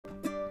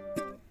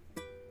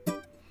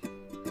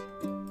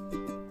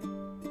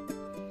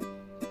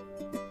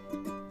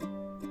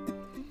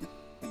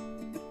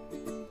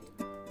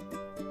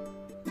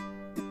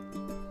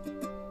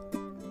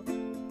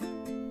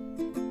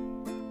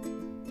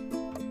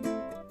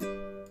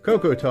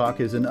Coco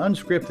Talk is an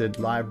unscripted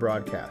live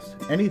broadcast.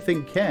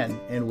 Anything can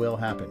and will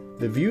happen.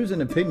 The views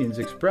and opinions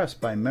expressed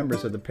by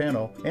members of the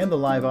panel and the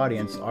live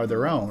audience are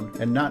their own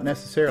and not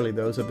necessarily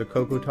those of the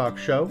Coco Talk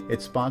show,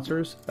 its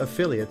sponsors,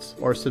 affiliates,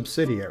 or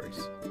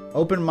subsidiaries.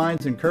 Open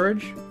minds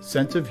encouraged,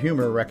 sense of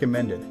humor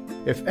recommended.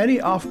 If any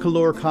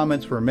off-color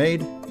comments were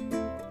made,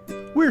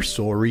 we're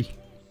sorry.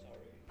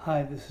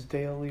 Hi, this is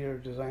Dale Lear,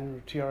 designer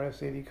of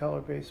TRS 80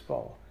 Color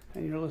Baseball,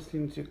 and you're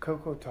listening to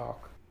Coco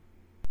Talk.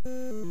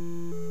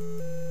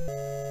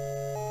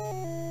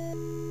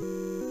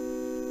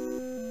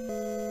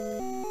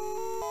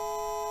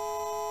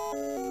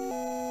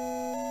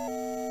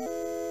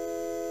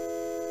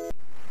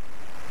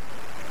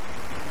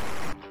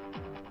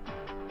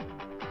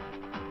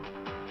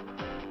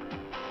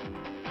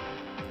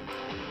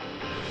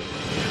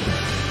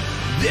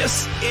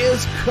 This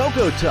is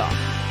Coco Talk,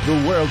 the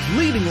world's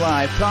leading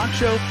live talk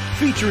show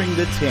featuring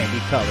the Tandy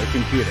Color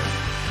computer.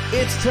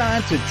 It's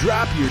time to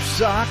drop your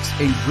socks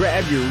and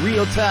grab your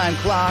real-time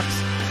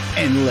clocks,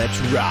 and let's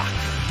rock.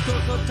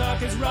 Coco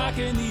Talk is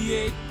rocking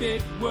the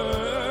 8-bit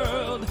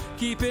world,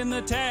 keeping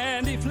the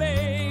Tandy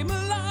flame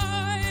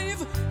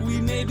alive.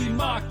 We may be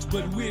mocked,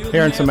 but we'll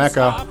Hearing some never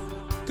echo. stop,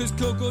 'cause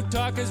Coco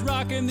Talk is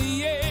rocking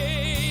the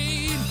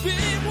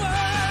 8-bit world.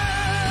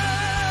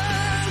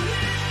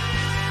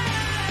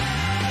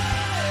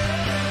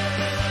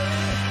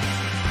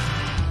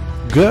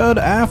 Good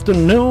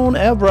afternoon,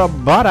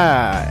 everybody,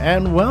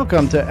 and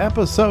welcome to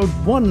episode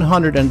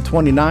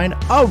 129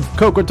 of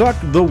Coco Talk,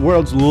 the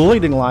world's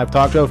leading live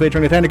talk show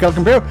featuring the Tandy Color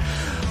computer.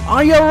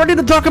 Are you ready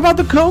to talk about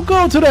the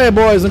Coco today,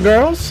 boys and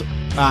girls?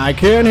 I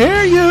can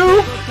hear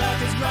you. Coco Talk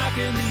is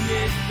rocking the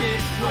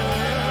 8-bit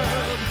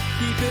world,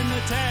 keeping the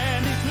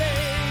Tandy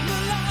flame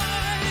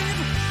alive.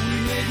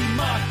 We may be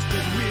mocked,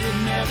 but we'll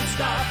never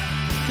stop,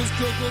 'cause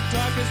Coco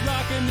Talk is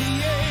rocking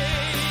the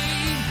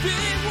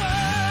 8-bit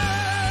world.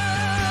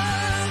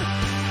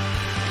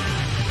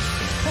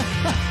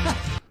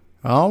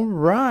 All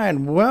right,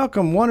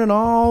 welcome one and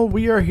all.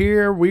 We are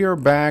here, we are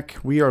back,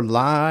 we are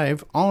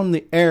live on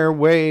the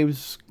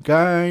airwaves.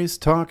 Guys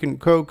talking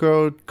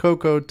Coco,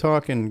 Coco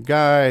talking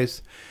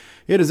guys.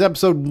 It is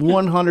episode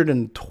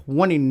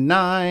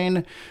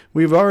 129.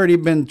 We've already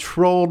been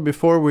trolled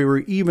before we were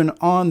even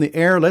on the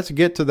air. Let's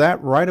get to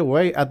that right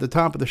away at the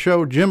top of the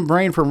show. Jim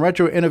Brain from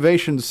Retro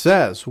Innovations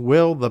says,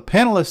 will the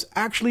panelists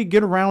actually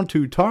get around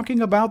to talking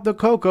about the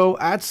Coco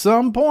at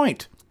some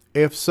point?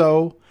 If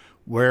so,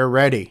 we're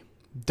ready.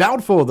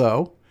 Doubtful,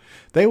 though.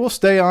 They will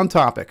stay on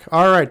topic.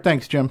 All right,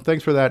 thanks, Jim.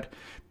 Thanks for that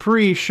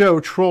pre-show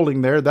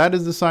trolling there. That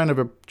is the sign of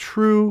a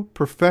true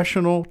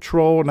professional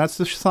troll, and that's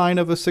the sign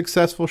of a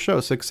successful show.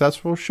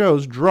 Successful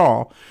shows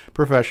draw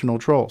professional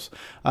trolls.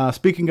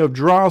 Speaking of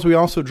draws, we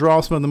also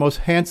draw some of the most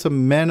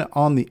handsome men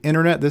on the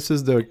internet. This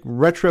is the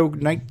Retro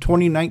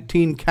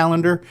 2019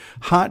 calendar.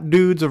 Hot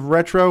dudes of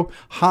retro,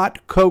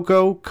 hot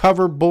Coco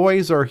cover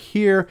boys are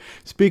here.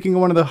 Speaking of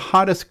one of the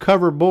hottest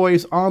cover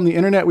boys on the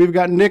internet, we've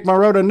got Nick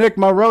Marotta. Nick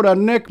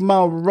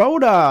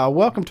Marotta.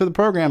 Welcome to the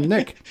program,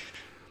 Nick.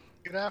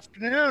 Good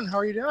afternoon. How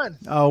are you doing?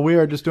 Oh, we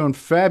are just doing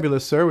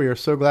fabulous, sir. We are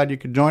so glad you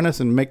could join us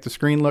and make the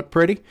screen look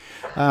pretty.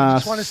 I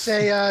just want to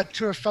say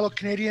to our fellow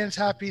Canadians,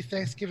 happy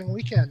Thanksgiving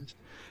weekend.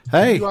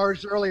 Hey. 2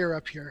 hours earlier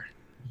up here.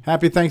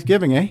 Happy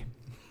Thanksgiving, eh?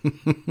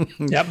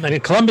 Yep,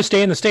 and Columbus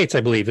Day in the States,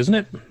 I believe, isn't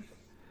it?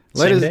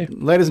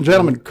 Ladies and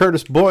gentlemen,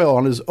 Curtis Boyle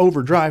on his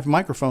overdrive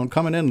microphone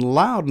coming in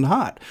loud and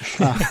hot.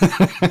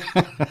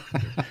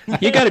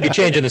 You got to be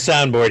changing the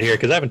soundboard here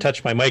because I haven't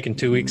touched my mic in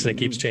 2 weeks and it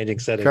keeps changing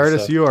settings.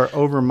 Curtis, so. you are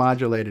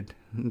overmodulated.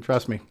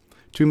 Trust me.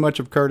 Too much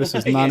of Curtis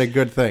is not a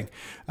good thing.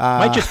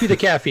 Might just be the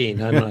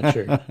caffeine. I'm not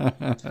sure.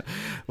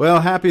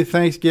 Well, happy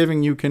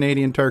Thanksgiving, you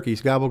Canadian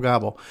turkeys. Gobble,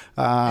 gobble.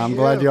 I'm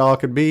glad you all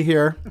could be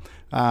here.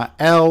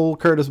 L.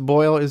 Curtis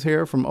Boyle is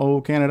here from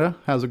old Canada.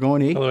 How's it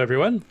going, E? Hello,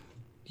 everyone.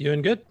 You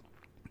doing good?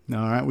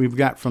 All right. We've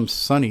got from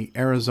sunny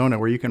Arizona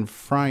where you can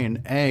fry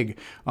an egg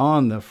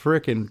on the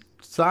frickin'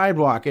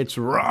 sidewalk. It's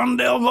Ron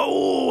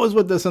Delvaux is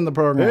with us in the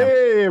program.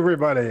 Hey,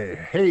 everybody.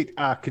 Hey,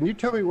 can you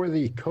tell me where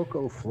the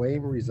Coco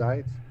Flame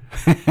resides?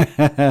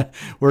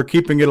 We're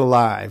keeping it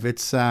alive.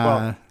 It's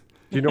Well,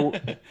 do you know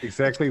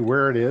exactly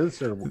where it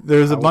is? Or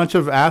there's a bunch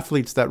of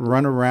athletes that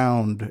run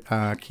around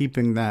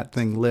keeping that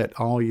thing lit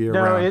all year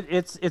round. No,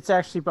 it's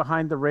actually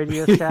behind the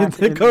Radio Shack,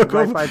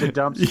 right by the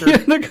dumpster. Yeah,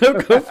 the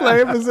Coco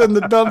Flame is in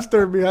the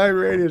dumpster behind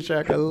Radio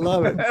Shack. I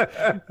love it.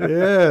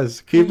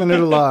 Yes, keeping it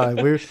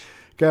alive. We've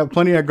got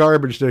plenty of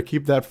garbage to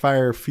keep that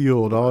fire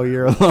fueled all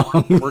year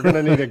long. We're going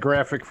to need a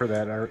graphic for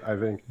that, I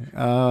think.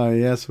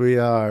 Yes, we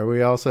are.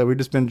 We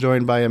just been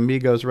joined by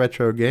Amigos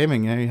Retro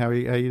Gaming. Hey, how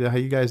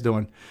you guys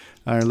doing?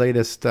 Our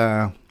latest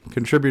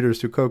contributors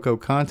to Coco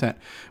content.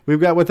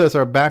 We've got with us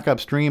our backup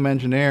stream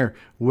engineer,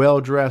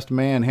 well-dressed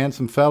man,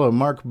 handsome fellow,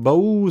 Mark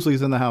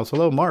Bosley's in the house.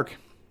 Hello, Mark.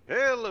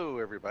 Hello,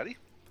 everybody.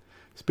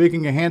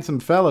 Speaking of handsome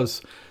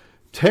fellows,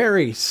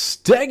 Terry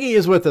Steggy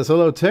is with us.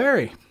 Hello,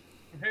 Terry.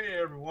 Hey,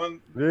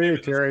 everyone. Hey,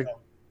 Terry.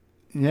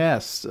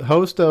 Yes,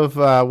 host of,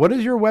 what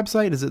is your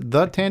website? Is it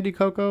The Tandy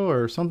Coco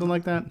or something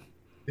like that?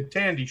 The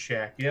Tandy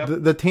Shack, yep.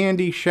 The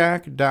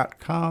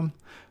TandyShack.com.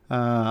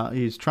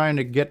 He's trying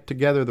to get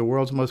together the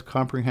world's most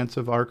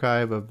comprehensive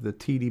archive of the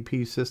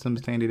TDP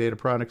systems, Tandy Data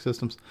Product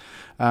Systems.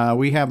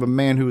 We have a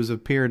man who has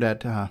appeared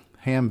at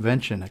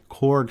Hamvention, at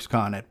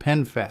Korgscon, at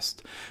PenFest,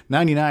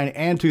 99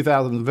 and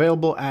 2000,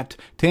 available at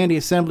Tandy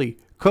Assembly,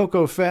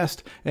 Cocoa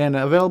Fest, and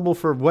available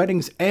for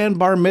weddings and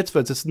bar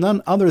mitzvahs. It's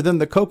none other than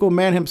the Cocoa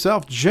Man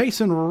himself,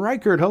 Jason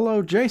Reichert.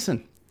 Hello,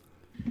 Jason.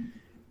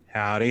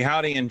 Howdy,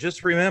 howdy, and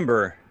just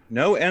remember,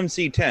 no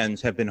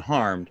MC-10s have been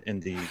harmed in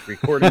the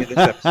recording of this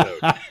episode.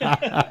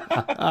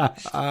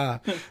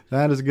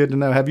 That is good to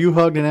know. Have you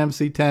hugged an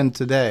MC-10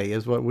 today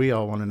is what we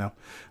all want to know.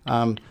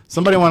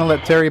 Somebody want to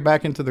let Terry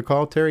back into the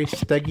call. Terry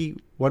Steggy,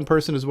 one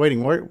person is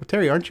waiting.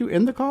 Terry, aren't you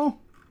in the call?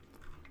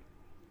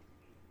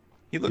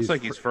 He looks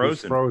like he's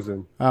frozen. He's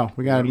frozen. Oh,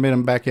 we got to admit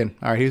him back in.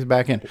 All right, he's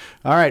back in.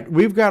 All right,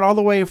 we've got all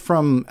the way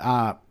from,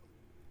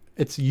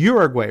 it's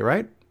Uruguay,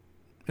 right?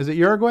 Is it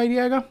Uruguay,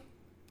 Diego?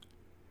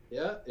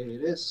 Yeah, it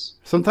is.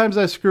 Sometimes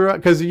I screw up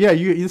because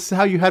this is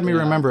how you had me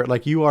remember it.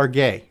 Like you are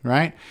gay,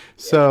 right?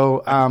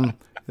 So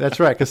that's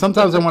right. Because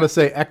sometimes I want to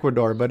say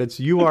Ecuador, but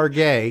it's you are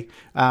gay.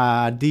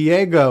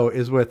 Diego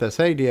is with us.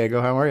 Hey,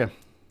 Diego, how are you?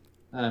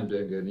 I'm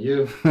doing good. And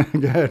you?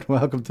 Good.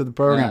 Welcome to the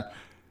program.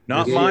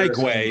 Not my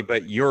Guay,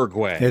 but your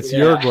Guay. It's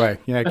your Guay.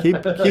 Yeah, keep.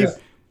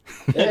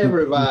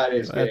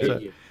 Everybody's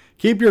gay.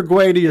 Keep your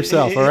Guay to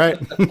yourself. All right.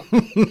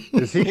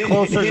 Is he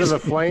closer to the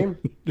flame?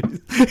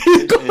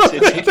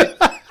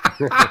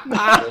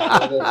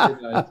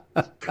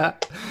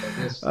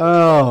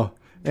 Oh,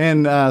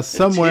 and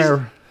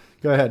somewhere,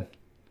 go ahead,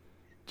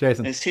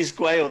 Jason. It's his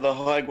Guay or the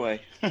high Guay.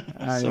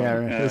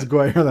 His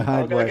Guay or the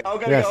high Guay. I'll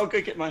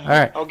go get my. All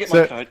right, I'll get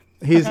my code.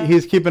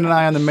 He's keeping an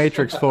eye on the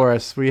Matrix for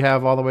us. We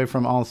have all the way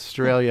from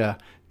Australia,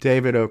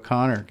 David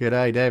O'Connor.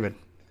 G'day, David.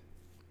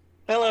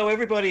 Hello,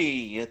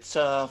 everybody. It's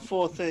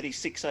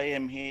 4:36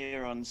 a.m.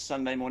 here on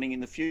Sunday morning in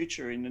the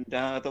future in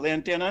the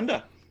land down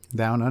under.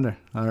 Down under.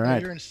 All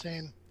right. You're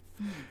insane.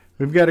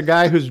 We've got a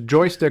guy whose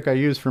joystick I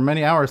used for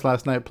many hours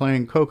last night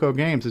playing Coco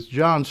games. It's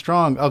John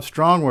Strong of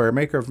Strongware,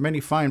 maker of many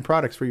fine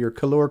products for your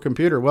Calor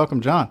computer.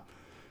 Welcome, John.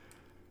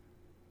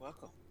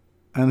 Welcome.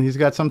 And he's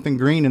got something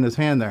green in his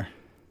hand there.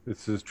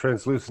 It's his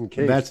translucent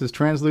case. That's his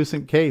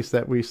translucent case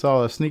that we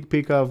saw a sneak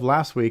peek of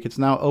last week. It's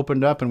now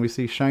opened up, and we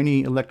see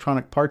shiny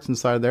electronic parts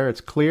inside there. It's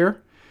clear.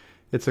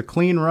 It's a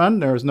clean run.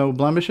 There's no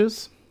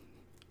blemishes.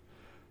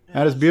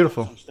 That is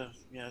beautiful.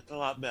 Yeah, it's a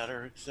lot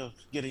better. It's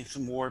getting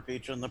some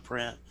warpage on the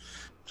print.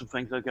 Some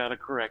things I've got to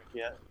correct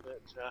yet.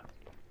 But,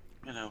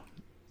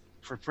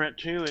 for print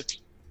 2, it's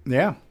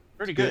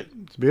pretty good.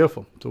 It's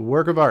beautiful. It's a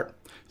work of art.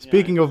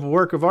 Speaking of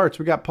work of arts,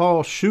 we got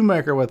Paul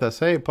Shoemaker with us.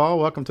 Hey, Paul,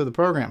 welcome to the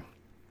program.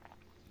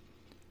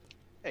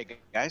 Hey,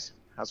 guys.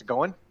 How's it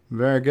going?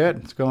 Very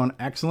good. It's going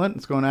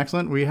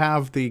excellent. We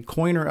have the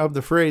coiner of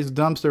the phrase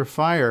dumpster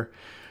fire,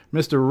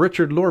 Mr.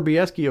 Richard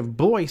Lorbieski of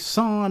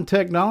Boyson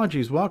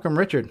Technologies. Welcome,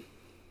 Richard.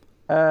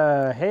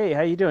 Hey,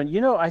 how you doing?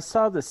 You know, I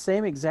saw the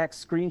same exact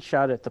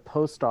screenshot at the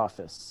post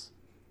office.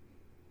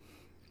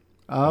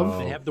 Of?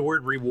 Did it have the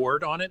word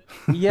reward on it?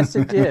 Yes,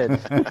 it did.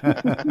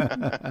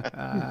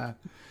 And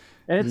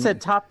it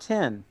said top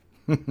 10.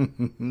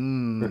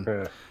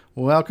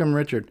 Welcome,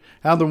 Richard.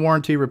 How the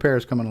warranty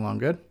repairs coming along?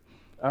 Good?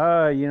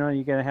 You're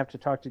going to have to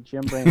talk to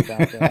Jim Brain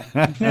about that.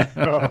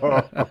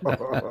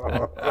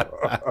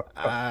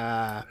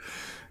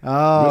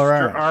 All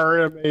Mr. right.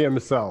 RMA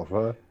himself,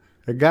 huh?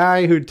 A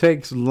guy who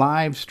takes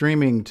live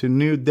streaming to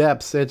new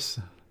depths. It's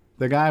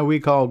the guy we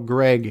call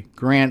Grant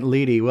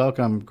Leedy.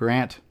 Welcome,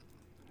 Grant.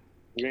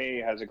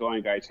 Hey, how's it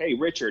going, guys? Hey,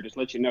 Richard, just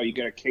let you know you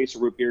got a case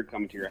of root beer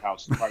coming to your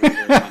house. They're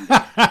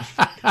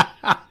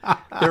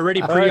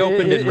already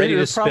pre-opened and ready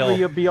to spill.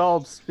 Probably be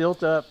all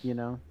spilt up,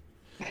 Yeah,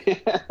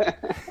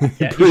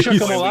 you shook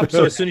them all up,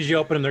 so as soon as you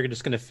open them, they're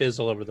just going to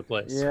fizzle over the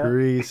place. Yeah.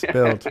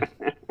 Pre-spilt.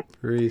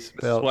 This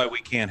is why we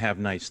can't have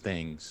nice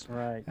things.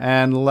 Right.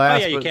 And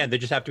last, you can. They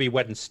just have to be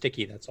wet and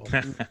sticky. That's all.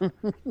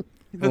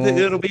 But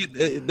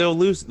they'll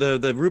lose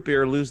the root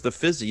beer will lose the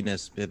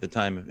fizziness at the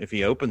time if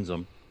he opens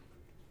them.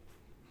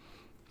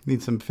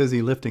 Need some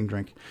fizzy lifting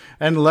drink.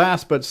 And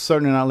last but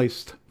certainly not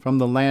least, from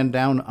the land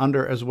down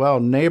under as well,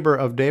 neighbor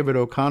of David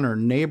O'Connor,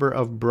 neighbor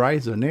of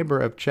Bryza, neighbor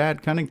of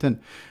Chad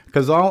Cunnington,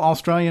 because all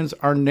Australians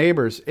are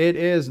neighbors. It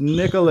is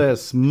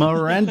Nicholas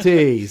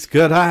Marentes.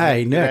 Good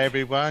day, Nick. Hey,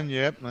 everyone.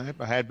 Yep,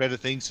 I had better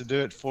things to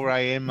do at 4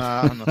 a.m.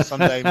 On a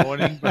Sunday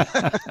morning,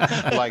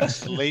 like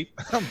sleep.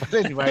 But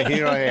anyway,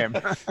 here I am.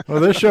 Well,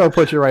 this show will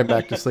put you right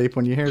back to sleep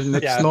when you hear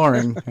Nick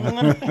snoring.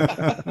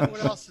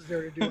 What else is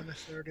there to do on a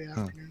Saturday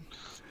afternoon?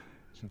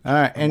 All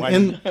right,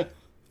 and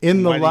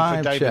in the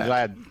live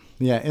chat,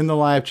 Yeah, in the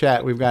live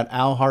chat, we've got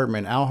Al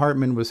Hartman. Al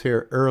Hartman was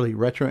here early.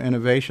 Retro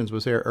Innovations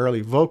was here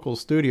early. Vocal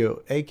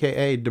Studio,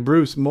 a.k.a.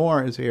 DeBruce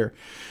Moore, is here.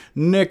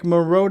 Nick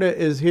Marotta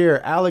is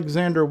here.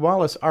 Alexander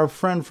Wallace, our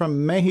friend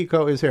from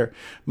Mexico, is here.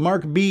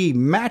 Mark B.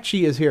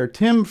 Matchy is here.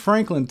 Tim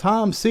Franklin.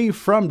 Tom C.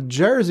 from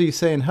Jersey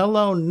saying,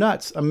 hello,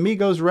 nuts.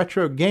 Amigos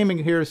Retro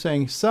Gaming here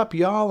saying, sup,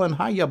 y'all, and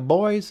hiya,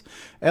 boys.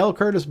 L.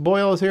 Curtis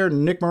Boyle is here.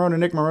 Nick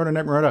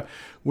Marotta.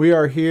 We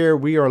are here.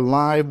 We are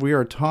live. We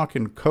are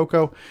talking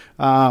Coco.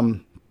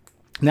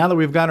 Now that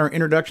we've got our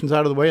introductions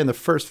out of the way and the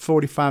first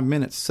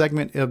 45-minute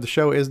segment of the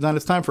show is done,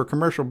 it's time for a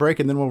commercial break,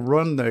 and then we'll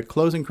run the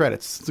closing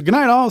credits. So good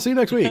night, all. See you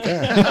next week. Push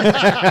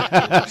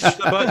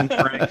the button,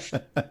 Frank.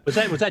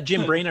 Was that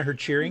Jim Brain I heard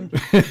cheering?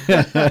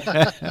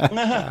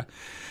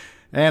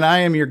 And I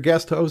am your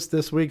guest host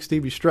this week,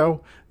 Stevie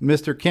Stroh.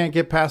 Mr. Can't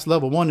get past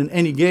level 1 in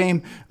any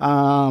game.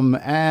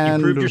 And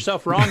you proved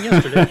yourself wrong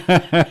yesterday.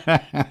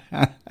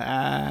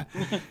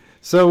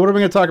 So what are we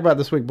going to talk about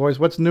this week, boys?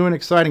 What's new and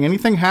exciting?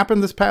 Anything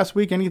happened this past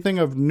week? Anything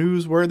of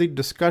newsworthy,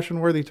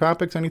 discussion-worthy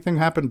topics? Anything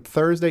happened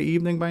Thursday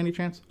evening by any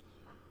chance?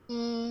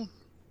 Don't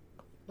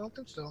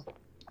think so.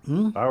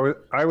 I was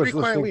Pretty quiet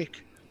listening.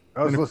 week.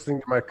 I was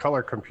listening to my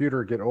color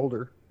computer get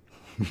older.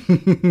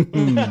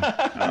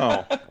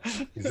 Oh,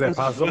 Is that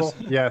possible?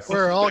 Yes.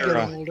 We're all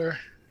getting older.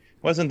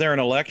 Wasn't there an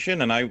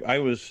election? And I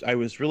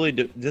was really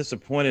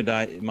disappointed.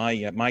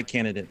 My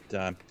candidate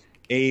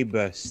Abe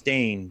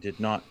Stain did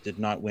not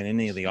win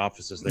any of the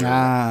offices there.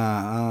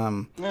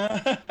 I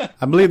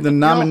believe the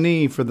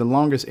nominee for the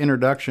longest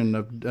introduction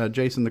of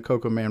Jason the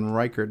Coco Man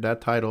Reichert,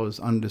 that title is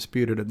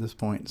undisputed at this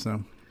point.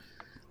 So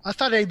I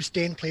thought Abe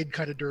Stain played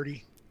kind of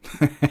dirty.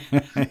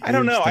 I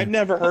don't know. I've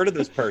never heard of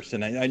this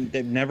person.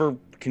 They've never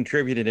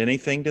contributed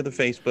anything to the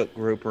Facebook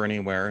group or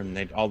anywhere,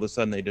 and all of a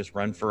sudden they just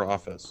run for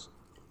office.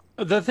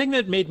 The thing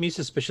that made me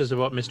suspicious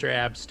about Mr.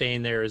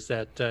 Abstain there is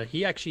that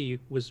he actually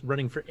was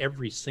running for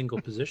every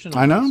single position.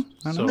 I know.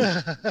 So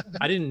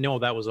I didn't know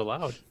that was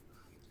allowed.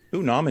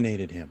 Who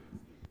nominated him?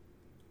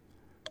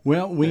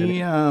 Well,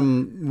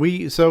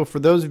 so for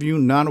those of you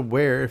not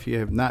aware, if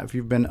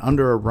you've been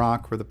under a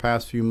rock for the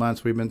past few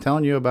months, we've been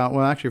telling you about,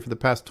 well, actually for the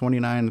past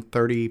 29,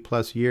 30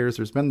 plus years,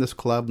 there's been this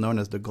club known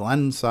as the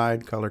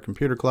Glenside Color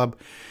Computer Club.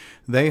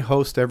 They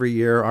host every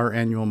year our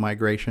annual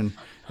migration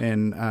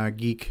and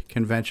geek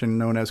convention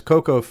known as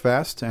Coco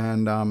Fest,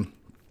 and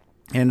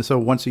so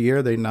once a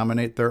year they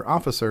nominate their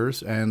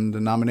officers, and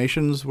the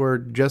nominations were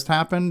just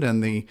happened,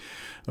 and the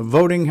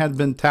voting had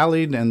been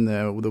tallied, and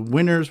the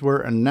winners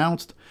were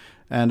announced.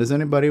 And does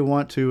anybody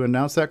want to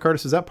announce that,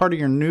 Curtis? Is that part of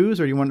your news,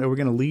 or are we going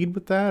to lead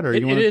with that, or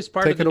It is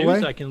part of the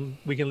news. Away?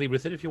 We can lead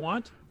with it if you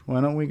want. Why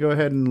don't we go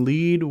ahead and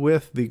lead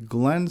with the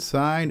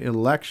Glenside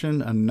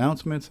election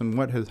announcements and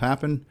what has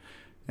happened,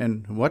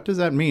 and what does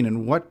that mean,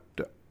 and what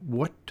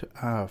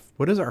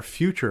is our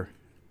future?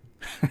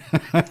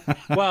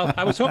 Well,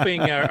 I was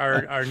hoping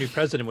our new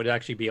president would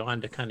actually be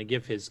on to kind of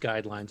give his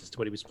guidelines as to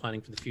what he was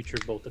planning for the future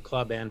of both the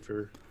club and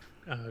for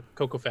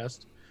Coco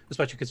Fest,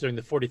 especially considering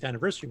the 40th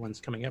anniversary one's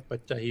coming up,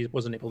 but he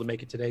wasn't able to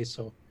make it today,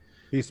 so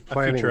he's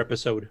planning a future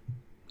episode.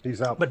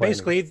 He's out. But planning.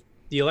 basically,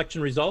 the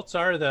election results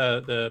are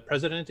the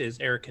president is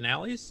Eric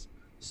Canales,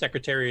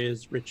 secretary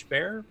is Rich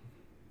Bear,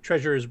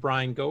 treasurer is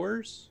Brian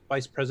Goers,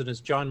 vice president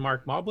is John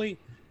Mark Mobley,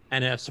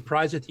 and a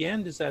surprise at the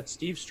end is that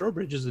Steve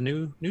Strobridge is the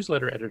new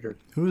newsletter editor.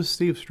 Who is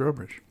Steve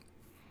Strobridge?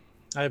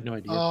 I have no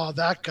idea. Oh,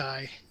 that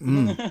guy.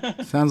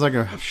 Sounds like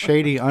a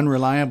shady,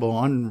 unreliable,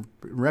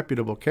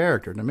 unreputable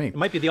character to me. It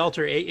might be the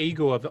alter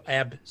ego of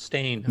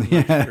Abstain.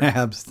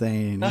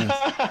 Abstain.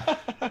 Yes.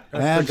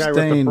 That's the guy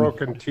with the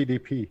broken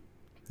TDP.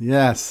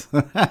 Yes.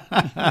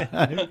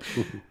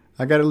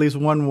 I got at least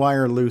one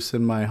wire loose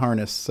in my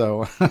harness,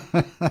 so.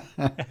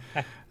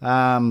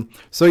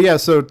 So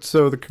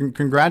the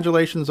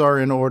congratulations are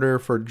in order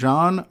for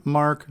John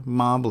Mark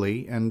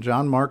Mobley, and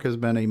John Mark has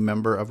been a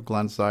member of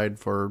Glenside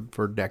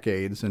for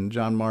decades, and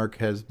John Mark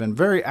has been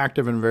very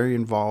active and very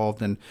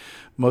involved, and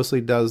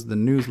mostly does the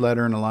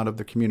newsletter and a lot of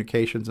the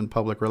communications and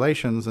public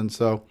relations, and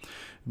so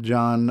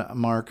John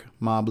Mark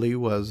Mobley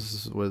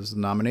was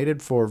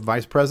nominated for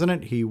vice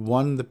president. He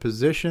won the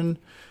position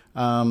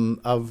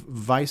of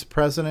vice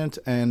president,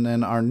 and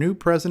then our new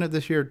president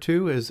this year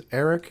too is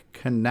Eric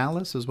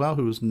Canales as well,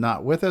 who's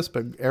not with us,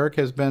 but Eric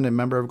has been a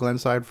member of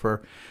Glenside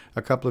for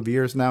a couple of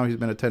years now. He's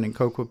been attending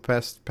Coco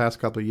Fest past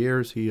couple of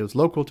years. He is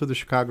local to the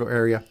Chicago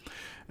area,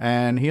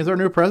 and he is our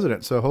new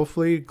president. So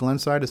hopefully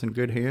Glenside is in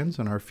good hands,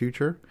 and our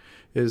future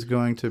is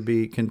going to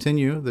be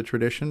continue the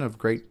tradition of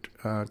great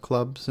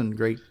clubs and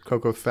great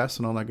Coco Fest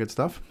and all that good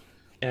stuff.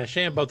 Yeah,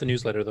 shame about the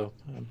newsletter though.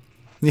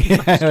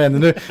 Yeah,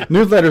 and the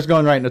newsletter's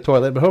going right in the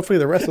toilet, but hopefully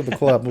the rest of the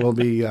club will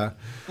be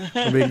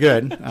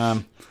good.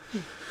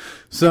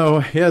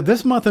 So yeah,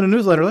 this month in the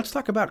newsletter, let's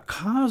talk about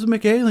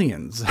cosmic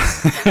aliens.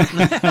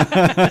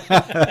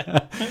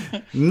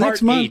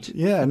 Next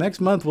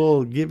month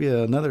we'll give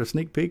you another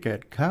sneak peek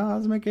at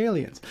cosmic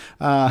aliens.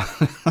 Yeah,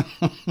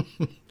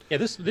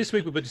 this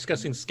week we'll be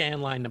discussing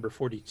Scanline number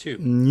 42.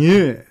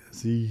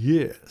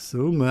 Yes,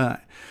 oh my.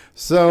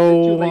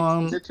 So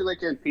is it too late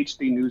to impeach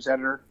the news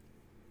editor?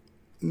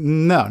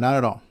 No, not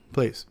at all.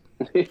 Please.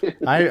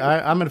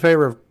 I'm in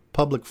favor of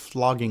public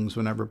floggings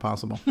whenever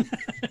possible.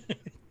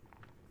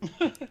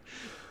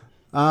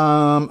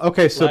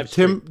 Okay, so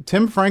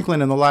Tim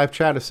Franklin in the live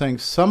chat is saying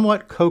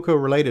somewhat Coco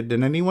related.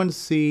 Did anyone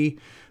see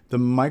the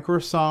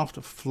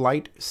Microsoft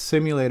Flight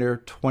Simulator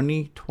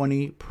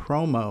 2020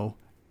 promo?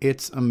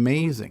 It's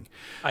amazing.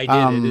 I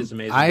did. It is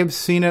amazing. I've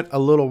seen it a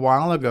little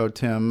while ago,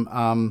 Tim.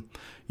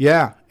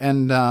 Yeah,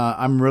 and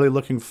I'm really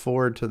looking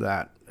forward to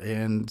that.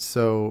 And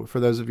so, for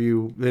those of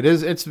you,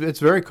 it's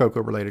very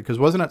Coco related, because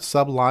wasn't it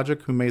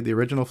Sublogic who made the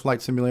original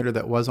flight simulator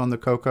that was on the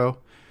Coco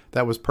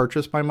that was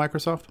purchased by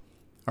Microsoft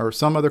or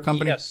some other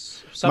company?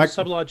 Yes,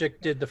 Sublogic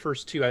did the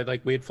first two.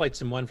 We had Flight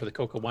Sim 1 for the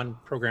Coco 1,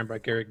 programmed by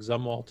Garrick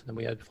Zumwalt, and then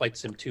we had Flight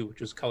Sim 2,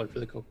 which was colored for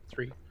the Coco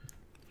 3.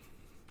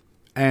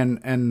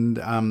 And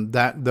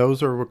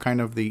those are kind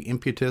of the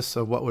impetus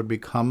of what would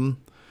become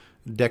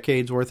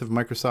decades worth of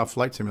Microsoft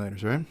flight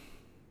simulators, right?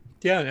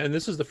 Yeah, and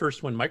this is the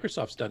first one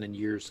Microsoft's done in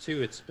years,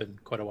 too. It's been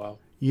quite a while.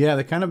 Yeah,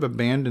 they kind of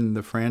abandoned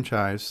the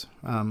franchise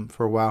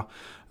for a while.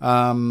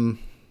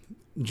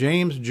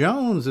 James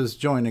Jones is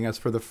joining us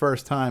for the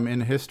first time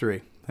in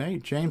history. Hey,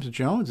 James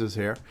Jones is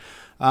here.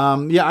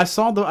 Yeah, I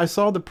saw the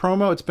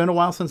promo. It's been a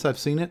while since I've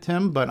seen it,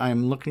 Tim, but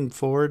I'm looking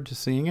forward to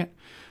seeing it.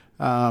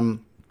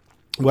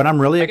 What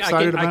I'm really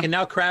excited about... I can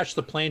now crash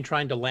the plane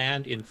trying to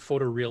land in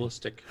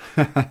photorealistic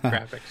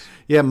graphics.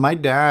 Yeah, my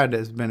dad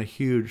has been a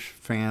huge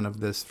fan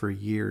of this for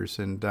years,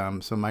 and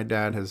so my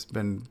dad has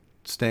been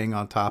staying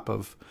on top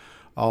of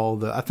all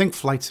the... I think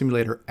Flight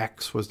Simulator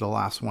X was the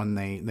last one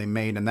they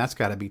made, and that's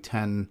got to be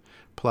 10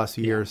 plus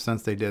years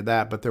since they did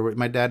that. But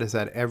my dad has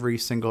had every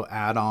single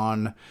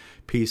add-on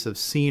piece of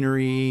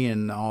scenery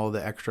and all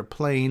the extra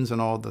planes and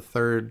all the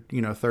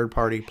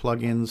third-party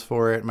plugins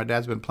for it. My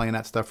dad's been playing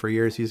that stuff for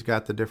years. He's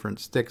got the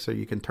different sticks so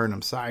you can turn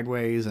them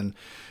sideways and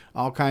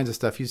all kinds of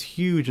stuff. He's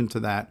huge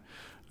into that.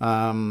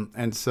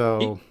 And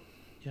so...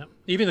 Yeah,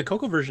 even the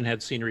Coco version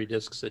had scenery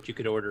discs that you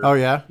could order. Oh,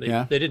 yeah?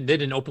 They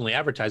didn't openly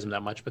advertise them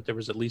that much, but there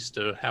was at least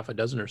a half a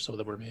dozen or so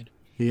that were made.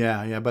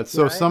 Yeah, but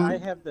so I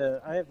have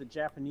the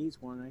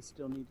Japanese one. I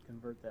still need to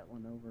convert that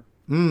one over.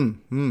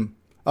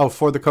 Oh,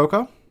 for the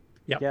Coco?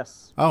 Yeah.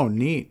 Yes. Oh,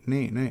 neat.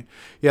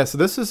 Yeah, so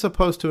this is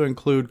supposed to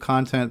include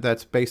content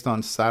that's based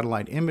on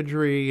satellite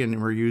imagery,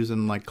 and we're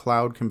using like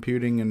cloud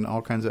computing and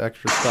all kinds of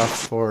extra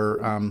stuff for,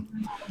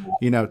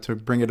 to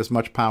bring it as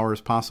much power as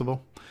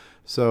possible.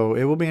 So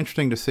it will be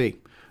interesting to see.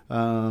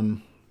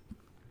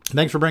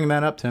 Thanks for bringing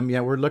that up, Tim.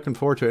 Yeah, we're looking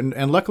forward to it.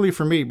 And luckily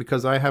for me,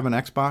 because I have an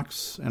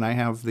Xbox and I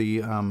have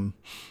the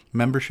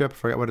membership, I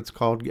forgot what it's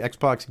called,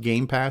 Xbox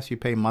Game Pass, you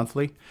pay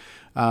monthly.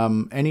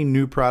 Any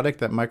new product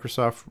that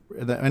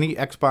any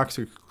Xbox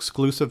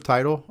exclusive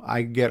title,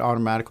 I get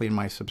automatically in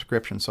my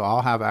subscription. So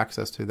I'll have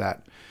access to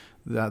that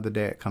the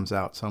day it comes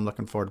out. So I'm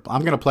looking forward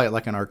I'm going to play it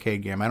like an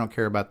arcade game. I don't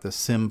care about the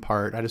sim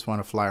part. I just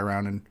want to fly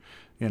around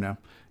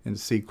and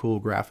see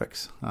cool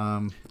graphics.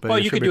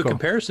 But you could do a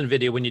comparison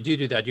video when you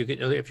do that. You could,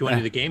 if you want to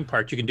do the game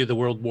part, you can do the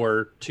World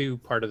War II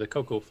part of the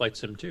Coco Flight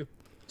Sim 2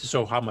 to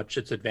show how much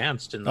it's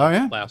advanced in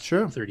the last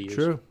 30 years.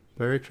 True.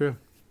 Very true.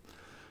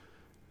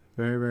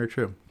 Very, very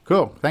true.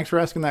 Cool. Thanks for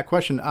asking that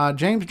question.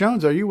 James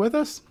Jones, are you with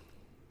us?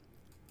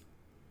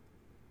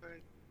 I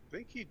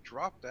think he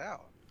dropped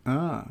out.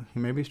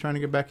 Maybe he's trying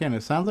to get back in.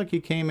 It sounds like he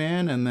came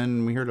in, and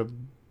then we heard a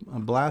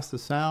blast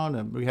of sound,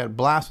 and we had a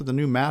blast with the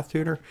new math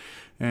tutor,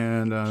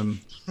 and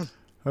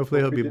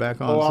hopefully he'll be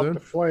back on soon. The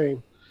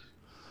flame.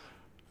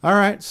 All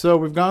right, so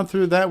we've gone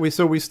through that. We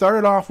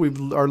started off.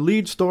 Our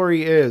lead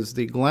story is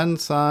the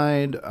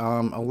Glenside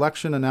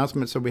election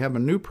announcement. So we have a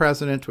new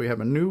president. We have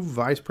a new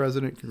vice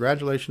president.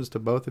 Congratulations to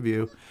both of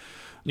you.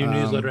 New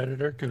newsletter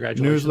editor.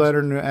 Congratulations. New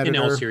editor. In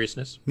all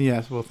seriousness.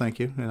 Yes. Well, thank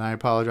you, and I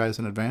apologize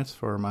in advance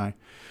for my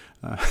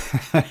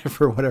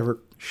for whatever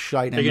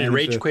shite. Are you going to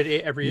rage quit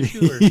every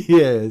issue? Or?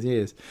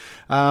 Yes.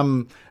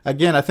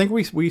 Again, I think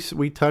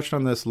we touched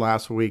on this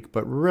last week,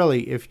 but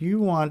really, if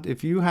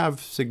you have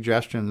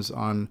suggestions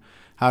on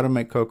how to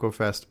make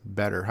CocoFest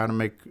better, how to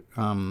make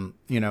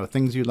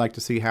things you'd like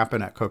to see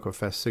happen at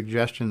CocoFest,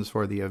 suggestions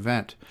for the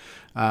event,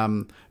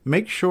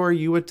 make sure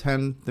you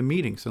attend the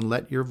meetings and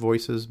let your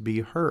voices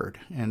be heard.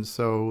 And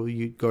so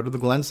you go to the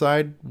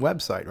Glenside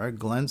website, right?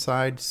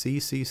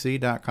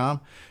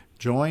 GlensideCCC.com.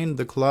 Join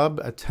the club,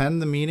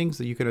 attend the meetings,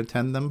 that you can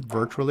attend them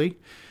virtually,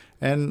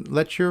 and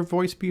let your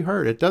voice be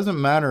heard. It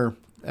doesn't matter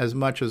as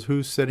much as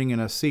who's sitting in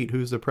a seat,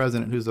 who's the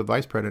president, who's the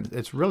vice president.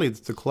 It's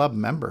the club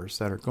members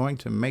that are going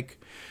to make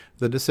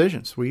the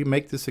decisions. We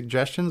make the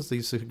suggestions.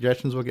 These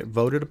suggestions will get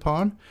voted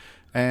upon,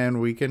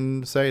 and we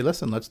can say,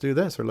 listen, let's do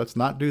this, or let's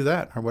not do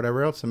that, or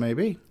whatever else it may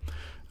be.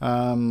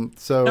 Now,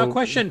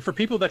 question for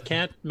people that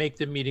can't make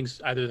the meetings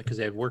either because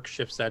they have work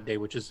shifts that day,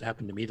 which has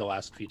happened to me the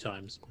last few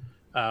times.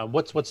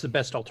 What's the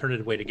best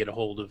alternative way to get a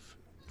hold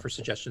for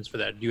suggestions for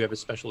that? Do you have a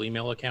special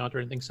email account or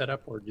anything set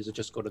up, or does it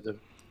just go to the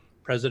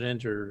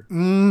president or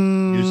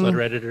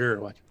newsletter editor,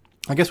 or what?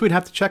 I guess we'd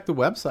have to check the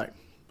website.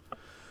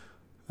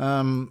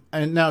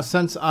 And now,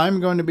 since I'm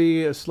going to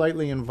be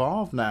slightly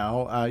involved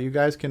now, you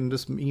guys can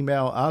just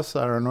email us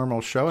at our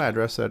normal show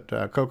address at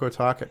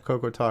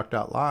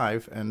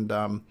cocotalk@cocotalk.live,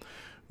 and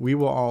we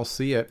will all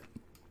see it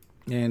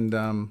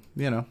and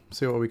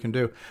see what we can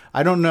do.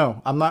 I don't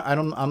know. I'm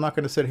not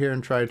going to sit here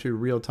and try to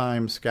real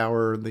time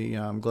scour the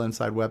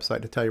Glenside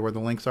website to tell you where the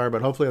links are,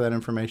 but hopefully that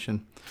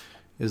information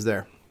is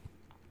there.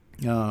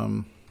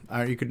 You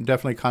can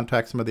definitely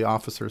contact some of the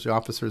officers. The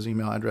officers'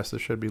 email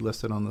addresses should be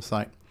listed on the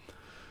site.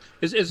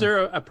 Is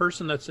there a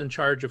person that's in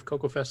charge of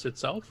CocoFest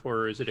itself,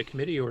 or is it a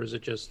committee, or is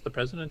it just the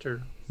president,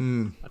 or I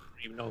don't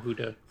even know who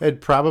to...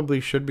 It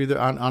probably should be.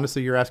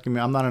 Honestly, you're asking me.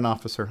 I'm not an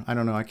officer. I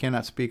don't know. I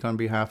cannot speak on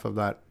behalf of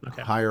that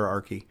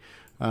hierarchy.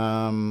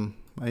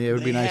 It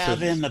would be nice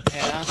have in the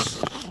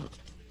past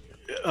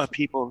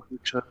people who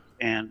took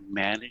and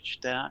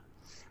managed that.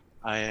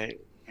 I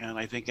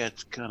think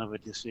that's kind of a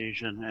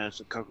decision as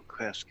the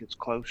CocoFest gets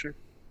closer,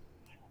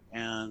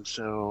 and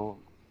so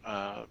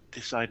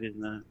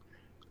decided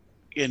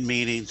in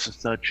meetings and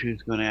such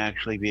who's going to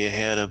actually be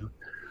ahead of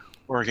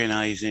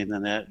organizing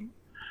and that.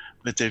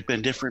 But there's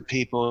been different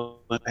people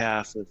in the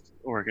past that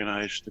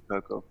organized the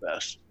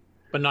CocoFest.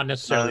 But not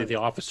necessarily the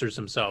officers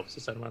themselves.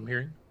 Is that what I'm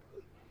hearing?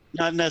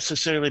 Not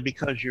necessarily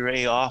because you're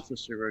a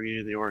officer or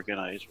you're the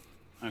organizer.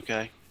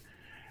 Okay.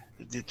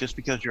 Just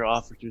because you're an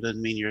officer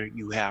doesn't mean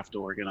you have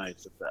to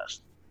organize the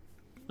fest.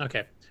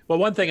 Okay. Well,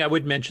 one thing I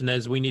would mention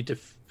is we need to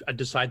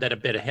decide that a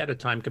bit ahead of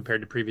time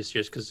compared to previous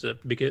years, because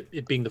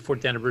it being the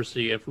 4th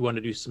anniversary, if we want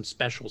to do some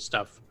special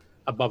stuff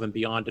above and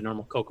beyond a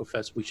normal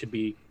CocoFest, we should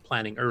be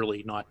planning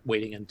early, not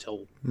waiting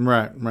until...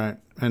 Right.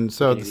 And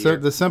so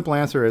the simple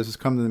answer is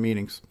come to the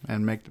meetings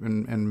and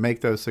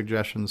make those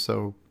suggestions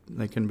so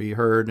they can be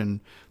heard and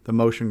the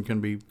motion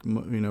can be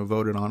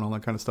voted on, all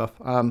that kind of stuff.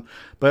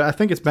 But I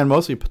think it's been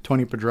mostly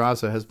Tony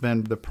Pedraza has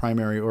been the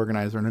primary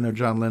organizer, and I know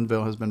John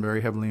Linville has been very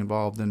heavily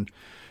involved in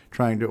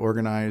trying to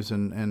organize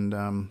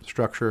and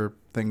structure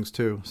things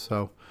too.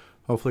 So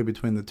hopefully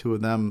between the two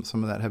of them,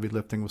 some of that heavy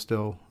lifting will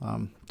still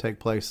take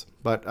place.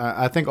 But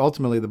I think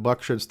ultimately the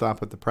buck should stop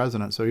with the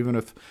president. So even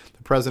if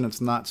the president's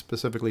not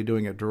specifically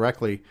doing it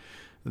directly,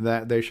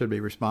 that they should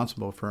be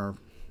responsible for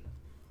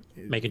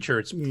making sure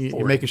it's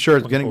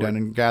getting done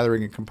and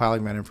gathering and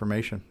compiling that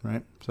information,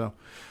 right? So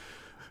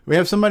we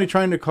have somebody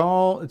trying to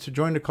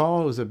join the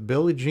call. Is it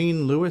Billie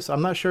Jean Lewis?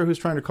 I'm not sure who's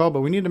trying to call,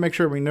 but we need to make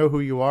sure we know who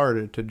you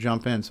are to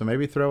jump in. So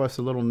maybe throw us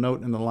a little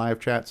note in the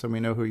live chat so we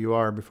know who you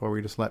are before we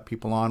just let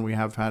people on. We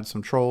have had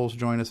some trolls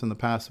join us in the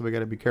past, so we got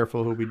to be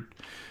careful who we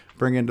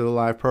bring into the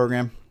live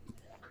program.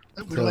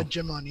 We don't let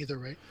Jim on either,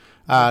 right?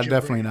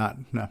 Definitely not.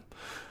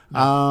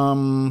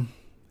 No.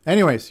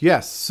 Anyways,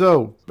 yes.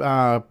 So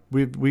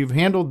we've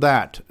handled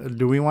that.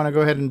 Do we want to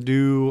go ahead and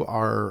do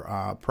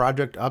our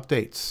project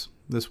updates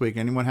this week?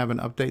 Anyone have an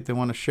update they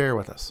want to share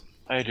with us?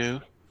 I do.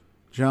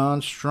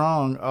 John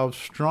Strong of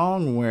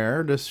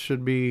Strongware. This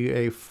should be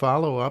a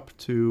follow-up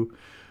to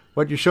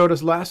what you showed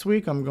us last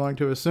week, I'm going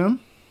to assume.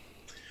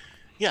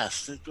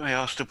 Yes, I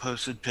also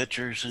posted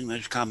pictures and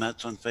there's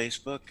comments on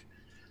Facebook.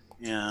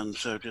 And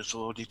so just a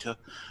little detail.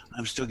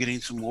 I'm still getting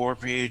some war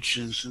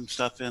pages and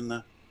stuff in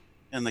the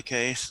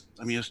case.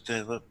 I'm used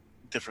to a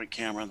different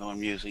camera than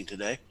I'm using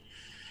today.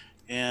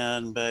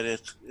 But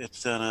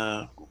it's done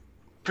a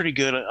pretty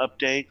good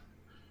update.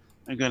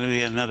 I'm going to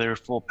be another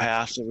full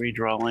pass of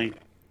redrawing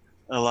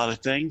a lot of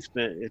things,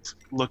 but it's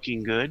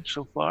looking good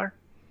so far,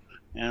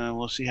 and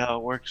we'll see how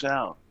it works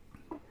out.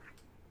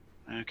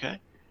 Okay.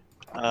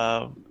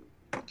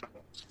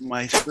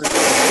 My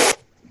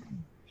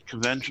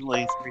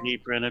conventionally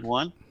 3D printed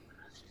one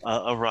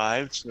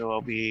arrived, so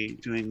I'll be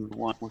doing the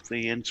one with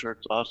the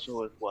inserts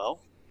also as well.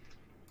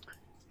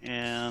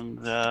 And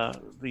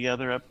the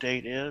other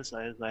update is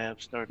I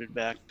have started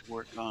back to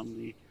work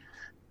on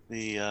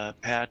the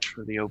patch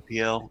for the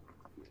OPL,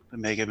 the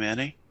Mega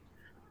Mini.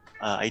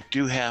 I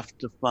do have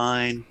to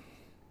find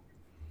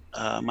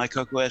my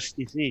Coco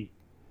STC,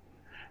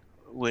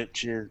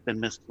 which has been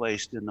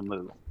misplaced in the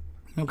move.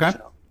 Okay.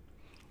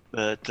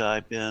 But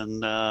I've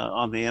been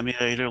on the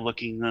emulator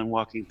looking and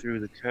walking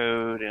through the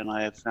code, and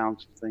I have found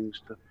some things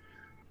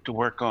to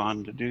work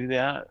on to do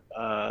that.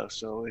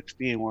 So it's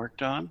being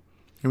worked on.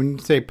 And when you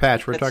say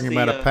patch, we're talking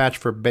about a patch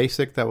for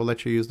BASIC that will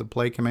let you use the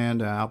play command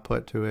to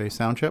output to a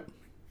sound chip?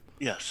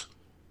 Yes.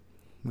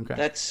 Okay.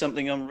 That's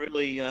something I'm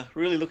really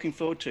looking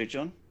forward to,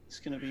 John. It's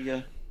going to be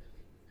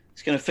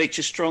it's going to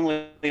feature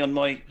strongly on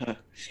my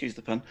excuse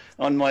the pun,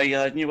 on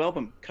my new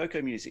album,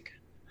 Coco Music.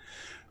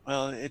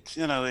 Well, it's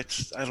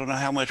I don't know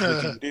how much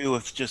we can do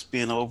with just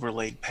being an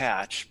overlaid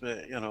patch,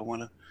 but I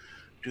want to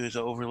do is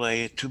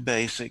overlay it to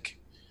BASIC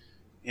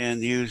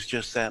and use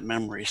just that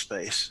memory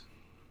space.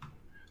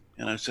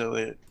 So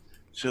it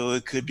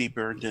could be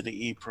burned into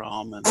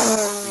EEPROM and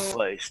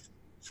replaced.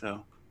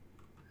 So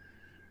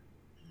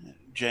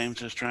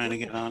James is trying to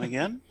get on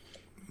again.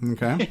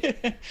 Okay.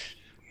 I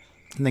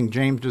think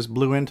James just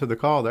blew into the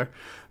call there.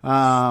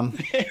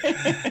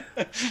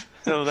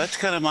 So that's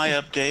kind of my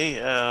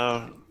update.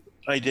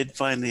 I did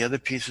find the other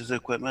pieces of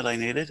equipment I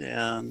needed,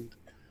 and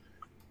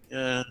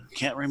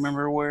can't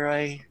remember where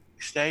I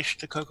stash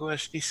to Coco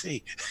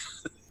SDC.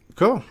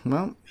 Cool.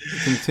 Well,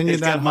 continue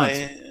It's that got hunt.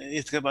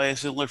 it's got my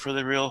assembler for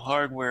the real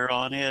hardware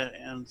on it,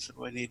 and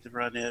so I need to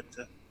run it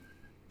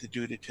to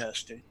do the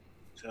testing.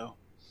 So,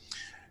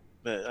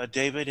 but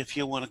David, if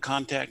you want to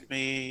contact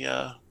me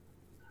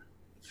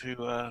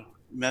through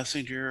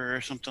Messenger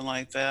or something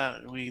like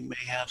that, we may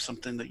have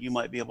something that you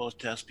might be able to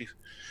test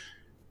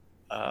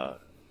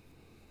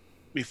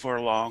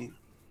before long.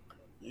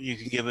 You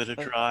can give it a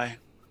try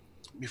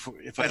before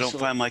if I don't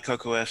find my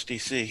Coco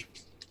SDC.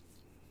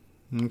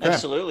 Okay.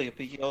 Absolutely.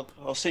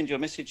 I'll send you a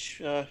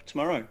message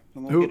tomorrow,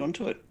 and we'll get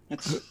onto it.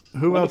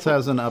 Who else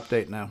has an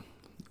update now?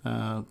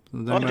 I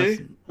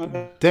do.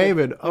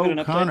 David I've got an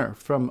O'Connor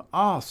from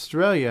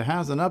Australia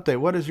has an update.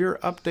 What is your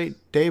update,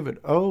 David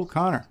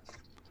O'Connor?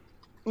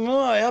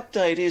 My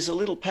update is a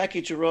little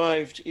package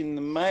arrived in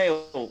the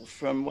mail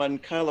from one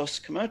Carlos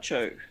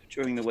Camacho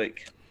during the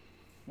week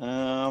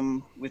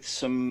with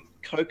some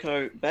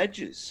Coco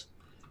badges.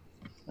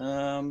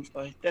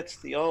 That's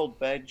the old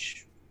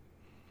badge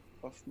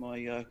off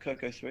my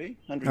Coco 3,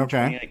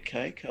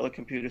 128K Color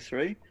Computer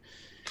 3.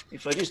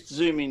 If I just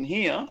zoom in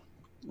here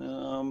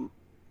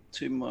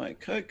to my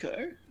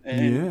Coco,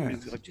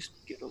 and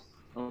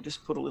I'll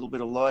just put a little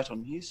bit of light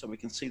on here so we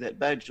can see that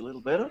badge a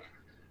little better.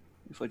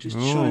 If I just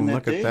shine that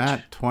look at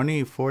that,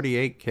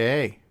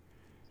 2048K.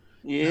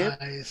 Yeah,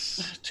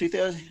 nice.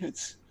 2000.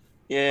 It's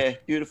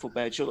beautiful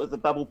badge. The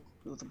bubble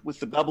with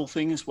the bubble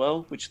thing as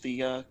well, which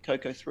the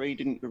Coco 3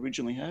 didn't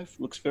originally have.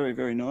 Looks very,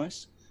 very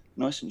nice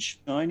and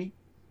shiny.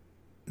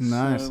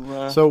 Nice.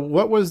 So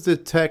what was the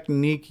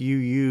technique you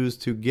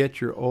used to get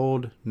your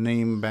old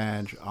name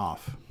badge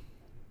off?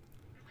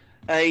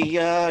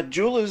 A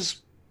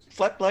jeweler's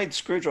flat blade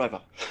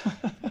screwdriver.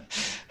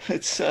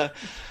 It's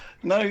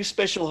no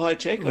special high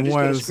tech. I just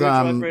got a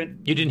screwdriver.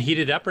 You didn't heat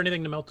it up or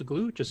anything to melt the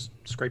glue? Just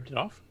scraped it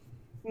off?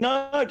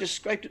 No, I just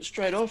scraped it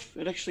straight off.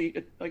 It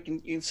actually,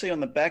 you can see on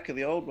the back of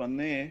the old one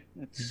there.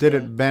 Did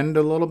it bend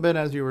a little bit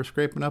as you were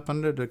scraping up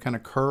under it to kind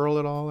of curl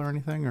it all or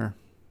anything, or?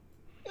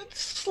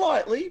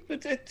 Slightly,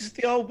 but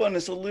the old one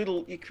is a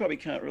little. You probably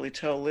can't really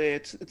tell there.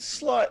 It's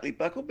slightly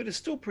buckled, but it's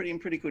still in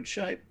pretty good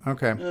shape.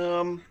 Okay.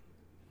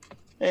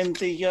 And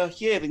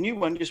the new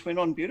one just went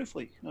on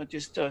beautifully. I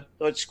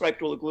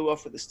scraped all the glue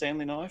off with a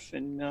Stanley knife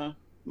and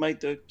made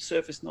the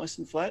surface nice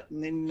and flat,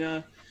 and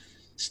then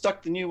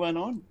stuck the new one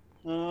on.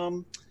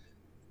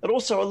 But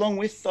also, along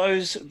with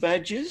those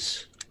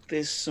badges,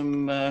 there's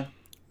some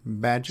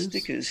badges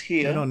stickers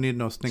here. You don't need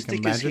no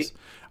stinking Stickers badges. here.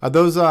 Are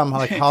those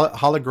like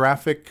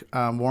holographic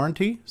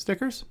warranty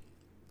stickers?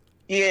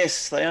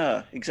 Yes, they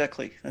are.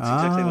 Exactly. That's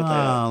exactly what they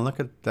are. Look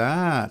at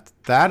that.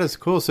 That is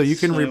cool. So you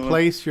can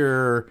replace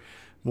your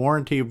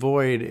warranty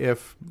void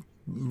if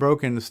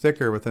broken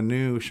sticker with a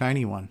new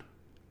shiny one.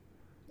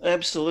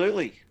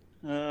 Absolutely.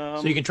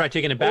 So you can try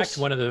taking it back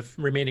to one of the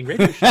remaining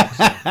radio shops.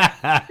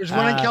 There's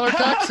one in Keller,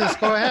 Texas.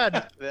 Go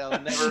ahead.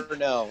 They'll never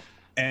know.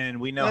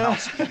 And we know how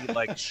Stevie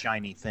likes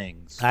shiny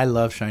things. I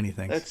love shiny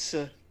things. That's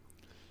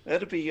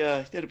that'd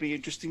be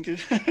interesting to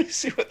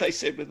see what they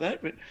said with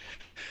that. But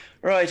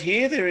right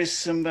here, there is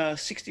some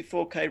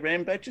 64K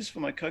RAM badges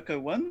for my Coco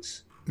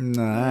ones.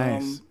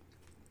 Nice.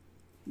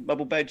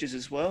 Bubble badges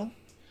as well,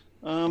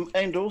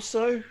 and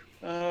also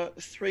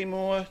 3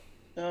 more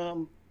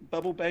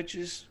bubble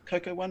badges,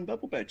 Coco 1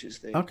 bubble badges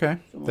there. Okay,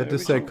 that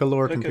just say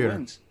Color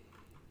Computer.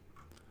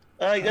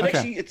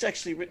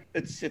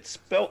 It's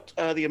spelt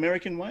the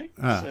American way.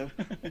 So,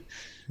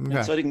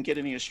 Okay. so I didn't get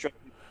any Australian.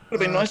 Would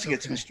have been nice to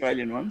get some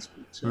Australian ones.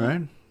 But,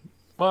 Right.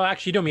 Well,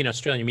 actually, you don't mean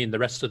Australia. You mean the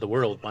rest of the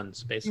world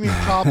ones, basically. You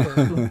mean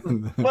proper.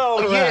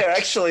 Well, yeah,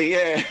 actually,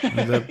 yeah.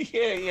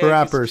 The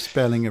proper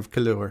spelling of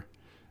Color.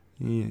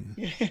 Yeah.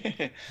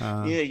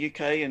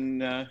 UK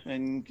and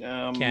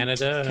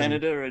Canada,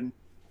 and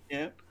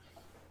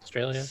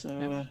Australia.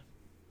 So,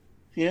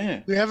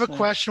 We have a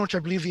question, which I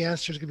believe the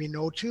answer is going to be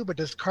no to, but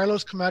does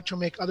Carlos Camacho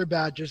make other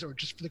badges or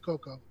just for the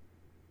Coco?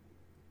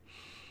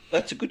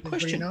 That's a good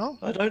question. Know?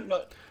 I don't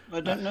know. I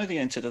don't know the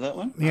answer to that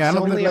one. Yeah, I'm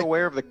only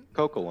aware of the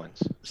Coco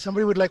ones.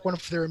 Somebody would like one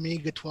for their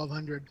Amiga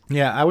 1200.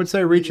 Yeah, I would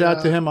say reach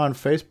out to him on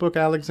Facebook,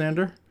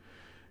 Alexander.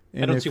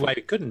 I don't see why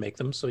we couldn't make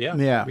them. So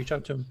yeah, reach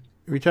out to him.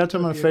 Reach out to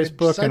him on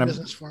Facebook, and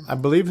I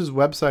believe his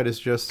website is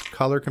just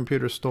Color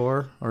Computer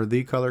Store or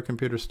the Color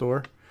Computer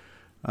Store.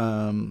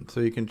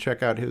 So you can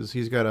check out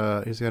he's got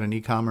an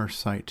e-commerce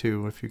site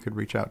too. If you could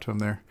reach out to him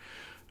there.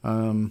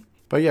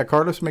 But yeah,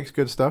 Carlos makes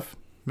good stuff,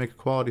 make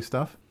quality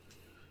stuff.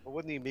 Well,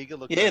 wouldn't the Amiga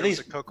look better with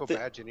a Coco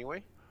badge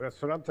anyway?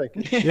 That's what I'm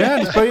thinking.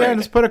 Yeah,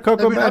 just put a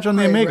Coco badge on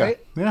the Amiga. Right?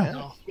 Yeah.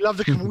 No, we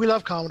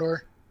love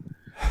Commodore.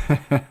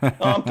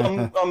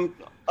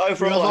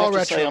 Overall,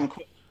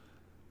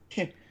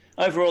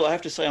 I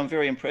have to say I'm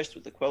very impressed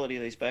with the quality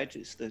of these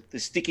badges. The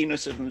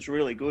stickiness of them is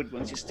really good.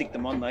 Once you stick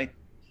them on, they're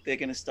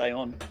going to stay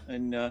on.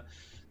 And the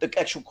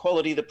actual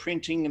quality, the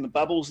printing and the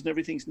bubbles and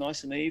everything's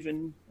nice and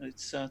even.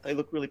 They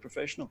look really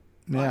professional.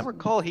 Yeah. I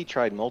recall he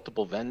tried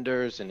multiple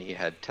vendors and he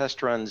had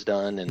test runs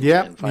done and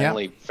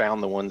finally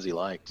found the ones he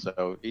liked.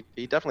 So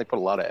he definitely put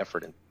a lot of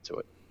effort into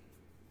it.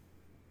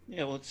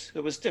 Yeah, well,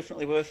 it was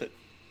definitely worth it.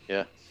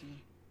 Yeah.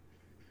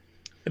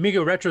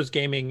 Amigo Retros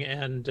Gaming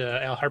and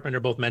Al Hartman are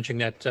both mentioning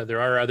that there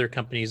are other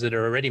companies that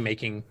are already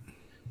making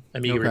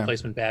Amiga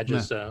replacement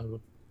badges,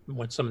 some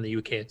in the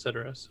UK,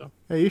 etc. So,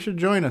 hey, you should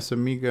join us,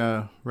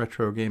 Amiga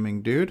Retro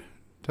Gaming, dude.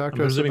 Talk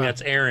to us. Presuming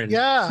that's Aaron.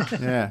 Yeah.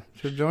 Yeah,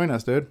 should join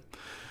us, dude.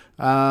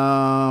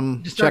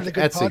 Just started a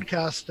good Etsy.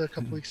 podcast a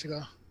couple weeks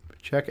ago.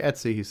 Check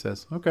Etsy, he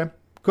says. Okay,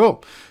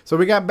 cool. So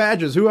we got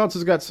badges. Who else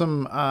has got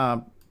some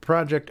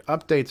project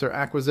updates or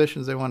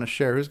acquisitions they want to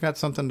share? Who's got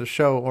something to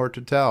show or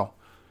to tell?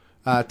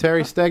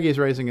 Terry Steggy is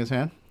raising his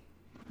hand.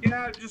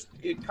 Yeah, just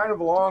kind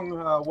of along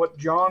what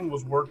John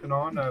was working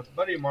on. A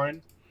buddy of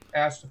mine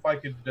asked if I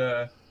could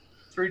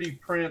 3D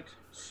print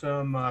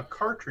some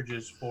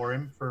cartridges for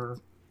him for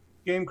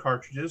game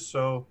cartridges.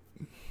 So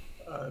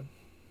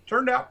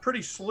turned out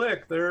pretty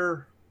slick.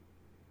 They're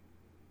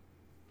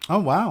Oh,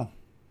 wow.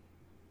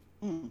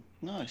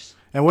 Nice.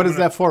 And what is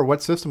that for?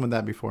 What system would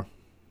that be for?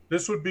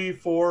 This would be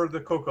for the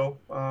Coco.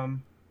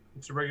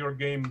 It's a regular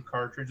game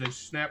cartridge. They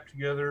snap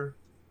together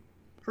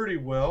pretty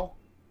well.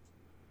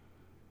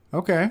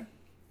 Okay.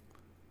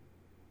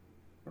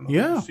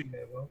 Yeah.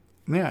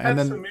 Yeah, Had and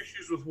then some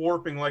issues with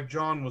warping, like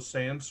John was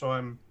saying, so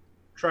I'm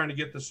trying to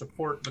get the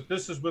support. But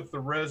this is with the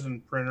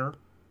resin printer,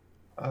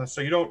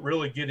 so you don't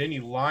really get any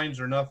lines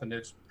or nothing.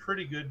 It's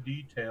pretty good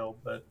detail,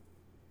 but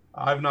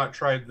I've not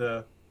tried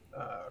the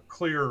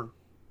clear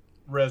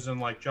resin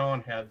like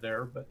John had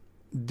there. But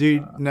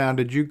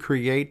did you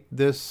create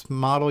this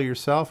model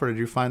yourself, or did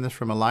you find this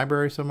from a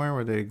library somewhere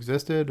where they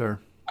existed, or?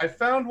 I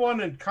found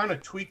one and kind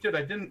of tweaked it.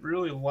 I didn't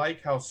really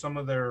like how some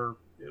of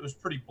it was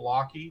pretty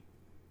blocky.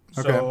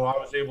 So Okay. I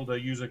was able to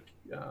use a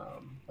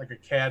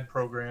CAD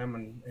program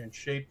and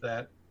shape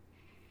that.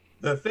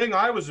 The thing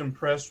I was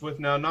impressed with,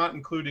 now not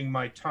including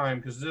my time,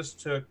 because this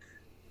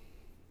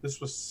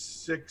was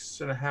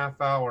 6.5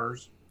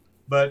 hours,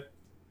 but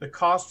the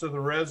cost of the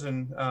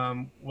resin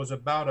was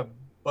about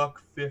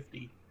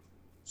 $1.50.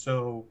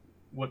 So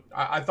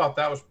I thought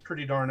that was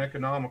pretty darn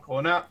economical,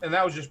 and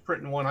that was just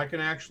printing one. I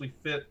can actually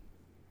fit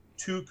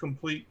 2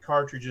 complete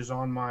cartridges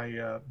on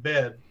my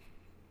bed,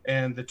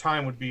 and the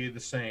time would be the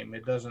same.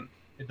 It doesn't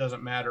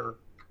matter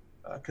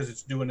because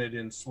it's doing it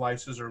in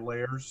slices or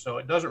layers, so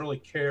it doesn't really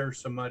care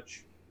so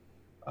much.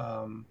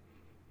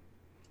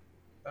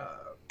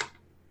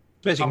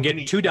 Basically, you can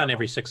get 2 done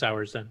every 6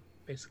 hours then,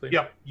 basically.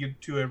 Yep, you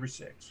get 2 every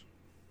 6.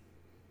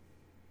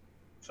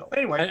 So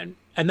anyway.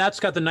 And that's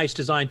got the nice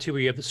design too,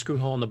 where you have the screw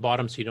hole in the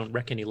bottom so you don't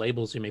wreck any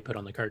labels you may put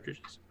on the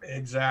cartridges.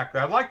 Exactly.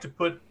 I'd like to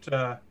put,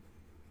 kind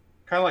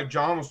of like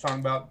John was talking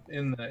about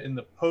in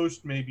the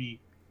post, maybe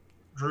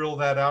drill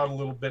that out a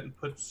little bit and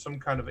put some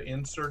kind of an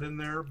insert in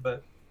there,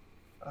 but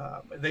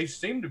they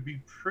seem to be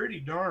pretty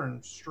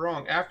darn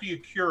strong. After you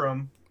cure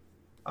them,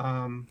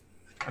 I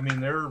mean,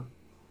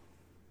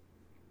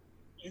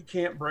 you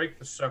can't break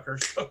the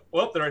suckers.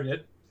 Well, there I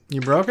did. You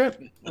broke it?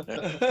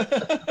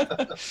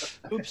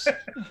 Oops.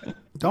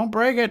 Don't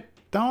break it.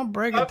 Don't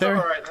break it, That's Terry.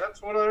 all right.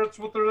 That's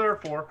what they're there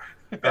for.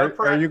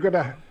 Are you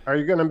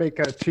gonna make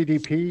a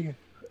TDP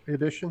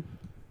edition?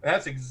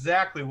 That's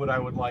exactly what I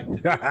would like to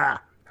do.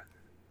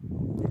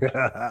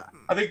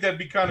 I think that'd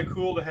be kind of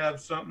cool to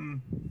have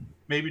something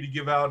maybe to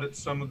give out at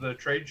some of the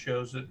trade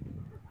shows that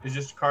is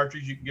just a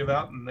cartridge you can give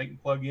out and they can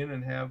plug in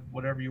and have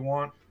whatever you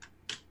want.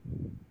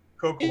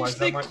 Cocoa-wise,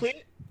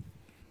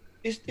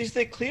 Is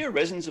there clear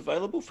resins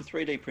available for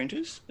 3D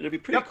printers? It'd be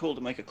pretty cool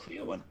to make a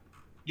clear one.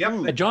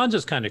 Yep. John's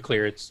is kind of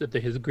clear. It's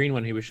his green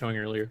one he was showing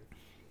earlier.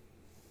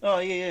 Oh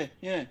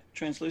yeah,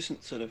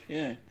 translucent sort of.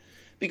 Yeah,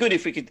 be good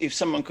if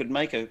someone could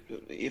make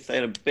if they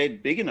had a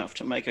bed big enough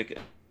to make an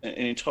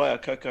entire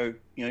Coco,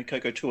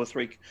 Coco 2 or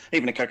 3,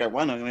 even a Coco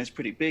 1. I mean, it's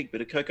pretty big,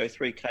 but a Coco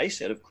 3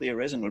 case out of clear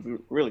resin would be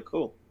really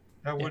cool.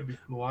 That would be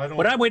cool.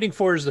 What I'm waiting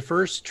for is the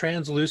first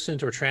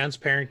translucent or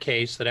transparent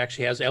case that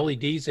actually has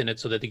LEDs in it,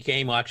 so that the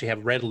game will actually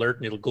have red alert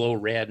and it'll glow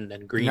red and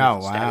then green if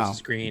the status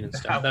is green and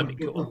stuff. That'd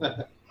be cool.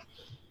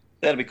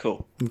 That'd be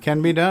cool. It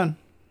can be done.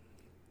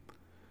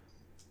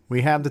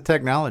 We have the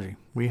technology.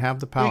 We have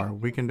the power.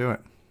 We can do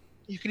it.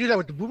 You can do that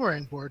with the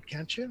Boomerang board,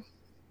 can't you?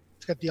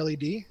 It's got the LED.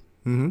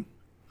 Mm-hmm.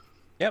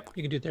 Yep,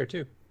 you can do it there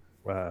too.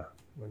 Wow.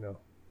 I know.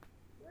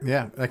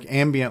 Yeah, like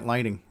ambient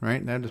lighting,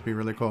 right? That'd just be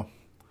really cool.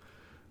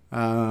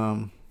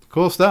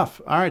 Cool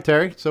stuff. All right,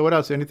 Terry. So what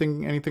else?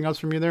 Anything else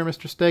from you there,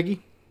 Mr. Steggy?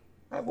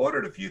 I've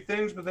ordered a few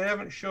things, but they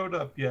haven't showed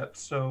up yet.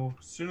 So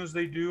as soon as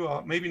they do,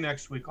 maybe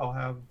next week I'll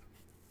have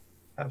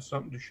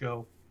something to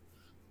show.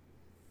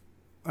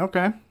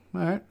 Okay.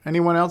 All right.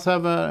 Anyone else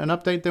have an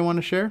update they want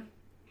to share?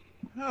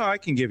 Oh, I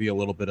can give you a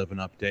little bit of an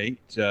update.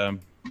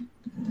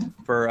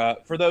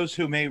 For those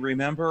who may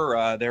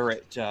remember, they're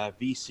at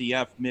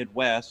VCF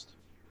Midwest.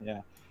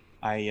 Yeah.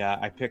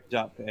 I picked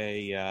up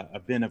a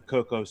bin of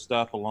Coco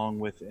stuff along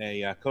with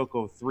a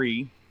Coco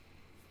 3,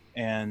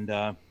 and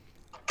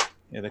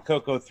the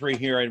Coco 3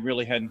 here I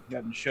really hadn't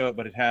gotten to show it,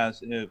 but it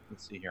has.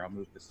 Let's see here. I'll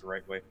move this the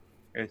right way.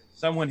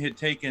 Someone had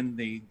taken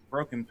the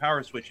broken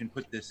power switch and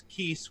put this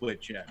key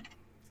switch in,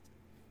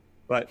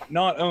 but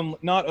not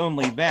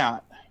only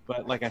that,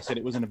 but like I said,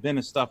 it was in a bin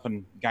of stuff,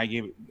 and I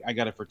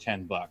got it for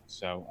 $10,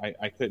 so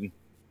I couldn't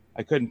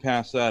I couldn't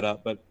pass that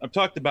up. But I've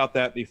talked about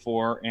that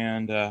before,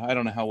 and I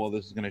don't know how well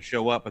this is going to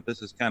show up, but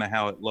this is kind of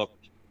how it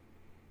looked.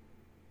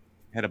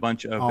 Had a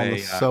bunch of the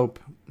soap.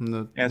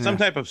 Some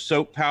type of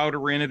soap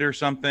powder in it or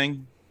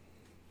something.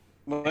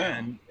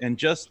 Wow. And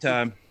just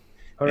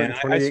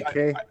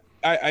 128K.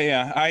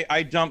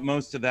 I dumped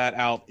most of that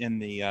out in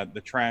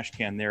the trash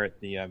can there at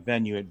the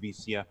venue at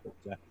VCF.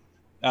 But,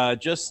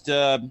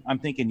 I'm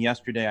thinking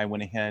yesterday I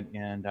went ahead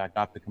and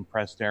got the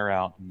compressed air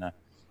out and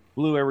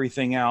blew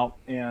everything out.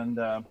 And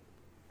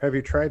have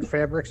you tried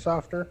fabric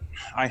softener?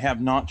 I have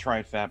not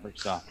tried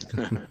fabric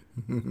softener.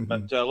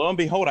 But lo and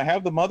behold, I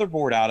have the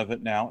motherboard out of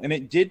it now, and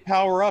it did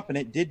power up and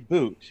it did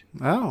boot.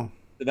 Oh,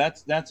 so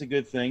that's a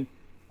good thing.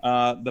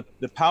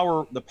 The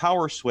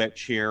power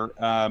switch here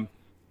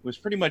was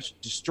pretty much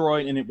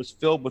destroyed, and it was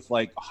filled with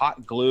like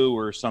hot glue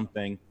or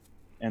something,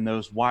 and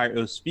those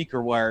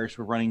speaker wires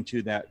were running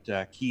to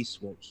that key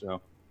switch. So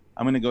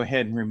I'm going to go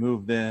ahead and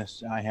remove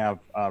this. I have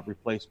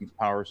replacement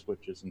power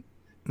switches and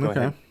go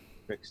ahead and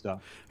fix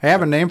stuff. I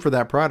have a name for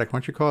that product. Why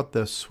don't you call it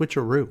the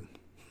Switcheroo?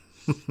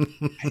 I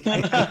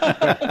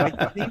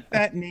think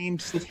that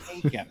name's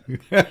taken.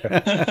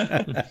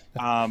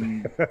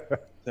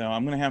 So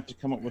I'm going to have to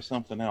come up with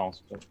something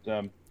else. But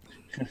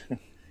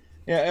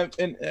yeah,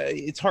 and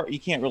it's hard. You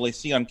can't really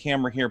see on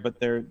camera here, but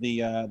the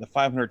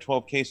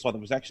 512K saw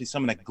there was actually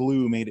some of that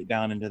glue made it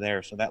down into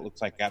there. So that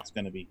looks like that's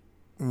going to be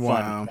fun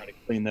to try to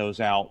clean those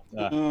out.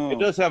 It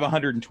does have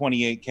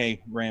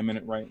 128K RAM in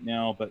it right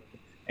now,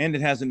 and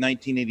it has a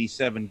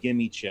 1987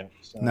 Gimme chip.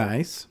 So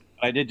nice.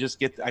 I did just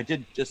get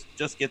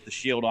the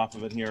shield off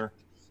of it here,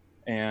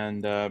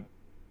 and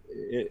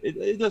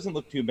it doesn't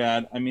look too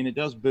bad. I mean, it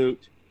does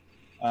boot.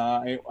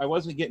 I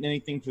wasn't getting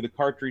anything through the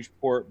cartridge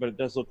port, but it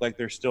does look like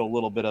there's still a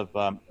little bit of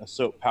a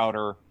soap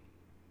powder,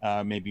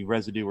 maybe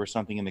residue or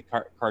something in the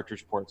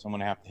cartridge port. So I'm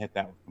going to have to hit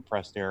that with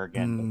compressed air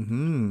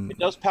again. But it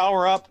does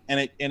power up, and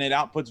it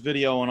outputs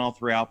video on all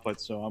three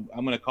outputs. So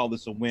I'm going to call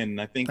this a win.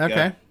 And I think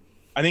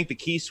I think the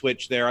key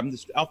switch there,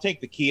 I'll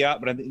take the key out,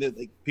 but I think that,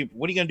 like, people,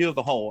 what are you going to do with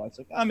the hole? I was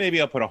like, maybe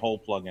I'll put a hole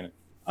plug in it.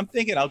 I'm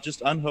thinking I'll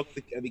just unhook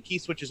the key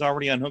switch is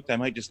already unhooked. I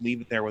might just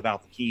leave it there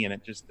without the key in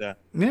it. Just it's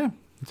nice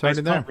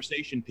already there.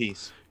 Conversation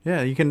piece.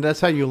 Yeah, you can.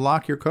 That's how you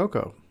lock your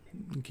Coco.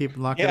 You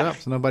lock it up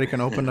so nobody can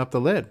open up the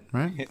lid,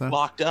 right? It's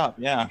locked up.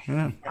 Yeah.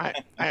 I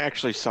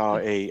actually saw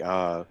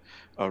a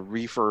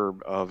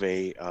refurb of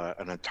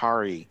an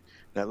Atari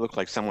that looked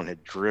like someone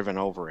had driven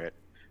over it.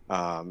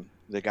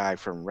 The guy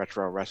from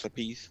Retro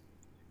Recipes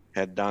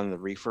had done the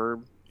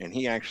refurb, and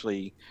he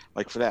actually,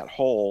 like, for that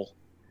hole,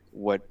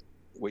 what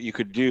you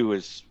could do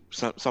is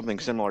something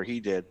similar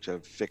he did to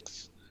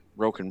fix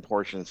broken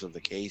portions of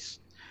the case,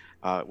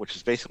 which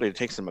is basically to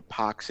take some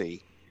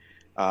epoxy.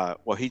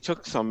 Well, he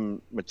took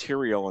some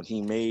material and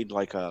he made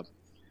like a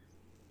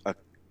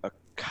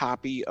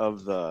copy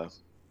of the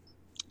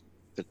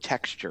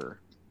texture.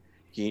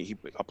 He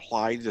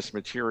applied this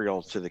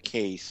material to the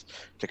case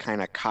to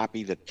kind of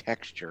copy the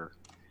texture,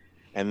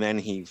 and then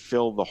he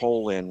filled the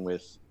hole in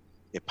with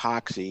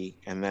epoxy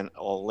and then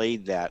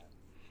laid that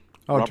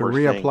to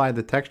reapply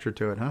the texture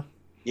to it, huh?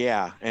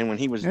 Yeah, and when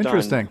he was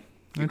done,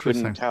 you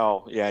couldn't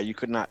tell. Yeah, you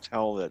could not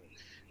tell that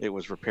it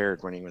was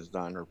repaired when he was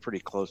done, or pretty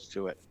close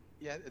to it.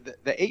 Yeah,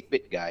 the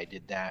 8-bit guy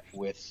did that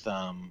with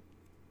it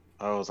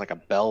was like a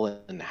Bell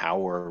and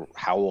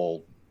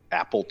Howell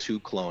Apple II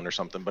clone or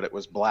something, but it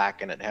was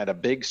black and it had a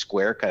big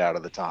square cut out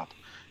of the top.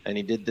 And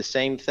he did the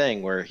same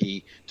thing where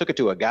he took it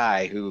to a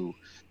guy who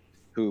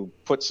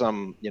put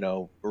some,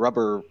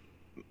 rubber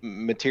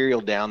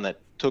material down that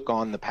took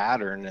on the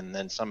pattern and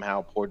then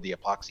somehow poured the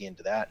epoxy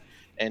into that.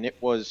 And it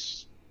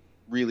was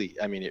really,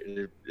 I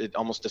mean, it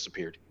almost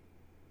disappeared.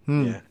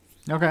 Yeah.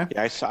 Okay.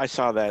 Yeah, I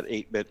saw that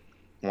 8-bit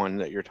one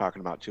that you're talking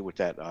about too with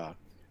that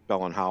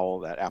Bell and Howell,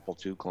 that Apple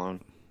II clone.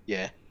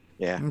 Yeah.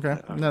 Yeah. Okay.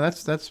 No,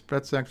 that's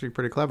actually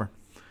pretty clever.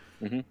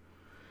 Mm-hmm.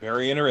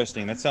 Very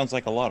interesting. That sounds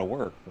like a lot of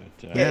work, but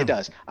yeah, it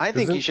does. I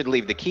think you should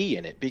leave the key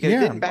in it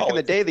because back in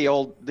the day, the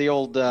old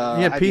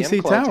PC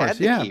IBM Towers, had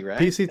the key, right?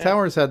 PC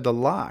Towers had the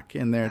lock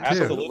in there too.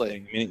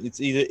 Absolutely. I mean,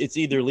 it's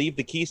either leave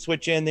the key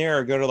switch in there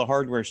or go to the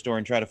hardware store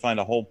and try to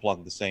find a hole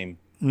plug the same.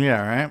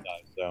 Yeah, right.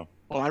 So.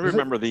 Well, I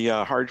remember the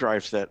hard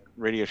drives that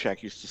Radio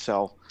Shack used to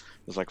sell.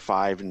 It was like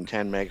 5 and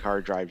 10 meg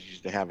hard drives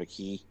used to have a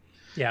key.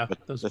 Yeah,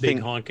 but those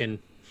big honking.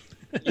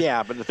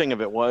 Yeah, but the thing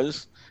of it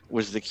was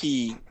the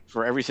key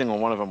for every single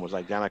one of them was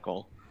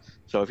identical.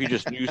 So if you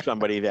just knew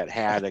somebody that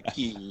had a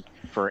key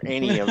for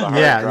any of the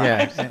hard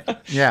drives,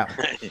 yeah.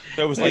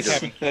 So it was like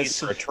having keys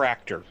for a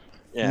tractor.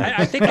 Yeah,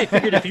 I think they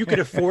figured if you could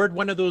afford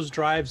one of those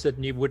drives,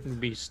 then you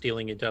wouldn't be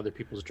stealing into other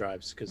people's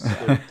drives because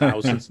they're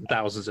thousands and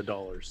thousands of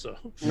dollars. So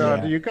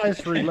do you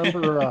guys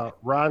remember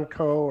Ronco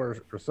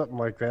or something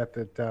like that?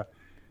 That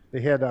they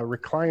had a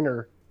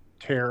recliner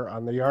tear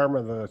on the arm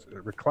of the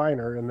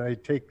recliner, and they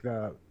take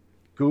the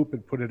goop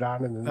and put it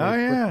on, and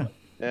then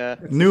yeah.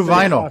 New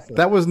vinyl.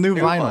 That was new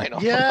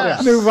vinyl.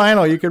 Yes. New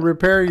vinyl. You could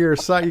repair your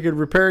site. You could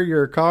repair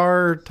your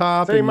car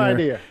top. Same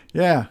idea.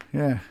 Yeah.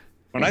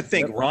 When I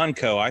think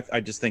Ronco, I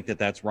just think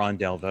that's Ron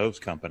Delvo's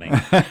company.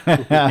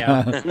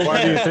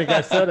 Why do you think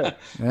I said it?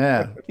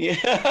 Yeah.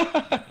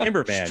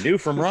 Timberman, new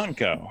from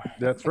Ronco.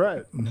 That's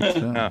right.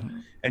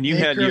 And you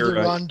Maker had of your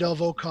the Ron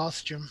Delvo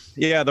costume.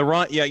 Yeah,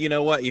 you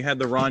know what? You had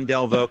the Ron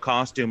Delvo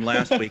costume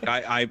last week.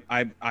 I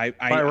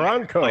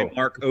Ronco. my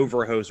Mark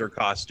Overhoser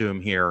costume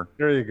here.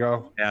 There you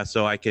go. Yeah,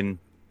 so I can.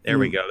 There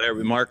we go. There,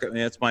 Mark.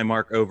 That's my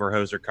Mark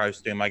Overhoser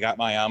costume. I got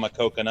my I'm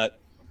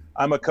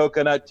a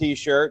coconut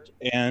T-shirt,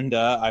 and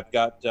I've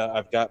got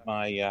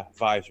my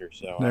visor.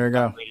 So there you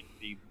go. I'm ready to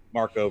be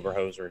Mark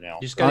Overhoser now.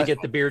 You just got to get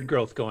the beard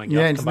growth going.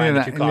 Yeah,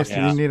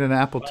 you need an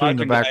apple too in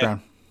the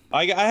background.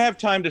 I have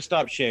time to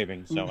stop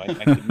shaving, so I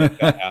can make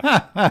that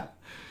happen.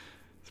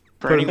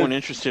 For anyone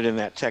interested in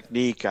that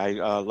technique,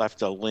 I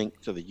left a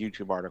link to the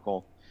YouTube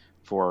article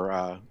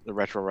for the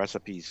Retro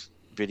Recipes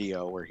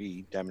video where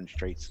he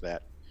demonstrates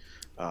that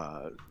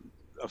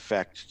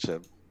effect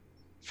to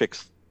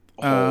fix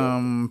a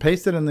hole.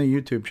 Paste it in the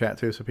YouTube chat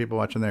too, so people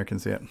watching there can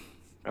see it.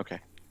 Okay.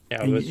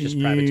 Yeah, let's just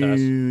private to us.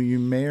 You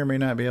may or may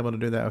not be able to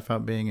do that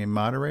without being a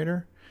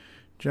moderator,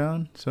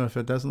 John. So if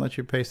it doesn't let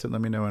you paste it, let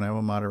me know and I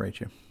will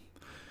moderate you.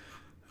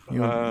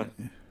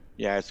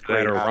 Yeah, it's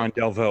great. Or Ron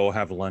Delvo will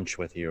have lunch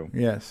with you.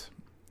 Yes.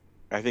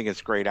 I think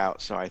it's grayed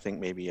out, so I think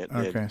maybe it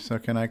did. Okay, so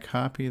can I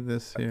copy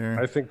this here?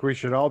 I think we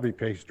should all be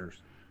pasters.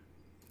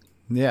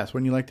 Yes,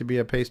 wouldn't you like to be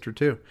a paster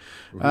too?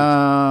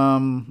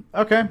 Mm-hmm.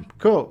 Okay,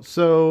 cool.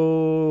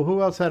 So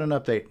who else had an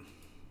update?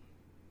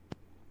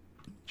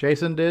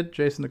 Jason did.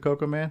 Jason the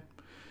Cocoa Man,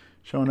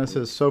 showing us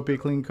his soapy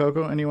clean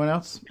cocoa. Anyone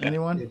else?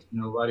 Anyone? If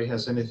nobody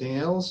has anything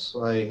else,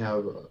 I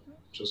have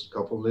just a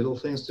couple little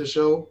things to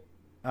show.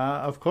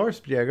 Of course,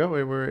 Diego.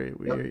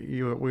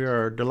 We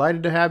are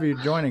delighted to have you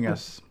joining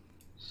us.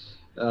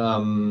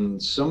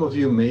 Some of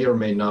you may or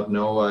may not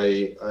know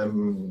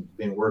I'm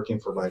been working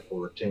for like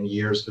over 10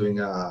 years doing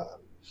a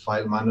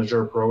file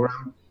manager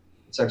program.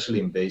 It's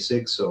actually in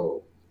BASIC,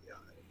 so yeah,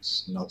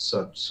 it's not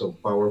so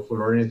powerful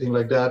or anything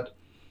like that.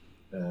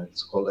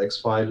 It's called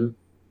Xfile,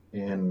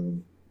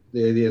 and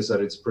the idea is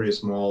that it's pretty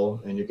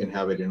small and you can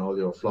have it in all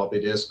your floppy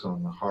disk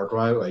on a hard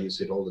drive. I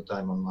use it all the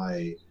time on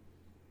my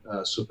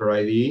Super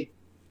IDE.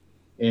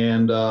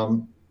 And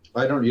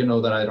I don't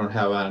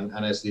have an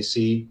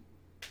SDC,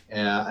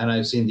 and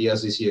I've seen the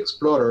SDC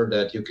Explorer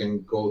that you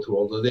can go through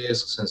all the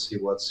disks and see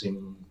what's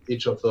in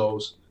each of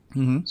those.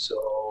 Mm-hmm. So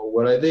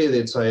what I did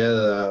is I added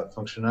a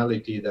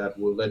functionality that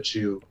will let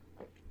you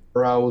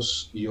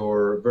browse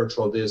your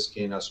virtual disk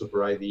in a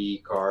Super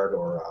IDE card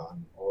or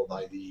an old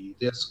IDE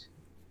disk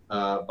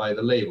by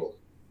the label.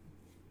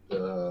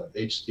 The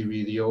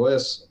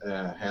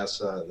HDVDOS has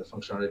the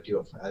functionality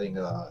of adding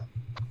a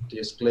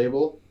disk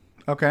label.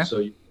 Okay. So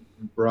you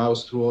can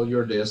browse through all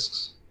your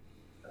disks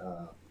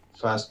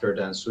faster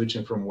than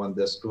switching from one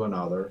disk to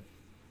another.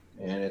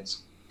 And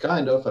it's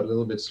kind of a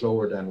little bit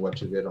slower than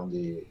what you get on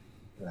the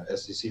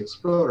SDC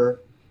Explorer,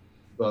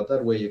 but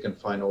that way you can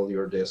find all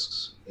your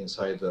disks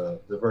inside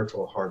the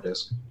virtual hard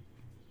disk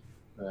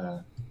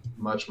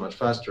much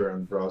faster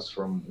and browse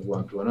from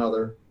one to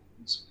another.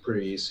 It's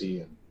pretty easy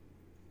and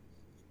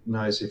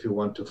nice if you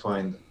want to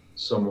find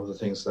some of the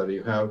things that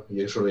you have.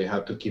 You usually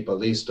have to keep a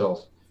list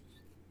of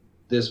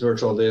this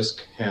virtual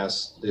disk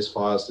has these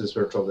files, this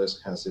virtual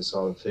disk has these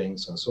other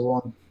things, and so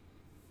on.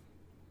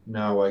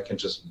 Now I can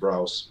just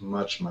browse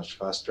much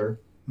faster.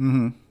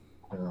 Mm-hmm.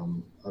 I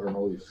don't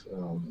know if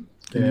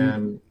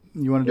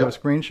you want to do a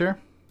screen share?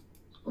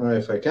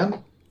 If I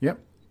can. Yep.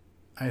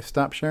 I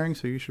stopped sharing,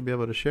 so you should be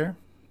able to share.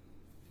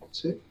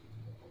 Let's see.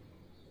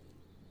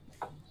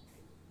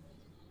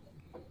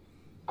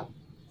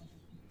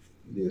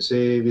 Do you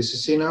see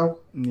VCC now?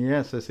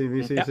 Yes, I see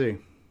VCC.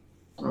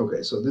 Yeah.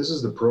 Okay, so this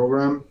is the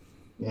program,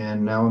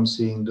 and now I'm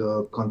seeing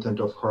the content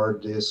of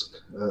hard disk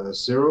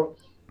 0.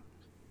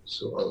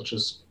 So I'll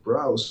just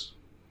browse,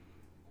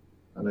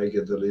 and I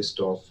get the list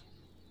of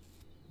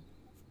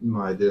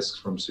my disks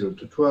from 0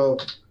 to 12.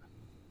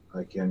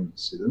 I can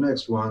see the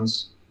next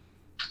ones,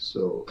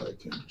 so I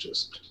can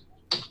just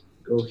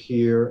go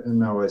here, and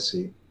now I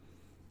see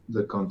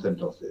the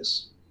content of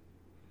this.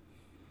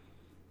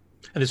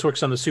 And this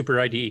works on the Super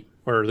IDE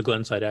or the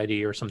Glenside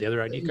IDE or some of the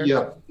other IDE cards?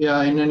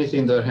 Yeah, in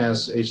anything that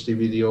has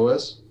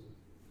HDVDOS.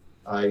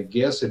 I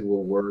guess it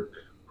will work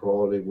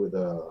probably with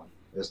a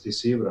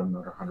SDC, but I'm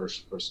not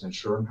 100%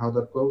 sure on how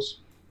that goes.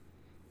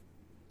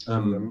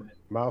 The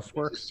mouse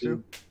works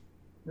too?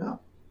 Yeah.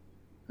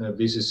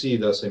 VCC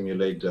does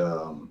emulate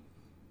the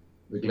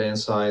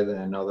Glenside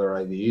and other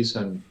IDEs,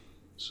 and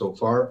so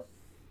far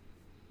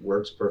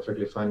works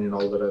perfectly fine in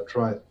all that I've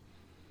tried.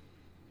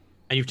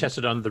 And you've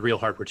tested on the real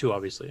hardware too,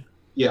 obviously.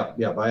 Yeah.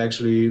 I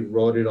actually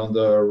wrote it on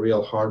the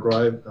real hard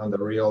drive, on the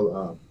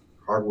real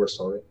hardware,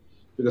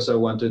 because I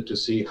wanted to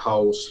see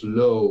how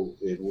slow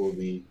it will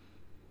be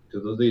to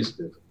do this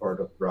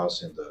part of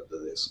browsing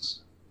the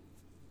disks.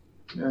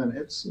 And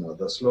it's not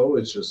that slow,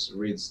 it just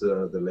reads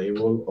the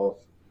label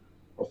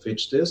of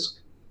each disk.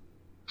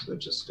 So it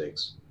just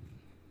takes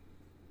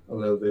a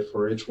little bit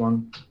for each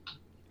one.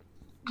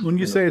 When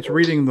you say it's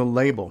reading the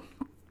label,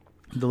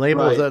 The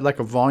label, Right. is that like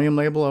a volume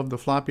label of the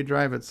floppy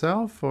drive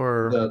itself,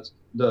 or?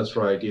 That's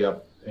right, yeah.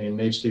 In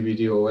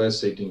HDVD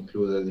OS, it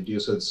included, it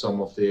used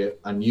some of the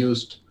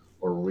unused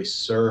or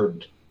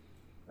reserved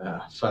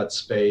fat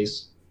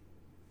space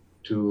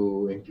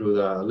to include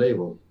a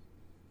label,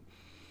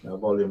 a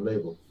volume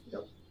label.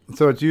 Yep.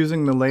 So it's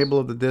using the label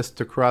of the disk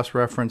to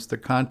cross-reference the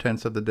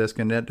contents of the disk,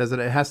 and it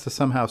has to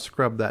somehow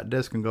scrub that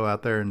disk and go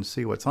out there and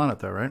see what's on it,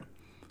 though, right?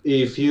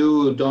 If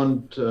you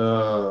don't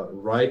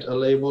write a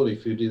label,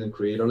 if you didn't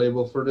create a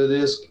label for the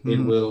disk, it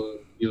will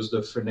use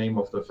the name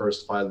of the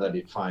first file that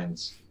it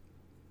finds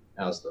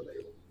as the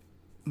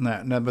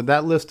label. No, but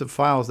that list of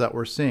files that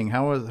we're seeing,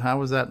 how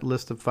is that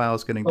list of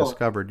files getting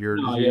discovered? Your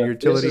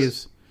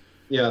utilities.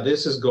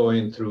 This is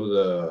going through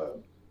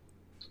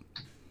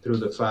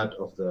the FAT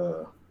of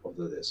the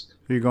disk.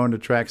 You're going to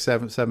track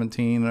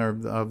 17 or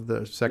of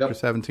the sector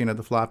 17 of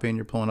the floppy, and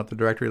you're pulling up the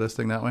directory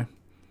listing that way.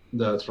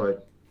 That's right.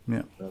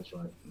 Yeah, that's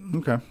right.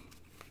 Okay.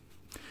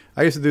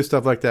 I used to do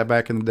stuff like that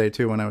back in the day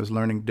too when I was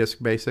learning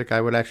Disk Basic. I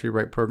would actually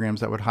write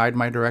programs that would hide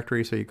my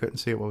directory so you couldn't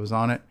see what was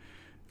on it,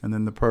 and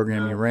then the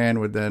program you ran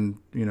would then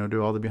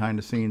do all the behind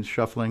the scenes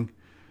shuffling.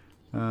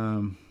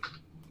 Right.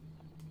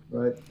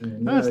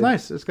 No, it's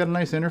nice. It's got a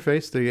nice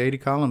interface. The 80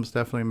 columns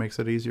definitely makes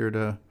it easier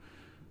to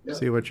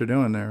see what you're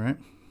doing there, right?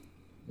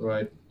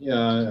 Right.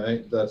 Yeah,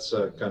 that's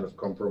a kind of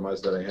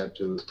compromise that I had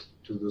to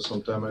do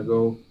some time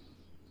ago.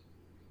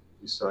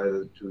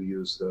 Decided to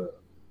use the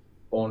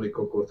only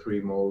Coco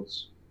 3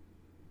 modes.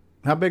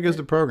 How big is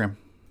the program?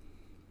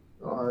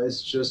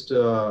 It's just,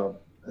 I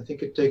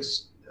think it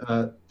takes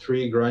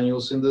 3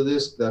 granules in the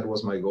disk. That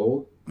was my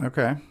goal.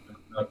 Okay.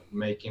 I'm not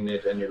making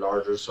it any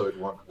larger so it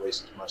won't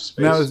waste too much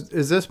space. Now,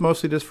 is this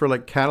mostly just for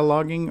like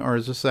cataloging, or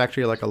is this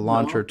actually like a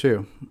launcher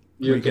too?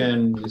 You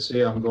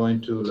see, I'm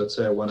going to, let's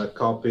say I want to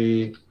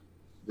copy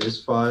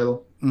this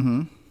file.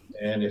 Mm-hmm.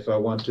 And if I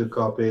want to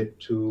copy it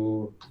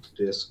to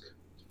disk,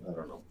 I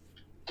don't know.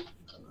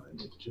 I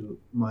need to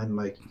mind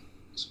my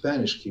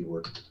Spanish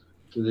keyword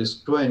to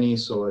disk 20.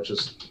 So I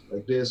just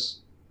like this,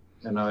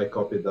 and I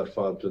copied that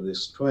file to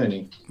disk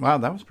 20. Wow,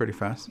 that was pretty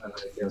fast. And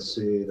I can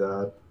see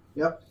that,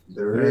 yep,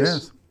 there it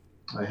is.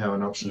 I have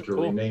an option to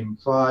rename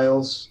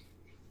files.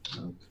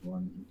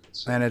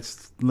 And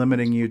it's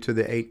limiting you to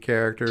the 8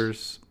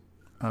 characters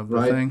of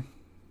the thing.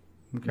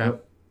 Okay.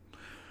 Yep.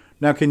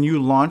 Now, can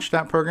you launch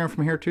that program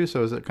from here too?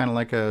 So is it kind of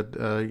like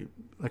a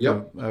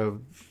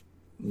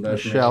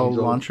shell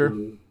launcher?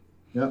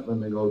 Let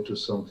me go to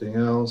something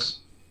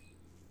else.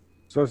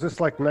 So is this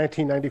like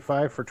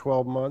 1995 for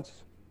 12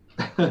 months?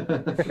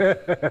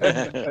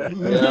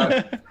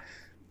 Yeah.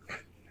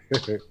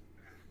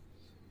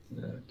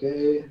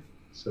 Okay,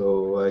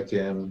 so I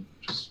can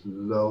just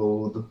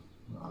load,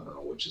 I don't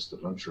know which is the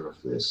launcher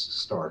of this,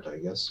 start, I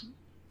guess.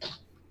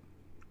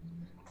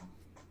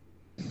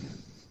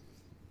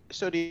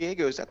 So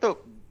Diego, is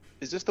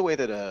this the way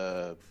that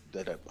a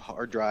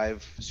hard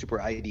drive Super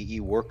IDE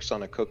works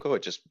on a Coco?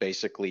 It just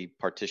basically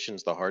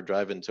partitions the hard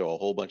drive into a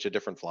whole bunch of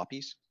different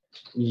floppies?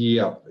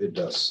 Yeah, it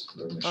does.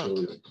 Let me show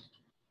you.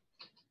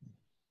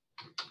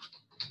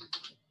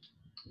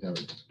 Yeah,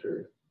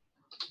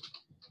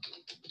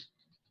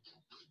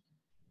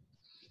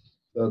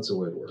 that's the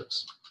way it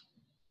works.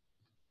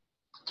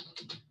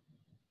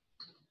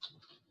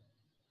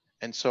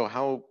 And so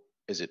how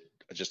is it,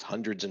 just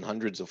hundreds and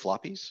hundreds of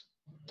floppies?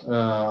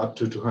 Up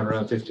to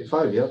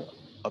 255, yeah.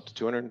 Up to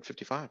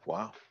 255,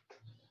 wow.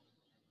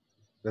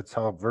 That's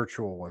how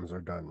virtual ones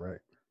are done, right?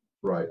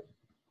 Right.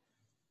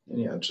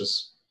 And yeah,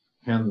 just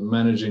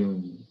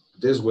managing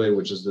this way,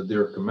 which is the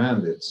dir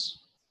command, it's,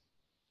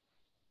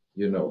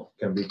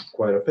 can be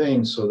quite a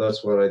pain. So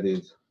that's what I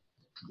did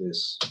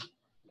this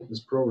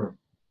program.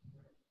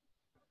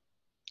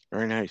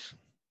 Very nice.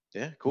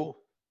 Yeah, cool.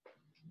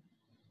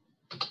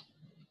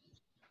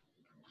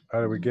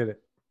 How do we get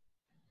it?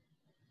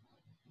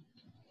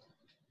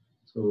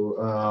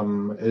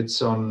 So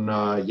it's on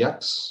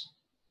YACS,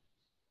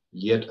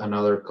 yet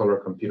another color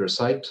computer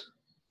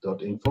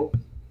site.info.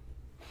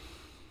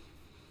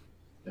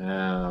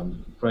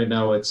 Right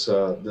now it's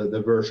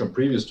the version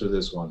previous to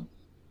this one.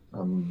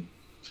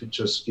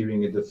 Just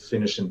giving it the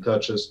finishing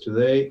touches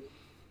today,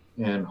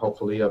 and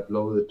hopefully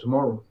upload it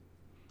tomorrow.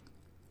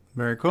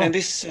 Very cool. And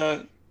this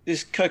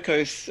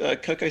Coco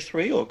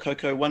 3 or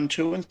Coco 1,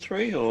 2, and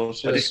 3, or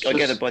I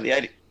get it by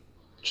the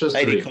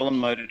 80 column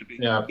mode to be.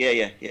 Yeah.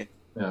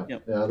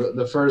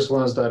 The first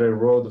ones that I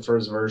wrote, the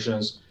first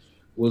versions,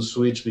 will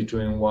switch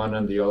between one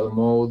and the other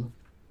mode,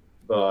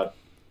 but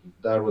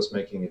that was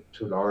making it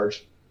too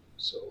large,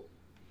 so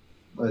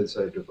I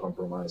decided to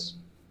compromise.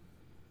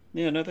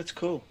 Yeah, no, that's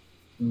cool.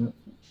 Yeah.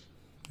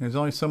 There's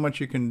only so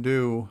much you can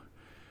do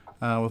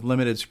with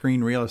limited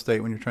screen real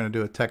estate when you're trying to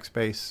do a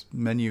text-based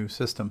menu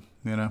system,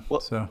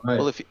 Well,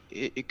 well,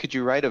 could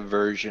you write a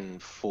version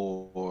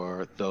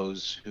for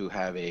those who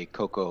have a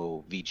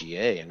Coco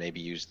VGA and maybe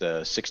use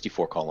the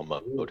 64 column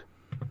mode?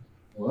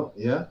 Well,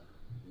 yeah,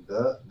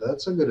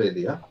 that's a good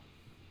idea.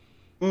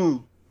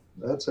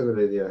 That's a good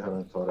idea I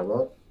haven't thought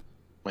about.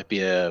 Might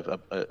be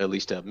at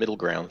least a middle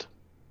ground.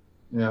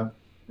 Yeah.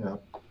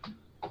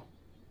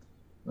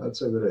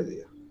 That's a good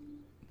idea.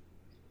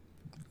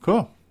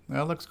 Cool.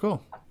 That looks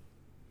cool.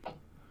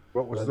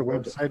 What was the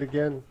website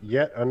again?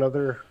 Yet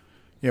another.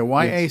 Yeah,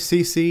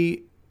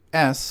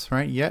 YACCS,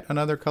 right? Yet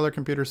another color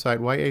computer site.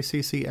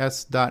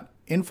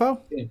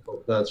 YACCS.info.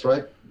 That's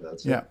right.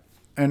 That's yeah. it.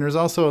 And there's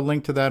also a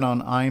link to that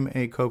on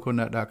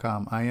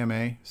imacoconut.com.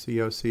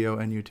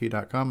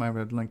 IMACOCONUT.com. I have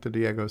a link to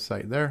Diego's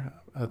site there.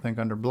 I think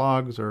under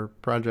blogs or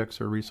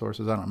projects or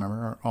resources. I don't remember.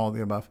 Or all of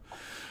the above.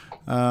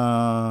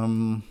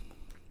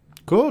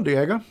 Cool,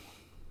 Diego.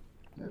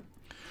 Yeah.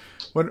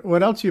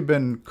 What else you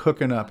been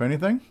cooking up?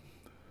 Anything?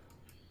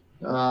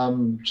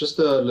 Just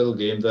a little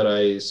game that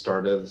I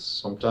started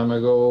some time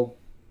ago,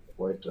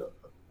 quite a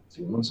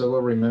few months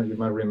ago. You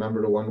might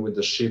remember the one with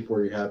the ship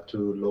where you have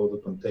to load the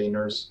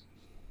containers.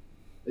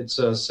 It's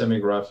a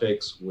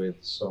semi-graphics with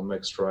some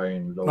extra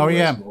in low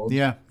res mode.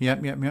 Yep.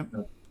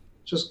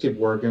 Just keep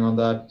working on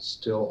that.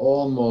 Still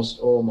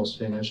almost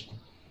finished.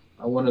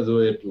 I want to do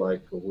it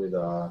like with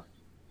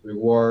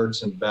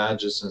rewards and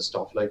badges and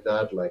stuff like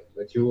that, like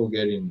you will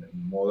get in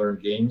modern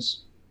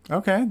games.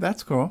 Okay,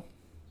 that's cool.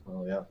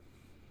 Oh yeah.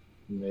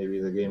 Maybe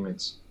the game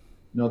it's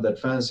not that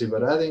fancy,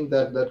 but I think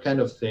that kind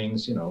of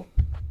things,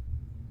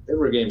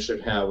 every game should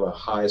have a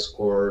high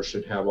score,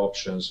 should have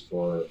options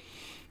for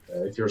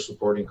if you're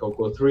supporting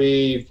Coco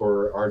 3,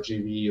 for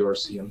RGB or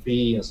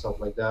CMP and stuff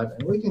like that.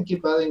 And we can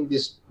keep adding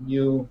these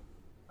new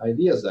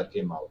ideas that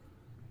came out.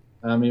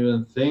 I'm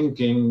even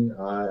thinking,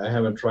 I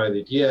haven't tried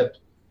it yet,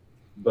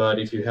 but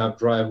if you have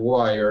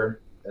DriveWire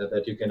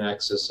that you can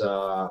access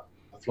a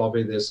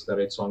floppy disk that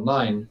it's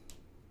online,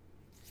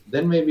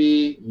 then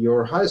maybe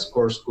your high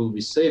scores could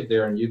be saved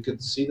there, and you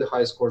could see the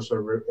high scores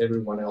of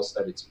everyone else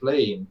that it's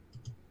playing,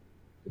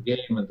 the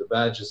game and the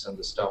badges and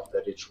the stuff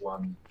that each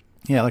one.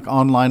 Yeah, like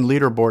online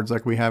leaderboards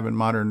like we have in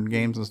modern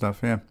games and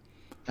stuff, yeah.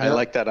 I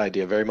like that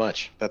idea very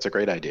much. That's a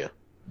great idea.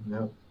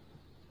 Yeah.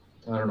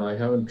 I don't know, I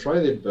haven't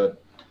tried it, but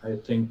I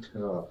think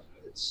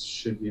it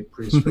should be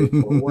pretty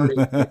straightforward.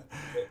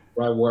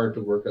 DriveWire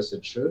to work as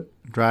it should.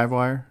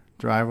 DriveWire.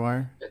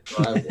 TTL.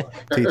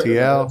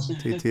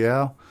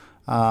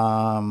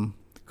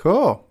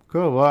 Cool.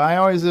 Well, I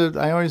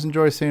always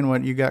enjoy seeing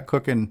what you got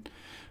cooking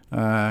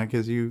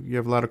because you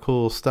have a lot of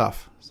cool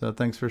stuff. So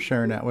thanks for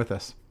sharing that with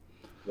us.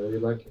 Very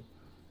lucky.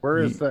 Where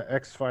is the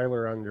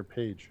X-Filer on your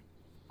page?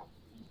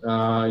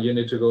 You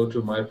need to go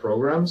to My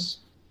Programs.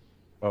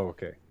 Oh,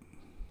 okay.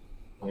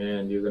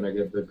 And you're going to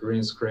get the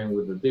green screen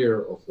with the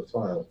deer of the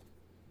file.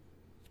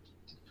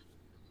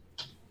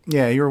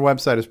 Yeah, your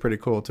website is pretty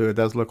cool, too. It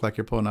does look like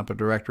you're pulling up a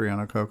directory on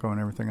a Coco and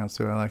everything else,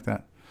 too. I like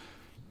that.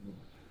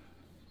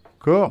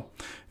 Cool.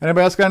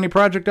 Anybody else got any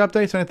project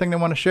updates? Anything they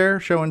want to share?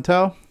 Show and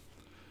tell?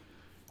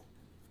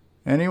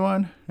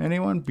 Anyone?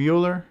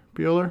 Bueller?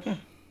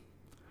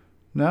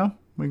 No?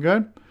 We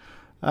good?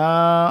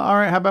 All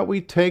right. How about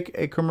we take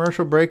a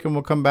commercial break and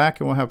we'll come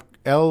back and we'll have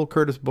L.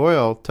 Curtis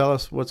Boyle tell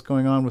us what's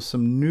going on with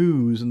some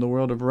news in the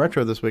world of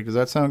retro this week. Does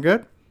that sound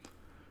good?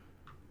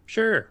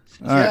 Sure.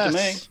 All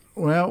right.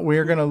 Well,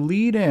 we're going to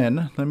lead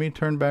in. Let me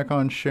turn back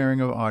on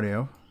sharing of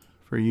audio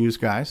for you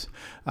guys.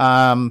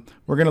 We're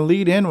going to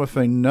lead in with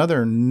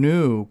another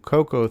new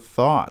Coco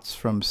Thoughts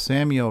from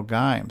Samuel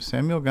Gimes.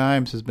 Samuel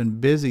Gimes has been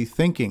busy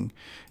thinking,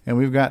 and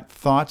we've got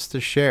thoughts to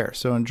share.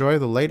 So enjoy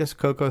the latest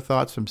Coco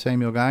Thoughts from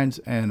Samuel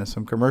Gimes and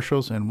some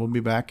commercials, and we'll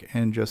be back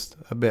in just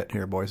a bit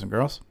here, boys and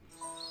girls.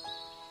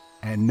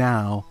 And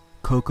now,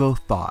 Coco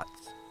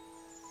Thoughts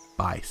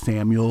by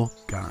Samuel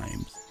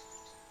Gimes.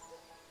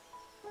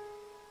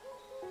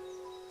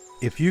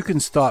 If you can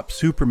stop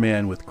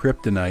Superman with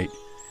kryptonite,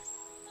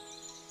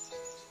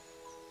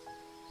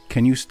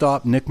 can you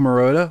stop Nick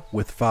Marotta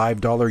with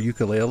 $5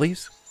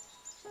 ukuleles?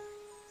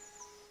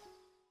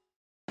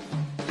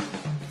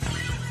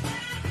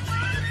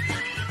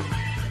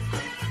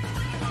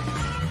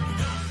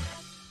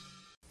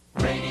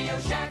 Radio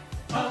Shack,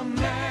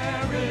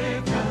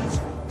 America's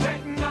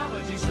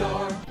technology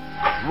store.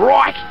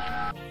 Right!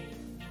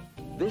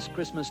 This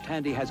Christmas,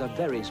 Tandy has a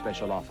very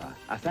special offer.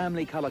 A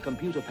family color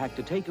computer pack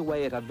to take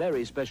away at a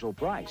very special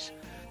price.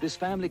 This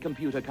family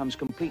computer comes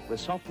complete with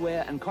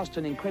software and costs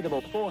an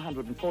incredible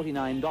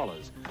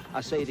 $449,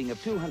 a saving of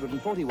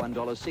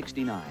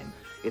 $241.69.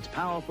 It's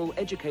powerful,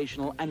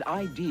 educational, and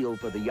ideal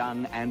for the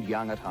young and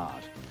young at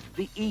heart.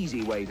 The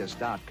easy way to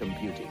start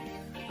computing.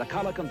 The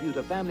Color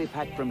Computer Family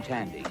Pack from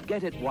Tandy.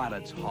 Get it while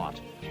it's hot.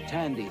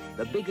 Tandy,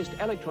 the biggest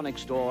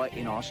electronics store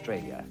in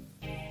Australia.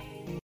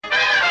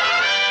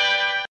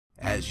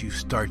 As you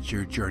start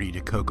your journey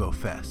to Coco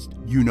Fest,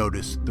 you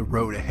notice the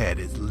road ahead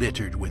is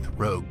littered with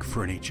rogue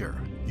furniture.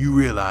 You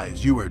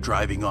realize you are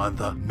driving on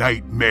the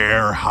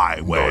Nightmare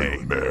Highway.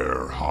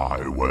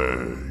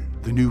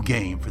 The new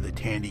game for the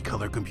Tandy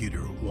Color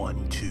Computer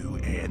 1, 2,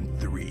 and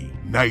 3.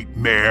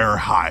 Nightmare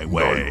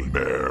Highway.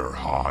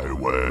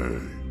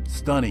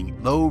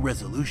 Stunning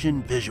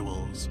low-resolution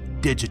visuals.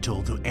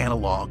 Digital to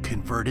analog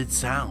converted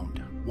sound.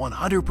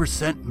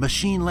 100%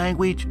 machine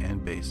language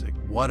and basic.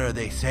 What are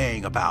they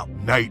saying about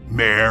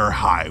Nightmare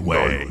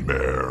Highway?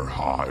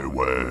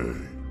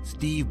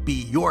 Steve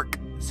B. York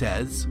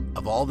says,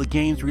 of all the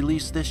games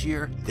released this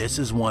year, this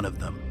is one of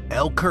them.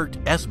 L. Kurt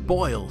S.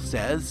 Boyle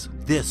says,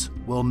 this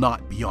will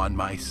not be on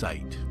my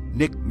site.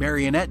 Nick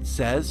Marionette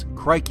says,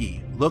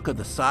 crikey, look at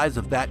the size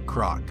of that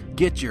croc.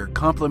 Get your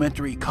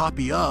complimentary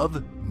copy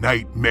of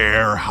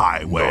Nightmare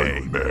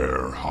Highway.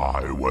 Nightmare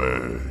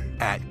Highway.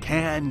 At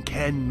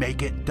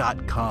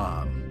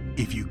cancanmakeit.com.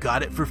 If you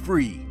got it for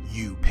free,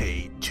 you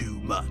paid too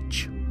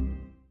much.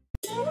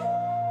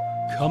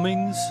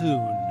 Coming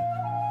soon.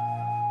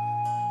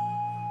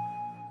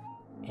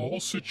 All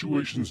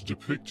situations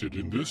depicted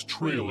in this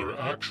trailer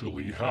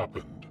actually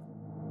happened.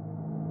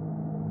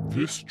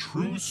 This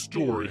true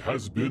story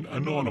has been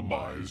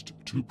anonymized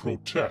to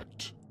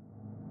protect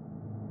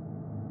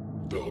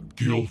the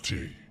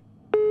guilty.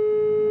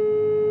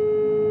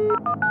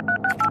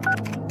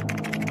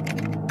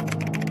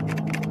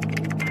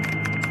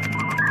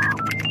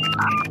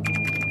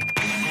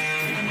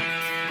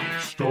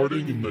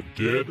 Starting in the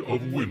dead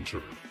of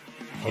winter,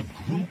 a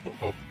group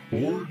of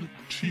bored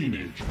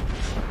teenagers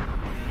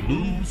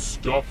blew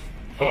stuff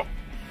up,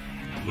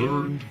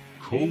 learned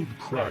code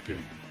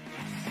cracking,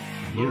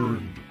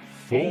 learned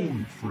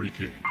phone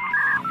freaking,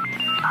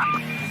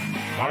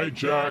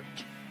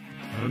 hijacked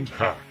and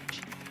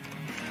hacked.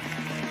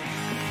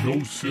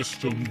 No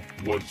system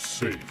was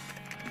safe.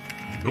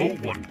 No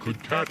one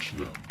could catch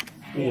them,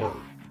 or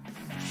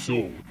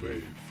so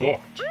they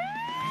thought.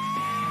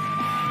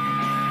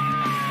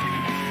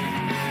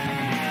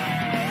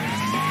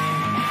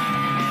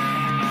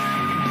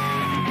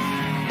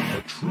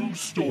 A true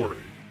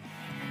story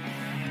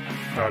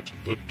at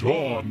the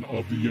dawn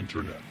of the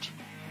internet.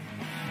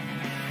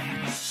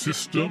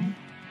 System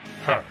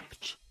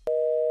hacked.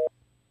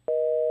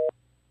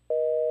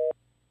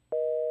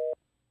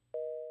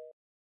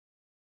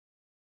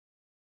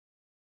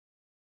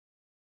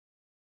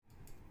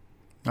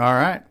 All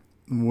right,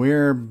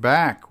 we're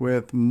back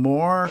with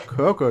more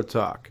Coco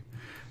Talk.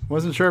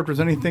 Wasn't sure if there's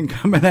anything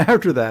coming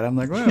after that. I'm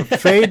like, well,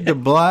 fade to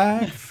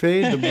black,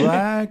 fade to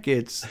black.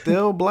 It's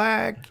still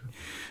black.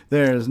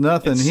 There's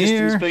nothing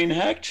here. System's been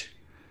hacked.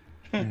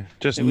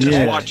 Just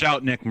Yeah. watch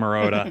out, Nick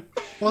Marotta.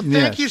 Well, thank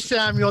Yes. you,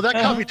 Samuel. That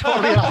caught me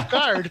totally off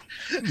guard.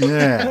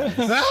 Yeah.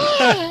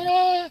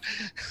 Ah,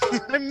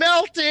 I'm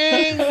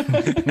melting.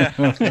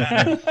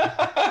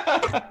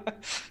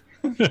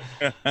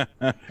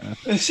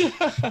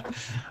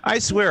 I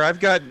swear, I've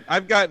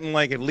gotten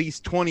like at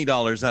least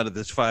 $20 out of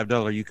this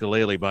 $5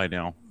 ukulele by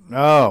now.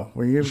 Oh,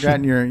 well, you've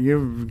gotten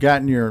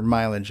your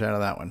mileage out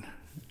of that one.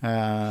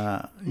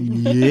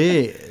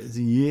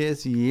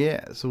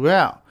 Yes.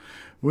 Well,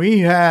 we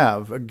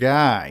have a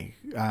guy.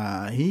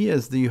 He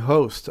is the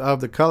host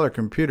of the Color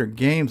Computer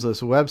Games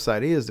List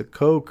website. He is the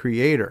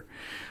co-creator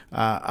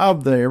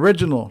of the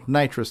original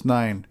Nitrous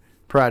 9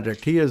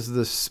 project. He is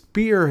the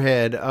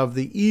spearhead of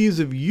the ease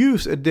of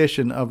use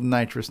edition of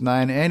Nitrous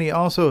 9, and he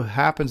also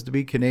happens to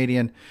be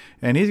Canadian,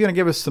 and he's going to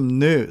give us some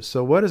news.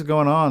 So what is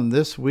going on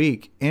this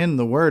week in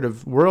the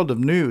world of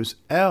news?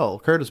 L.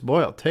 Curtis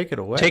Boyle, take it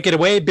away. Take it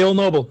away, Bill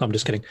Noble. No, I'm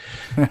just kidding.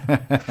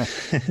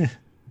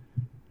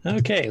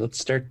 Okay, let's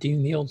start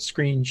doing the old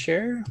screen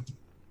share.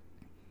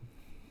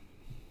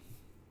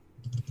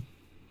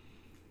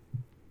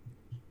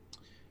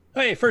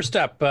 Okay, first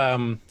up,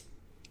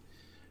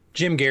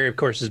 Jim Gary, of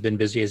course, has been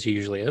busy as he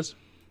usually is.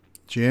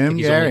 Jim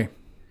Gary.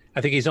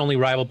 I think he's only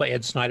rivaled by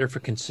Ed Snyder for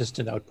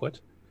consistent output.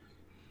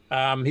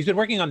 He's been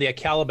working on the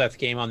Akalabeth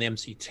game on the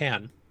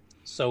MC10.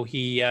 So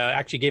he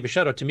actually gave a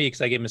shout out to me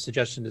because I gave him a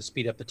suggestion to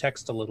speed up the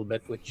text a little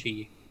bit, which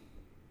he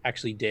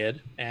actually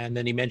did. And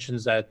then he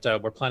mentions that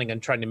we're planning on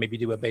trying to maybe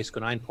do a Basic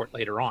 09 port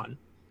later on.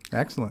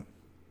 Excellent.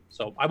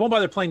 So I won't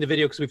bother playing the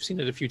video because we've seen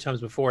it a few times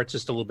before. It's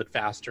just a little bit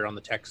faster on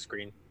the text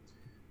screen.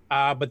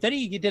 But then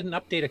he did an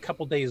update a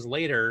couple days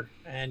later,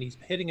 and he's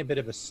hitting a bit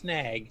of a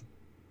snag.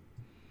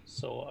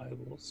 So I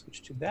will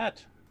switch to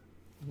that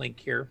link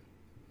here.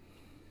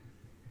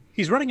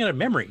 He's running out of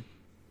memory.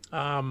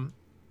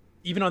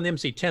 Even on the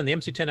MC10, the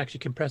MC10 actually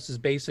compresses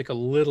BASIC a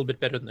little bit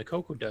better than the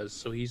Coco does,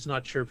 so he's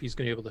not sure if he's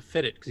going to be able to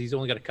fit it because he's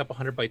only got a couple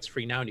hundred bytes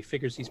free now, and he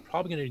figures he's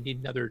probably going to need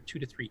another 2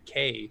 to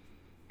 3K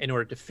in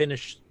order to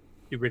finish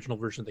the original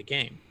version of the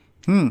game.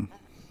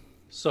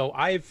 So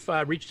I've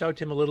reached out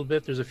to him a little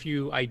bit. There's a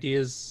few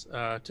ideas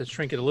to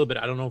shrink it a little bit.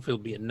 I don't know if it'll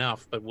be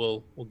enough, but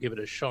we'll give it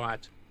a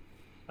shot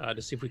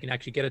to see if we can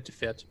actually get it to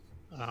fit.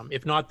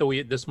 If not, though,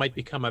 this might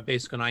become a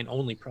Basic 09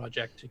 only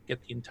project to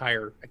get the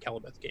entire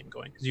Akalabeth game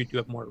going because you do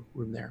have more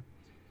room there.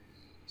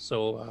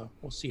 So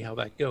we'll see how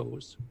that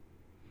goes.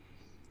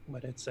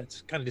 But it's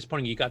kind of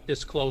disappointing you got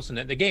this close, and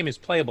the game is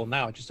playable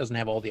now. It just doesn't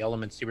have all the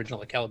elements the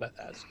original Akalabeth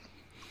has.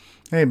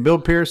 Hey, Bill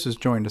Pierce has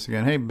joined us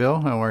again. Hey,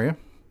 Bill, how are you?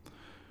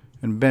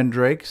 And Ben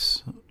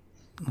Drake's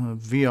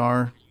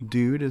VR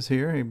dude is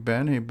here. Hey,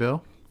 Ben. Hey,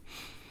 Bill.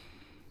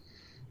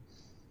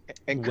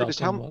 And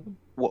Curtis,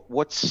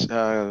 what's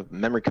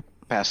memory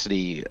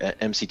capacity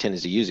MC10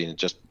 is he using?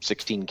 Just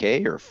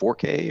 16K or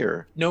 4K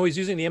or? No, he's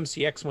using the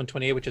MCX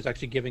 128, which is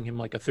actually giving him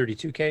like a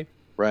 32K.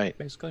 Right.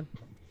 Basically.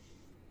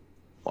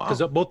 Wow.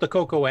 Because both the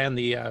Coco and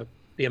the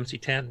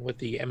MC10 with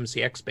the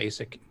MCX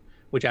basic,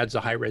 which adds the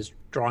high-res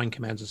drawing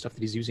commands and stuff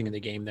that he's using in the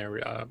game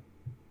there,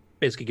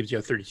 basically gives you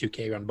a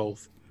 32K on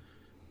both.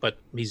 but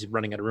he's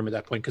running out of room at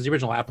that point because the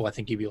original Apple, I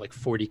think, gave you like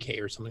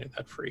 40K or something like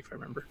that free, if I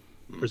remember.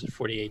 Or is it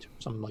 48,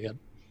 something like that?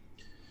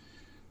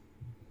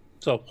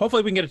 So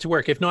hopefully we can get it to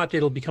work. If not,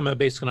 it'll become a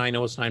Basic 9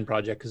 OS 9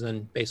 project, because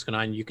then Basic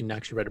 9 you can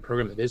actually write a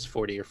program that is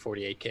 40 or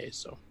 48K.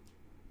 So.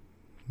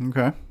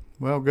 Okay.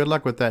 Well, good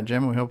luck with that,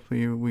 Jim. We hope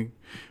we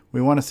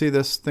want to see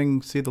this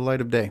thing see the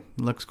light of day.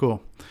 It looks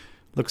cool.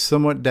 Looks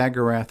somewhat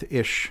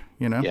Daggerath-ish,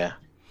 you know? Yeah.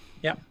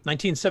 Yeah,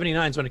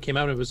 1979 is when it came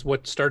out. It was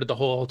what started the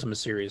whole Ultima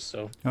series.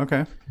 So.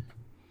 Okay.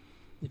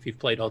 If you've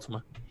played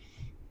Ultima.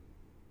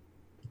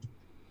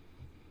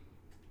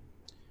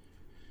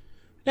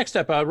 Next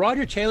up,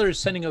 Roger Taylor is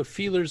sending out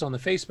feelers on the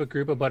Facebook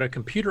group about a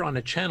computer on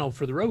a channel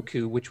for the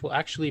Roku, which will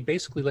actually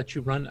basically let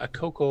you run a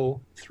Coco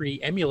 3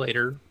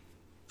 emulator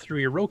through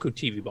your Roku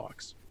TV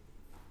box.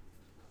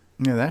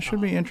 Yeah, that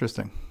should be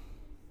interesting.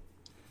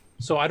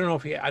 So I don't know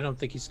if I don't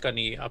think he's got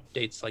any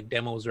updates like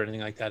demos or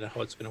anything like that on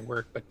how it's going to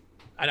work. But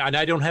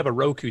I don't have a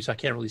Roku, so I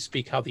can't really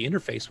speak how the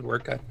interface would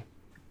work.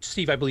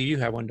 Steve, I believe you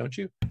have one, don't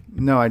you?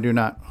 No, I do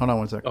not. Hold on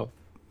one second. Oh.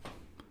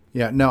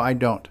 Yeah, no, I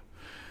don't.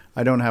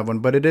 I don't have one,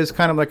 but it is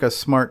kind of like a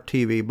smart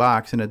TV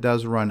box, and it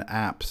does run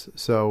apps.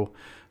 So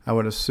I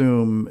would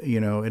assume, it is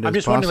possible. I'm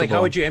just wondering, like,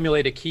 how would you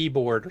emulate a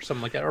keyboard or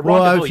something like that? Or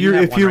well, if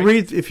you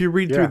read Yeah.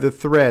 through the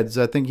threads,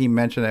 I think he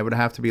mentioned it would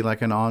have to be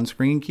like an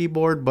on-screen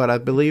keyboard. But I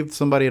believe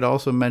somebody had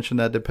also mentioned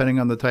that depending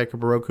on the type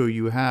of Roku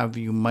you have,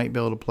 you might be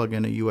able to plug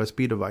in a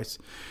USB device.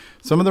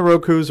 Some of the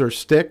Rokus are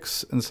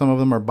sticks, and some of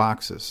them are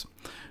boxes.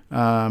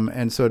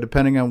 And so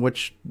depending on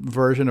which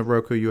version of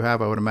Roku you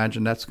have, I would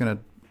imagine that's going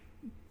to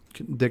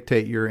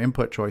dictate your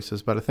input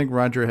choices. But I think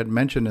Roger had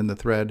mentioned in the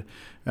thread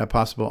a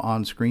possible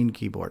on-screen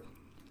keyboard.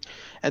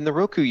 And the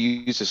Roku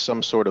uses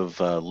some sort of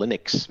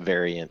Linux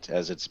variant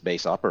as its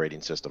base operating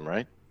system,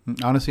 right?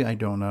 Honestly, I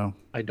don't know.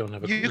 I don't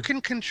have a You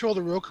can control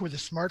the Roku with a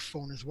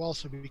smartphone as well,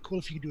 so it'd be cool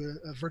if you could do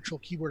a virtual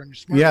keyboard on your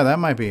smartphone. Yeah, that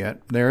might be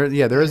it. There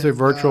is a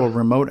virtual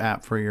remote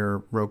app for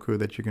your Roku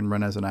that you can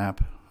run as an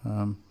app.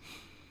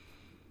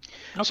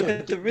 So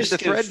did the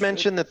thread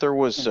mention that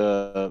there's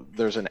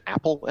an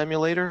Apple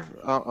emulator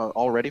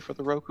already for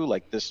the Roku?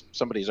 Like this,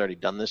 somebody's already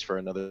done this for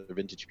another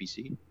vintage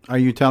PC. Are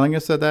you telling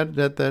us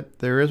that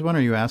there is one? Or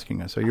are you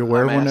asking us? Are you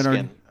aware of one that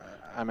already?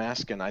 I'm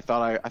asking. I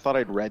thought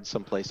I'd read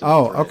someplace.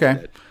 Oh,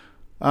 okay.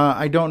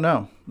 I don't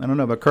know.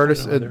 But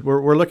Curtis,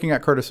 we're looking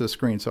at Curtis's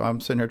screen, so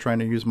I'm sitting here trying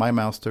to use my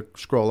mouse to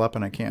scroll up,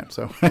 and I can't.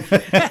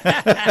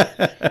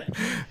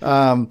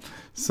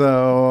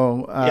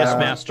 So, yes,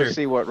 Master. To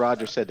see what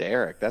Roger said to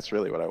Eric. That's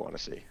really what I want to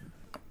see.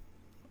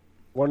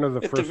 One of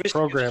the first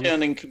programs.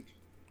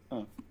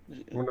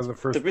 One of the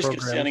first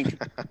programs.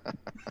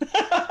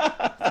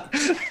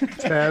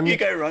 10. You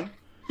go, Ron.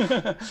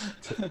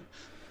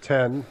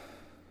 10.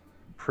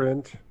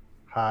 Print.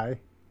 High.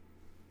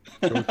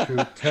 Go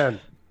to 10.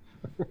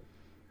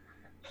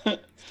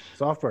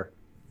 Software.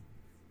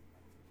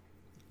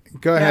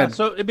 Go ahead. Yeah,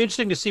 so it'd be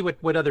interesting to see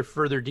what other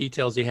further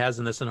details he has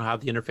in this and how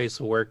the interface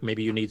will work.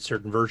 Maybe you need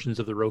certain versions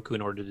of the Roku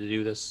in order to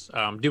do this.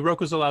 Do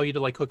Rokus allow you to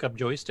like hook up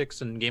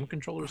joysticks and game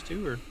controllers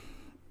too? Or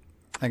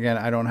again,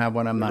 I don't have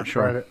one. I'm not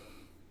sure.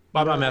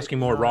 Bob, I'm asking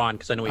more Ron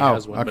because I know he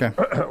has one. Okay.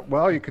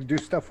 Well, you could do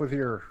stuff with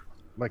your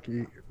like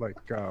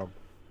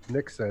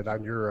Nick said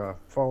on your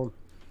phone.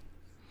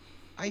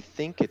 I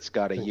think it's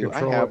got I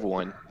have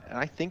one. And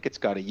I think it's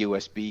got a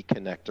USB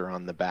connector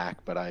on the back,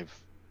 but I've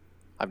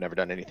never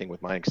done anything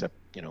with mine except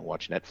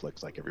watch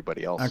Netflix like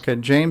everybody else. Okay,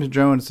 James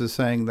Jones is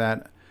saying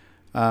that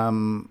he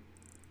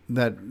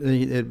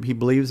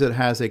believes it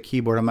has a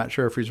keyboard. I'm not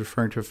sure if he's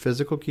referring to a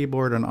physical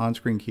keyboard or an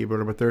on-screen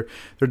keyboard, but there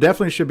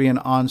definitely should be an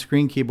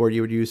on-screen keyboard you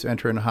would use to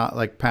enter in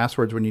like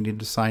passwords when you need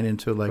to sign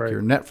into like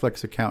your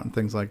Netflix account and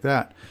things like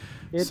that.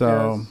 It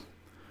does.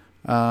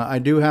 I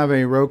do have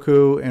a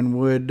Roku and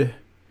would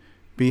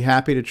be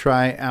happy to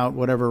try out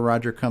whatever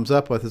Roger comes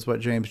up with, is what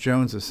James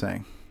Jones is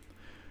saying.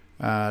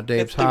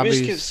 Dave's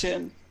hobbies.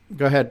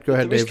 Go ahead,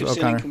 Dave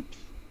O'Connor.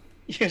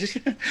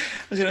 I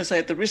was going to say,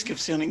 at the risk of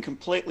sounding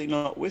completely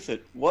not with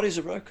it, what is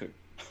a Roku?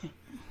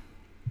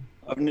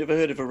 I've never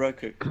heard of a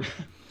Roku.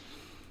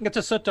 It's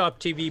a set-top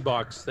TV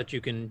box that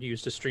you can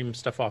use to stream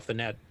stuff off the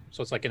net.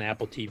 So it's like an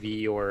Apple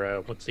TV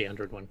or what's the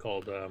Android one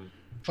called?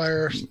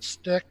 Fire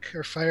Stick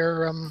or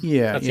Fire.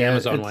 That's the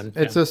Amazon one.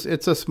 It's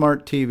a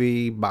smart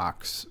TV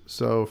box.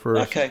 So for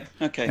okay.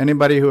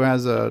 anybody who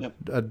has a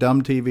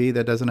dumb TV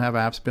that doesn't have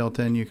apps built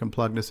in, you can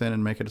plug this in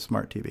and make it a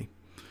smart TV.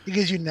 It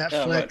gives you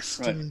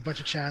Netflix and a bunch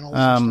of channels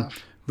and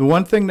stuff. The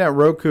one thing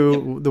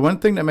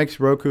that makes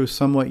Roku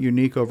somewhat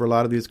unique over a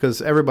lot of these,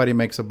 because everybody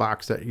makes a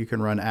box that you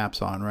can run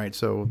apps on, right?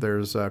 So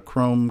there's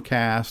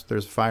Chromecast,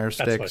 there's Fire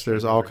Sticks,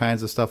 there's all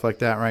kinds of stuff like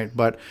that, right?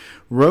 But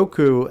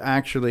Roku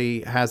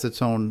actually has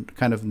its own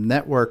kind of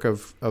network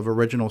of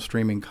original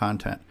streaming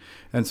content.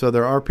 And so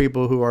there are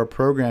people who are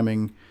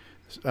programming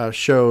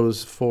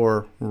shows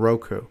for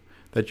Roku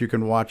that you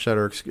can watch that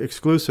are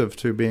exclusive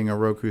to being a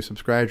Roku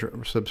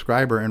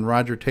subscriber. And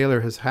Roger Taylor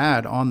has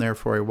had on there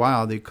for a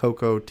while the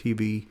Coco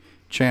TV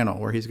channel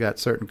where he's got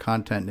certain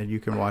content that you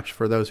can watch.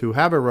 For those who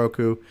have a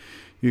Roku,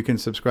 you can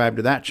subscribe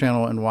to that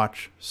channel and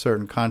watch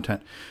certain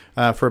content.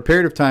 For a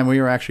period of time,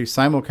 we were actually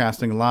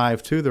simulcasting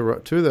live to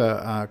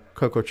the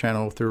Coco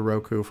channel through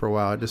Roku for a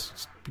while. It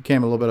just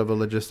became a little bit of a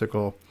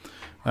logistical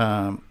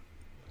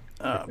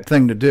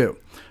thing to do.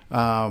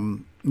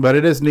 But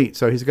it is neat.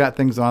 So he's got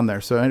things on there.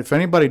 So if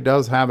anybody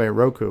does have a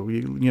Roku,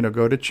 you know,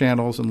 go to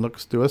channels and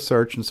do a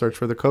search and search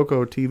for the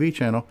Coco TV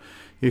channel.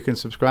 You can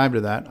subscribe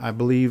to that. I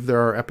believe there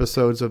are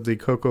episodes of the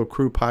Coco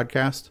Crew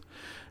podcast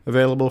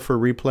available for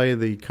replay,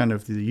 the kind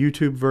of the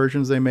YouTube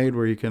versions they made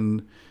where you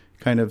can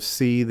kind of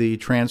see the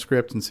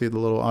transcript and see the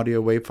little audio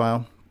wave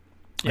file.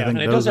 Yeah,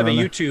 and it does have a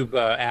YouTube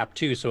app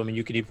too. So, I mean,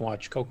 you could even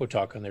watch Coco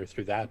Talk on there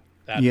through that.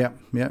 Yep.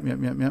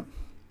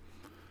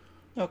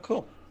 Oh,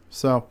 cool.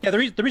 So yeah, the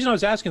reason I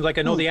was asking is, like,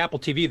 I know the Apple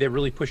TV, they're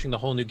really pushing the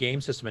whole new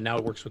game system, and now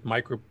it works with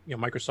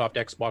Microsoft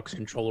Xbox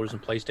controllers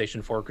and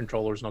PlayStation 4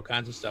 controllers and all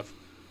kinds of stuff.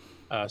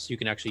 So you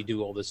can actually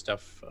do all this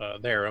stuff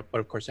there. But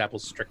of course,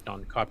 Apple's strict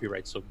on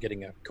copyright, so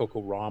getting a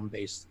Coco ROM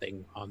based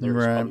thing on there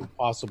is probably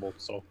impossible.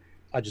 So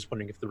I was just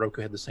wondering if the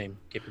Roku had the same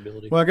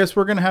capability. Well, I guess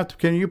we're gonna have to.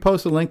 Can you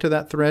post a link to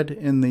that thread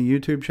in the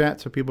YouTube chat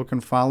so people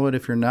can follow it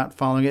if you're not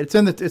following it?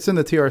 It's in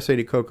the TR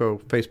Sadie Coco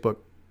Facebook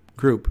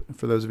group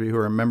for those of you who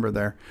are a member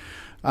there.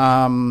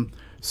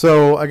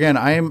 So again,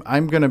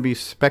 I'm going to be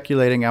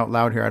speculating out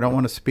loud here. I don't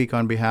want to speak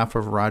on behalf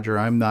of Roger.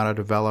 I'm not a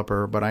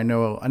developer, but I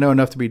know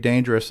enough to be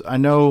dangerous. I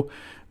know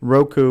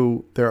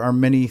Roku, there are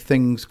many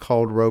things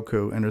called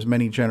Roku, and there's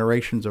many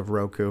generations of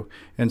Roku.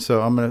 And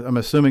so I'm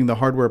assuming the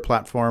hardware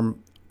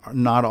platform,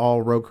 not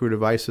all Roku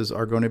devices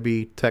are going to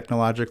be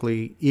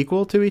technologically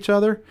equal to each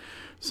other.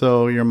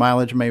 So your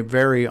mileage may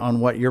vary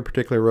on what your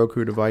particular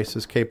Roku device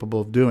is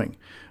capable of doing.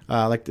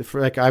 I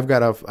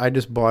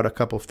just bought a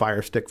couple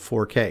Fire Stick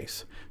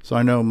 4Ks. So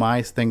I know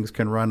my things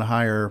can run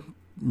higher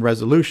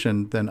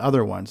resolution than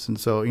other ones. And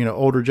so, you know,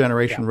 older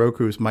generation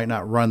Rokus might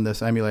not run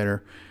this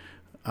emulator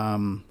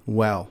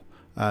well.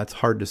 It's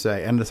hard to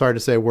say. And it's hard to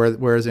say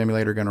where is the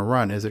emulator going to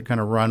run? Is it going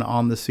to run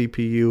on the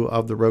CPU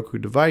of the Roku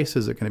device?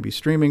 Is it going to be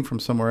streaming from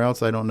somewhere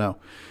else? I don't know.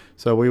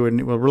 So we'll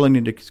really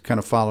need to kind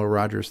of follow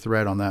Roger's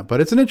thread on that.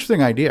 But it's an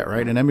interesting idea,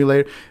 right? An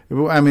emulator.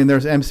 I mean,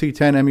 there's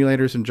MC10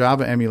 emulators and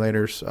Java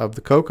emulators of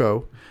the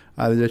Coco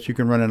that you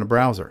can run in a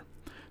browser.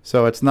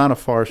 So it's not a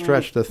far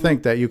stretch to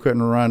think that you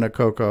couldn't run a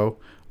Coco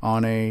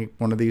on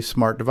one of these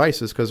smart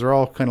devices, because they're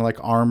all kind of like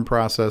ARM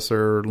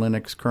processor,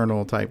 Linux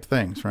kernel type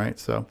things, right?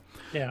 So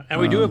yeah, and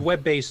we do have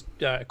web-based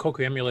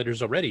Coco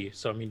emulators already.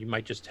 So I mean, you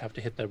might just have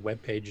to hit that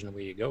web page and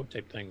away you go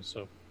type thing.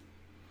 So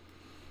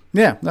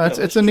yeah,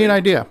 it's a neat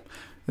idea.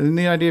 It's a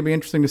neat idea. It'd be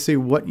interesting to see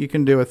what you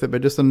can do with it,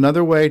 but just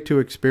another way to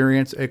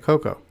experience a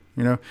Coco.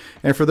 You know,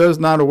 and for those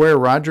not aware,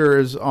 Roger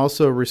is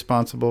also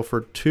responsible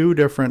for 2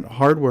 different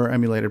hardware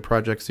emulated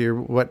projects here.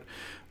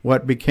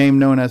 What became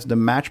known as the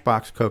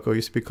Matchbox Coco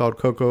used to be called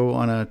Coco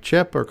on a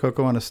chip or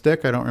Coco on a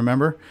stick. I don't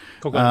remember.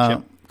 Coco on a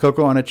chip.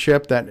 Coco on a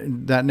chip.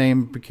 That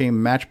name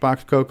became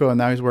Matchbox Coco, and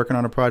now he's working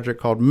on a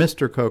project called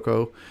Mr.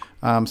 Coco.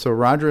 So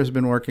Roger has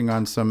been working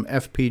on some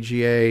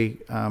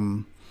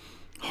FPGA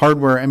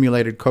hardware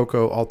emulated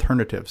Coco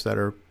alternatives that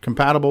are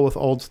compatible with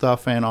old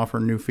stuff and offer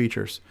new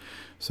features.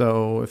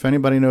 So if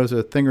anybody knows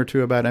a thing or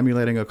two about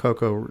emulating a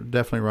Coco,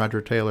 definitely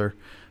Roger Taylor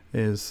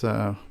is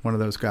one of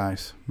those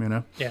guys, you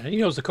know? Yeah, he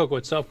knows the Coco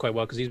itself quite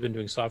well because he's been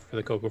doing software for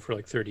the Coco for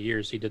like 30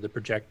 years. He did the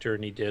projector,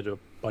 and he did a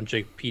bunch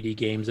of PD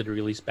games that he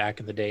released back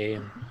in the day.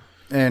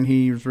 And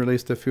he's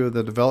released a few of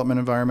the development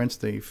environments,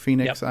 the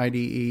Phoenix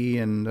IDE,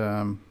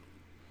 and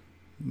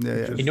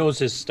he knows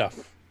his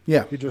stuff.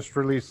 Yeah. He just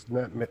released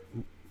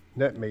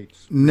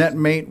NetMates.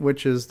 NetMate,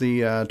 which is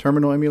the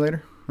terminal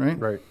emulator, right?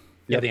 Right.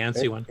 Yeah, the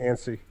ANSI one.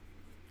 ANSI.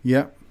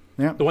 Yeah.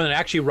 Yeah. The one that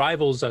actually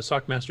rivals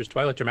Sockmaster's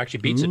Twilight Germ, actually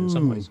beats it in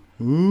some ways.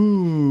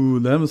 Ooh,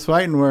 them's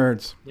fighting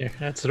words. Yeah,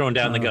 that's throwing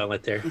down the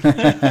gauntlet there.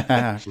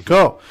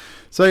 Cool.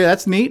 So yeah,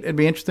 that's neat. It'd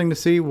be interesting to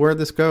see where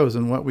this goes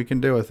and what we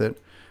can do with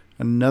it.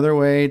 Another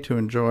way to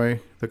enjoy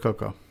the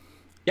Coco.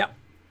 Yeah.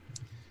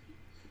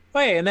 Oh,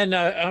 yeah, and then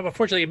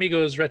unfortunately,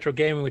 Amigos Retro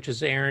Gaming, which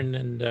is Aaron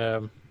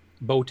and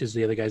Boat is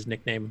the other guy's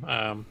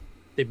nickname.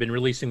 They've been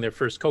releasing their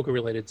first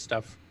Coco-related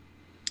stuff.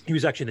 He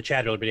was actually in the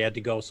chat earlier, but he had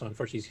to go, so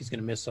unfortunately he's going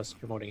to miss us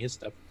promoting his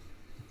stuff.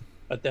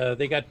 But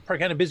they got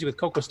kind of busy with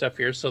Coco stuff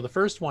here. So the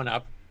first one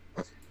up,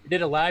 we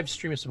did a live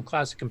stream of some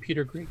classic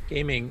computer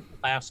gaming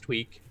last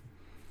week.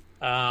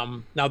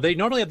 Now, they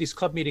normally have these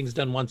club meetings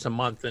done once a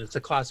month, and it's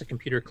a classic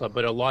computer club,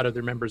 but a lot of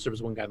their members, there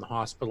was one guy in the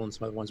hospital, and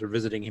some other ones were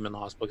visiting him in the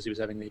hospital because he was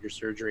having major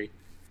surgery.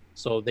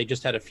 So they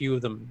just had a few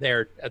of them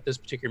there at this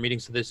particular meeting,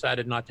 so they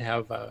decided not to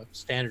have a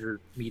standard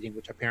meeting,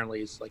 which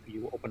apparently is like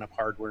you open up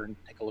hardware and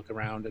take a look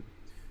around and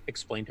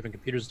explain different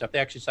computers and stuff. They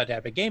actually decided to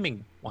have a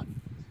gaming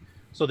one.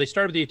 So they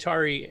started with the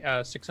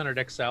Atari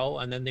 600 XL,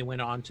 and then they went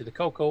on to the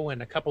Coco,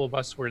 and a couple of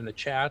us were in the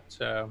chat.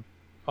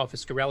 Paul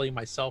Fiscarelli,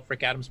 myself,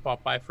 Rick Adams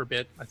popped by for a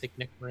bit. I think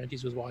Nick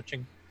Marentes was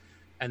watching.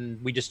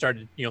 And we just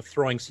started,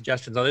 throwing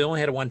suggestions. Now, they only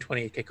had a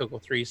 128K Coco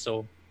 3,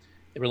 so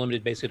they were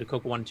limited basically to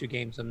Coco 1 and 2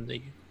 games and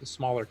the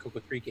smaller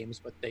Coco 3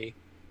 games, but they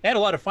They had a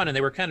lot of fun, and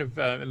they were kind of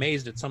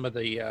amazed at some of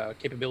the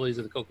capabilities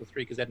of the Coco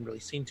 3 because they hadn't really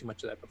seen too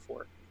much of that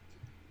before.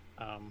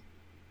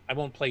 I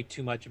won't play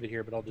too much of it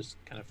here, but I'll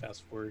just kind of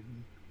fast forward.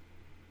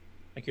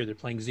 Like here, they're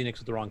playing Xenix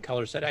with the wrong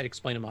color set. I'd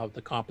explain them how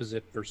the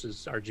composite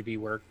versus RGB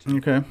worked.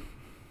 Okay.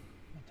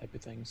 That type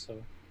of thing.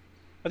 So,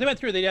 but they went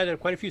through. They had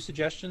quite a few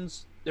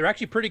suggestions. They're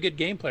actually pretty good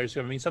game players.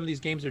 I mean, some of these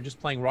games are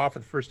just playing raw for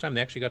the first time.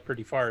 They actually got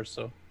pretty far.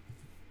 So,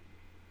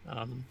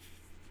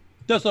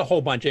 does a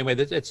whole bunch anyway.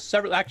 It's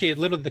several. Actually,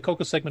 literally, the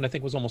Coco segment I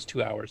think was almost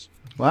 2 hours.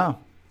 Wow.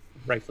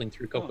 Rifling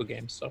through Coco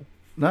games. So.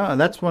 No,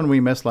 that's one we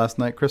missed last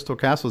night. Crystal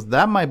Castles.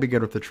 That might be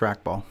good with the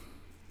trackball.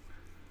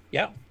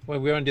 Yeah, well,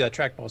 we want to do that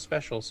trackball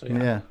special. So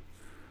yeah.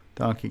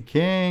 Donkey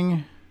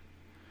King.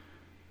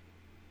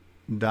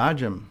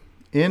 Dodge 'em.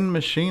 In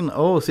Machine.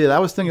 Oh, see, I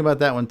was thinking about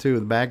that one too.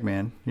 The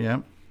Bagman.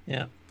 Yeah.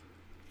 Yeah.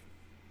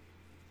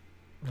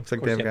 Looks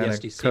like they've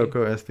got a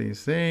Coco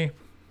SDC.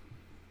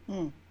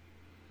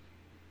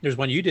 There's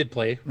one you did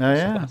play. Oh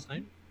yeah. Last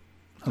night.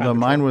 Although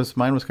mine was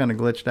kind of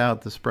glitched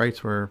out. The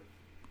sprites were.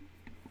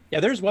 Yeah,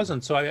 theirs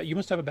wasn't. So you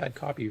must have a bad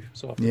copy.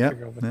 So I'll have to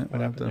figure out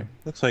what happened there.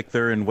 Looks like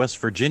they're in West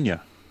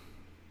Virginia.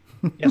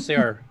 Yes, they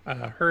are.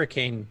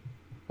 Hurricane,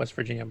 West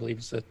Virginia, I believe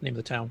is the name of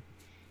the town.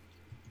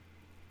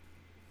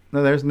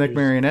 No, there's Nick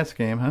Marionette's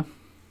game, huh?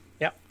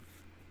 Yep.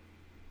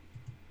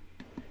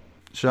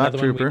 Shot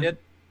Trooper. Yeah.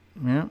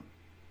 I'm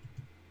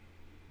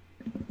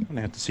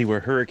gonna have to see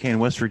where Hurricane,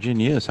 West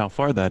Virginia is. How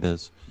far that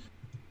is.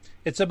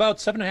 It's about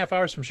 7.5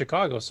 hours from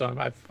Chicago, so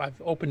I've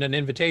opened an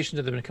invitation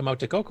to them to come out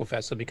to Coco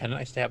Fest. It'll be kind of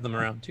nice to have them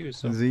around too.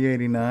 So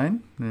Z89,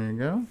 there you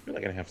go. I'm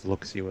really gonna have to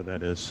look see where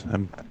that is.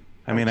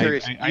 I mean,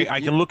 I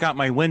can look out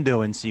my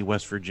window and see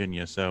West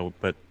Virginia. So,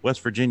 but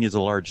West Virginia is a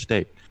large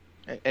state.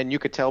 And you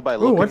could tell by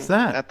looking what's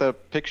that? at the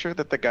picture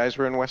that the guys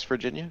were in West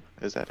Virginia.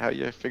 Is that how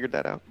you figured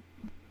that out?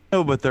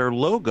 No, but their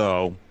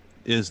logo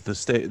is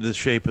the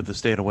shape of the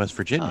state of West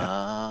Virginia.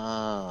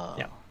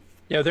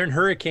 Yeah, they're in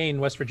Hurricane,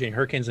 West Virginia.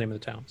 Hurricane's the name of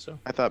the town. So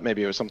I thought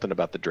maybe it was something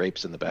about the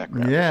drapes in the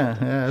background. Yeah,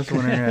 I was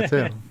wondering that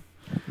too.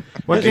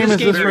 What game this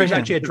is this here right is here?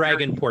 actually a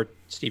Dragon port,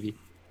 Stevie.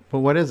 But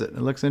what is it?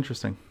 It looks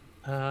interesting.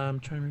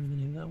 I'm trying to remember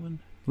the name of that one.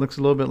 Looks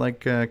a little bit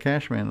like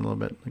Cashman, a little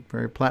bit like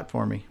very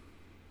platformy.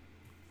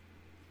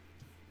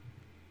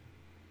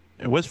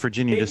 West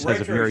Virginia just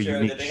has a very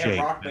unique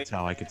shape. That's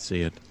how I could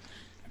see it.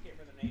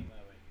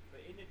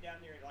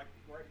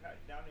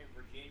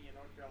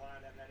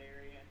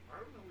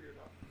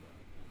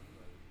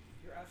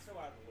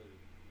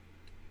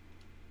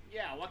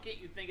 Yeah, why can't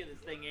you think of this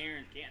thing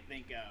Aaron can't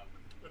think of?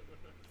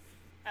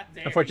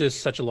 Unfortunately, it's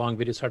such a long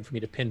video, it's hard for me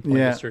to pinpoint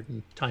a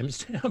certain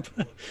timestamp.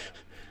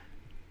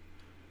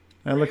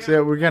 Looks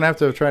like we're gonna have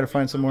to try to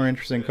find some more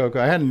interesting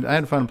Coco. I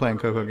had fun playing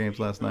Coco games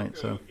last night.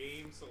 So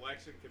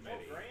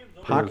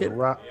Pocket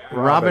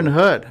Robin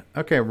Hood.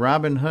 Okay,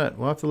 Robin Hood.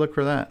 We'll have to look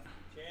for that.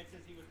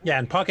 Yeah,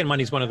 and Pocket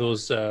Money's one of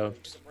those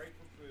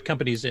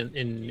companies in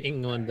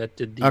England that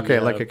did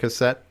the like a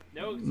cassette.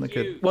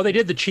 Well, they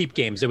did the cheap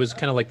games. It was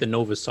kind of like the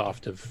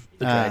Novasoft of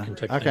the Dragon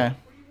type thing.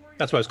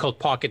 That's why it's called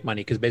Pocket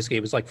Money, because basically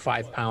it was like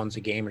 £5 a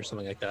game or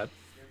something like that,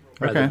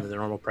 rather than the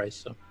normal price.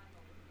 So.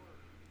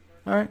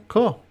 All right,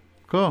 cool.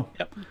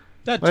 Yep,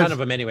 a ton of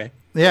them anyway.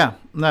 Yeah,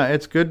 no,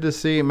 it's good to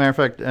see. Matter of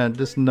fact,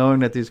 just knowing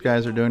that these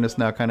guys are doing this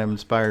now kind of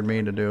inspired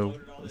me to do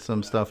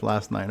some stuff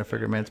last night. I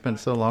figured, man, it's been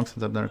so long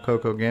since I've done a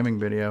Coco gaming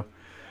video.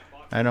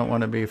 I don't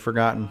want to be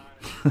forgotten.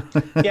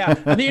 Yeah,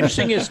 and the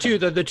interesting is too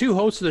the two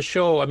hosts of the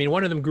show. I mean,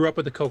 one of them grew up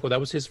with the Coco.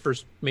 That was his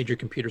first major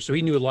computer, so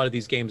he knew a lot of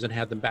these games and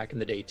had them back in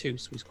the day too.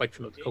 So he's quite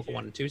familiar with Coco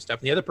 1 and 2 stuff.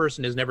 And the other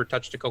person has never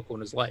touched a Coco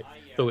in his life,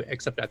 though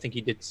except I think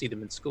he did see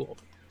them in school.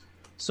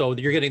 So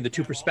you're getting the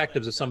two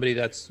perspectives of somebody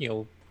that's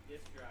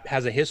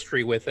has a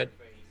history with it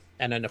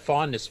and then a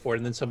fondness for it,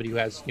 and then somebody who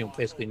has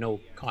basically no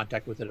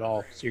contact with it at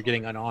all. So you're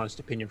getting an honest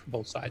opinion from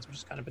both sides, which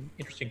is kind of an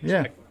interesting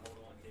perspective.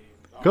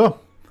 Yeah.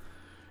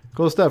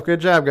 Cool stuff. Good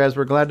job, guys.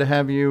 We're glad to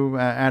have you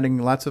adding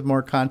lots of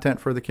more content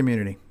for the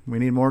community. We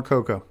need more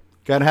Coco.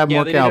 Got to have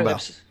more cowbell.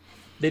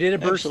 They did a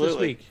burst this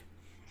week.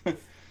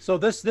 So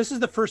this is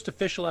the first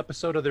official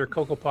episode of their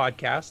Coco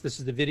podcast. This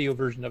is the video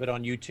version of it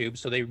on YouTube.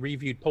 So they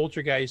reviewed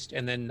Poltergeist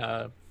and then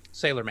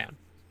Sailor Man.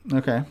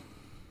 Okay.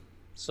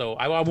 So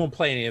I won't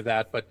play any of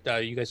that,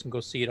 but you guys can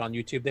go see it on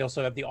YouTube. They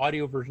also have the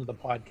audio version of the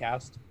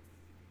podcast,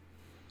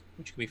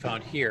 which can be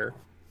found here.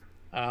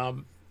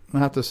 I'll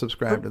have to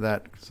subscribe to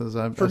that because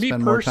I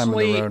spend more time on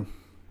the road.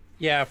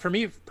 Yeah, for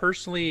me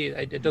personally,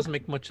 it doesn't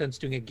make much sense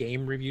doing a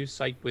game review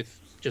site with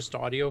just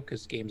audio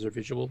because games are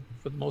visual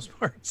for the most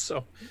part.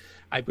 So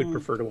I would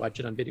prefer to watch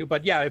it on video.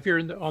 But yeah, if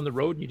you're on the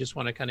road and you just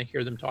want to kind of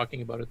hear them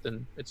talking about it,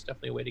 then it's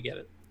definitely a way to get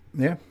it.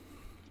 Yeah.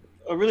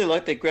 I really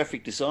like their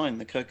graphic design,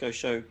 the Coco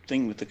Show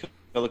thing with the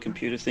color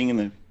computer thing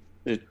and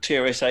the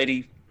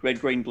TRS-80 red,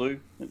 green, blue.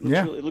 It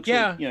looks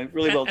really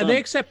well done. And they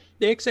accept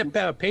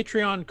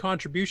Patreon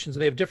contributions.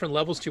 They have different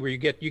levels too, where you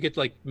get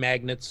like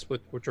magnets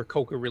which are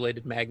Coco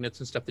related magnets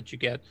and stuff that you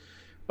get.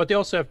 But they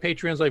also have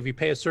Patreons, like if you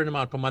pay a certain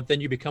amount per month,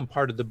 then you become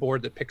part of the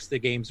board that picks the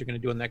games they're going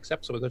to do in the next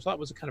episode. I thought it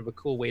was kind of a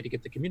cool way to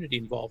get the community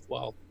involved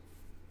while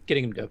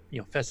getting them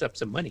to fess up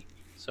some money.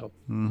 So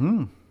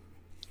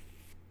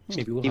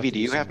Maybe we'll Evie, do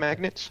you have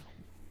magnets?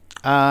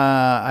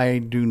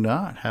 I do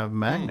not have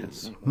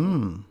magnets.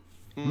 We'll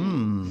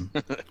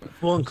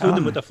include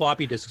them with the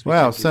floppy disks.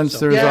 Well, since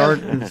there's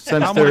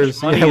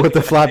with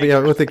the floppy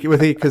with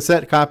the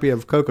cassette copy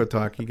of Coco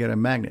Talk, you get a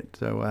magnet.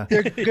 So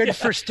they're good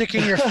for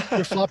sticking your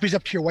floppies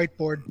up to your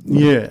whiteboard.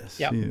 Yes.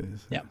 Yep.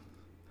 Yes. Yeah.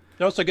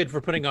 They're also good for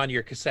putting on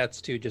your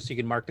cassettes too, just so you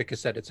can mark the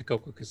cassette. It's a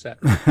Coco cassette.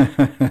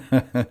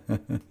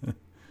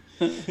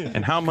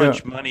 And how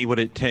much money would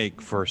it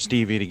take for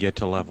Stevie to get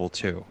to level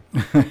 2?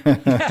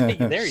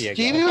 There you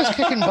Stevie go. was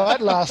kicking butt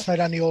last night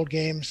on the old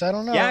games. I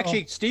don't know. Yeah,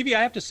 actually, Stevie,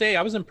 I have to say,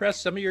 I was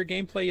impressed. Some of your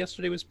gameplay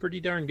yesterday was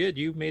pretty darn good.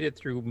 You made it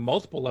through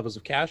multiple levels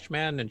of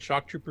Cashman and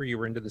Shock Trooper. You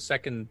were into the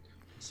second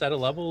set of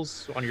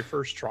levels on your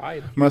first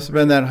try. Must have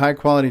been that high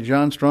quality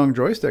John Strong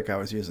joystick I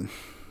was using.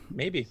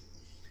 Maybe.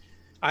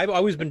 I've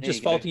always been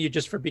just faulting you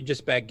just for being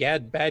just bad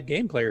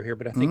game player here,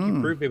 but I think you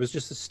proved it was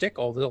just a stick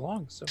all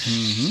along. So.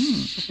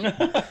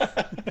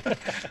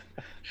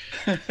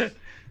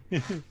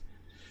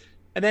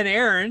 And then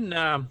Aaron,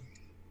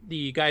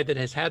 the guy that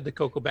has had the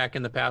Coco back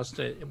in the past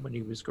when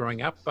he was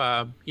growing up,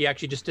 he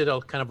actually just did a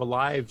kind of a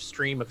live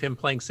stream of him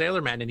playing Sailor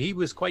Man, and he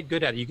was quite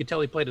good at it. You could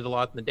tell he played it a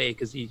lot in the day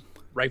because he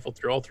rifled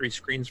through all 3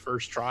 screens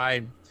first try.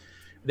 And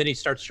then he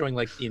starts showing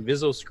like the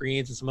Inviso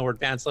screens and some more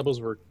advanced levels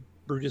where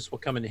Brutus will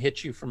come and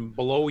hit you from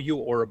below you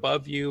or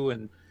above you,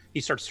 and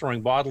he starts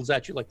throwing bottles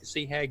at you like the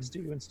sea hags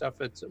do and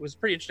stuff. It was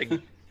pretty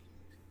interesting.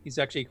 He's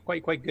actually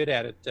quite good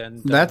at it.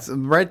 And that's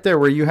right there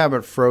where you have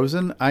it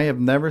frozen. I have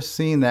never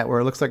seen that where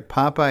it looks like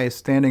Popeye is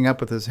standing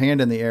up with his hand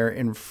in the air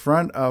in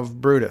front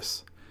of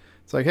Brutus.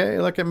 It's like, hey,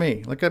 look at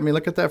me, look at me,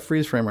 look at that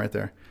freeze frame right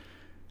there.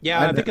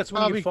 Yeah, I think that's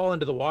when you fall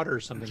into the water or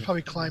something. He's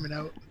probably climbing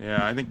out.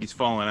 Yeah, I think he's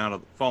falling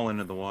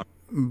into the water.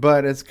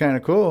 But it's kind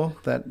of cool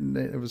that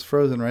it was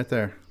frozen right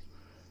there.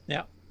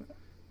 Yeah.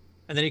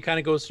 And then he kind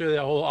of goes through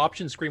the whole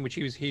option screen, which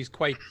he's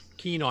quite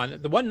keen on.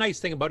 The one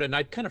nice thing about it, and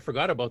I kind of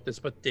forgot about this,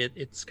 but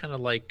it's kind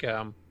of like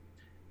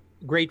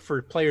great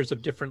for players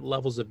of different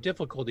levels of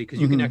difficulty because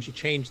you can actually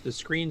change the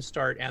screen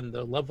start and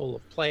the level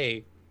of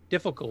play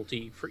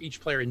difficulty for each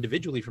player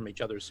individually from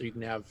each other. So you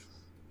can have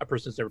a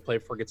person who's never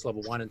played before gets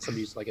level 1, and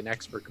somebody who's like an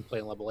expert can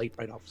play on level 8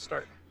 right off the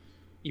start,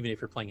 even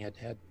if you're playing head to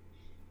head.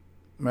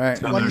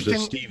 Right. And there's a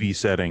Stevie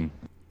setting.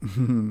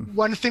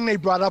 One thing they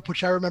brought up,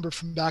 which I remember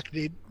from back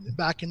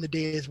in the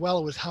day as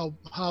well, was how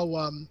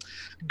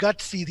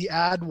gutsy the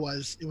ad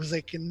was. It was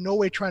like in no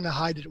way trying to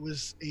hide it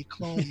was a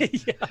clone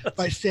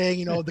by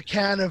saying, the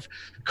can of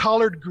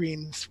collard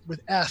greens with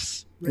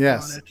S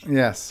written on it.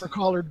 Yes. For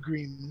collard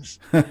greens.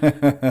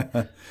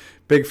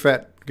 Big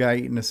fat guy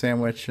eating a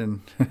sandwich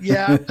and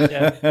yeah.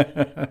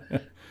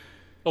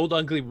 Old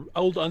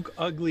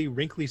ugly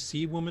wrinkly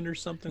sea woman or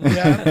something.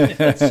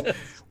 Yeah.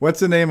 What's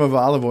the name of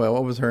Olive Oil?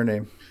 What was her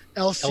name?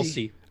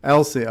 Elsie.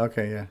 Elsie.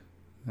 Okay, yeah.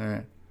 All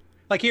right.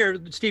 Like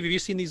here, Steve, have you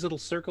seen these little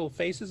circle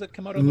faces that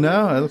come out of the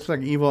No, window? it looks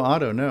like Evil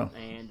Otto. No.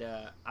 And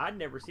I'd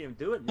never seen him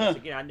do it. And this,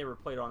 again, I never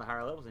played on the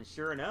higher levels. And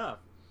sure enough,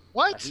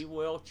 he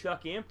will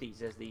chuck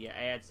empties, as the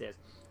ad says.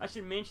 I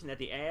should mention that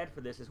the ad for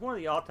this is one of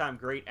the all-time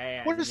great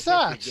ads. What is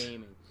that?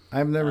 Gaming.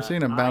 I've never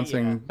seen him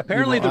bouncing.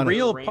 Apparently, Evil the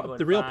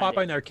Otto. real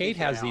Popeye in the Arcade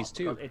has these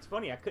too. It's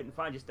funny, I couldn't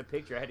find just a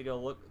picture. I had to go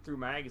look through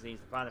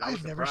magazines to find it.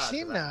 I've never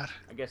seen that.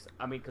 I guess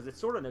because it's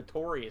sort of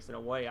notorious in a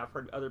way. I've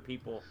heard other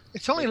people.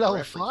 It's only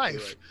level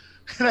 5.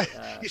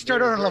 You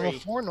start out on level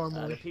 4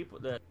 normally. The people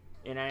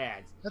in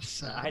ads. That's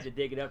sad. I had to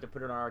dig it up to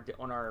put it on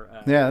our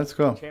yeah, that's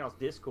cool. channel's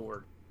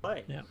Discord.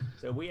 Play. Yeah.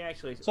 So we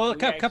actually. So a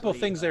couple of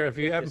things there. If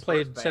you haven't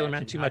played Sailor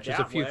Man too much, there's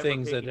a few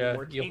things that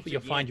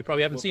you'll find you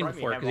probably haven't seen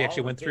before because he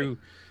actually went through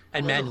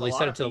and manually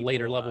set it to the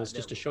later levels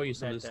just to show you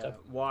some of this stuff.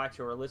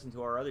 Watch or listen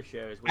to our other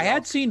shows. I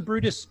had seen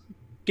Brutus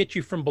get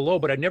you from below,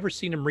 but I've never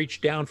seen him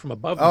reach down from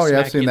above. Oh and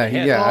yeah, smack I've seen you in that. the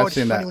head. Yeah, I've it's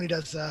seen funny that. when he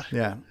does that.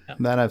 Yeah,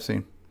 that I've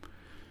seen.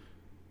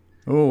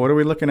 Oh, what are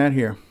we looking at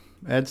here?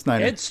 Ed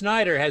Snyder. Ed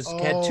Snyder has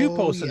had 2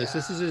 posts on this.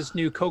 This is his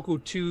new Coco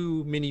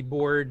 2 mini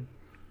board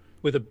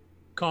with a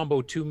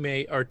combo 2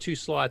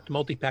 slot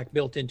multi-pack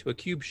built into a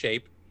cube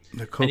shape.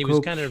 The Coco and he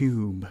was kind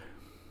Cube. of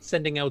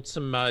sending out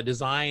some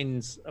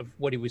designs of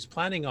what he was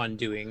planning on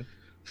doing.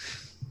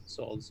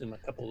 So I'll zoom a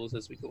couple of those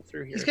as we go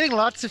through here. He's getting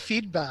lots of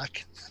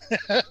feedback.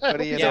 What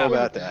do you know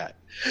about that?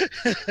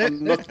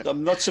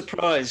 I'm not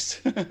surprised.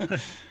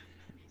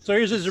 So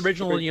here's his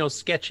original,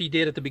 sketch he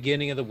did at the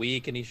beginning of the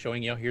week, and he's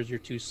showing, here's your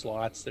 2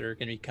 slots that are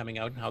going to be coming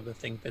out and how the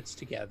thing fits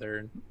together.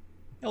 And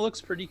it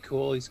looks pretty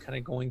cool. He's kind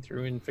of going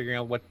through and figuring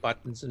out what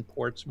buttons and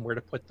ports and where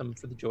to put them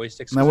for the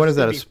joysticks. Now, what is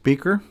that? A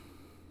speaker?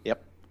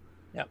 Yep.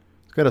 Yep.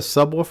 It's got a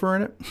subwoofer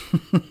in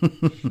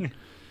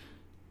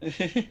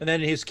it. And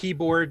then his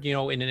keyboard,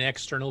 in an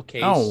external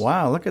case. Oh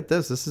wow! Look at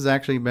this. This has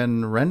actually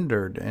been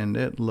rendered, and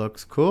it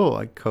looks cool,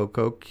 like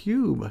Coco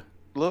Cube.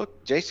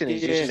 Look, Jason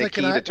is using a like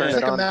key to turn it's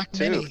it like a on Mac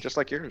too, Mini. just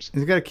like yours.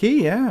 He's got a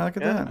key. Yeah, look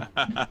at that.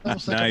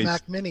 Almost like a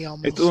Mac Mini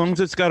almost. As long as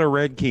it's got a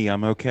red key,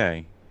 I'm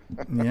okay.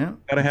 Yeah.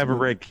 Gotta have a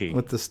red key.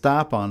 With the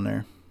stop on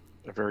there.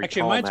 Actually, it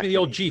reminds me of the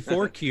old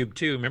G4 Cube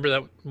too. Remember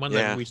that one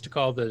that we used to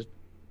call the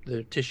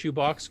tissue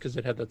box because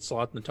it had that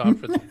slot in the top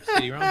for the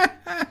CD-ROM?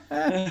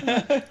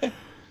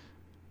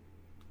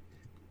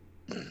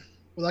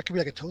 Well, that could be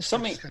like a toaster.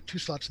 Something- It's got 2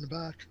 slots in the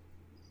back.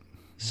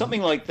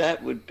 Something like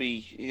that would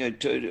be,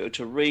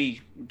 to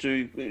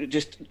redo,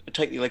 just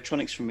take the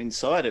electronics from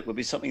inside it would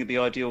be something that'd be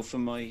ideal for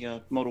my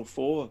Model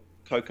 4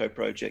 Coco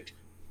project.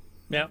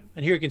 Yeah,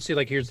 and here you can see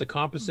here's the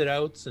composite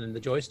outs and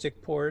the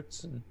joystick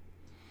ports, and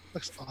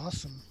looks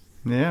awesome.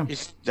 Yeah,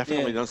 he's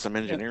definitely done some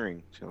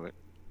engineering to it.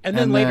 And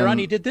then later on,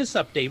 he did this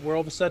update where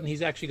all of a sudden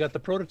he's actually got the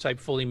prototype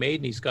fully made,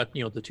 and he's got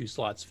the 2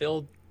 slots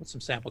filled with some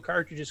sample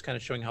cartridges, kind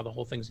of showing how the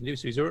whole thing's going to do.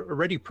 So he's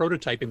already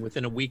prototyping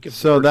within a week of.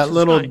 So that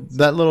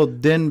little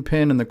DIN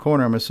pin in the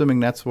corner, I'm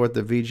assuming that's what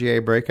the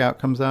VGA breakout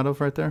comes out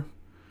of right there.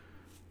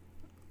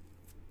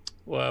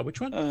 Which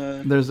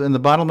one? There's in the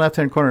bottom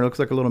left-hand corner. It looks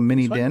like a little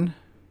mini DIN.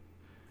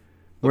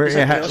 Where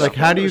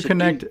how do you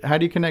connect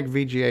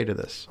VGA to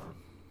this?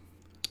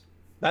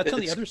 That's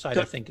on the other side,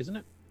 I think, isn't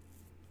it?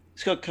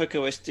 It's got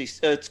Coco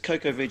SD. It's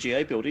Coco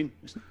VGA built in.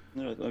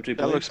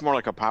 That looks more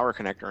like a power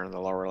connector in the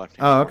lower left.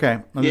 Oh, okay.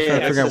 I'm just trying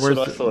to figure out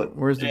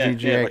where's the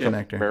VGA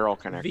connector. Barrel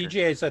connector.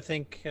 VGA's, I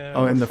think.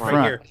 In the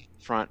front. Here.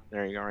 Front.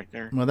 There you go, right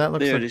there. Well, that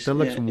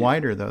looks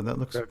wider though. That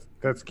looks.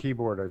 That's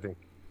keyboard, I think.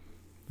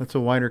 That's a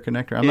wider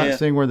connector. I'm not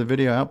seeing where the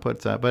video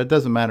output's at, but it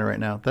doesn't matter right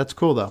now. That's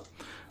cool though.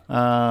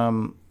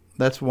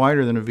 That's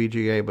wider than a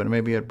VGA, but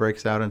maybe it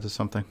breaks out into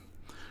something.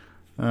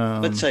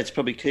 Let's say it's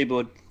probably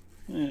keyboard.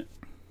 Yeah.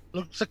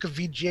 Looks like a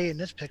VGA in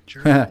this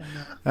picture.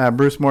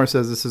 Bruce Moore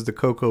says this is the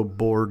Coco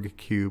Borg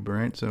cube,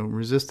 right? So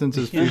resistance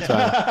is futile.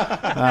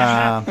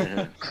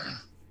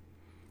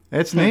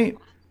 It's neat.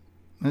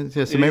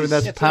 So maybe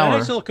that's power. It's a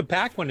nice little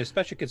compact one,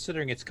 especially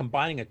considering it's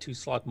combining a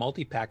 2-slot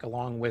multi-pack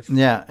along with.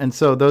 Yeah, and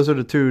so those are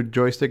the 2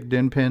 joystick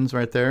DIN pins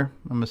right there,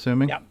 I'm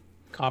assuming. Yeah,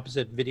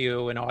 composite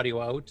video and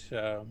audio out.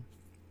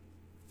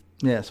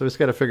 Yeah, so it's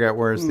got to figure out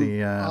where's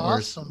the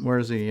awesome.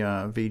 where's the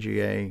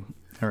VGA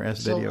or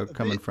S video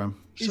coming from.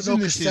 Isn't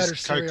this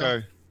his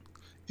Coco?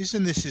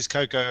 Isn't this his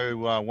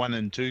Coco 1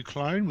 and 2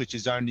 clone, which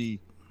is only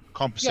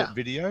composite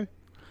video?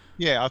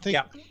 Yeah, I think.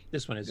 Yeah,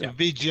 this one is. Yeah.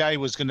 VGA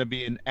was going to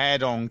be an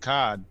add-on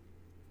card.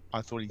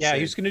 I thought he said. Yeah,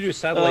 he was going to do a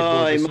satellite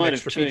board with some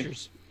extra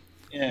features.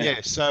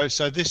 Yeah. So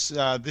this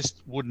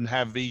wouldn't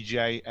have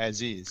VGA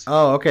as is.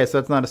 Oh, okay. So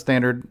that's not a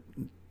standard.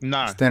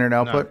 Standard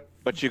output. No.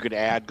 But you could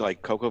add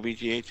like Coco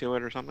VGA to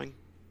it or something.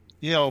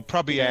 Yeah, I'll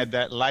probably add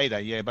that later.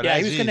 Yeah, but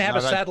he was going to have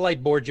a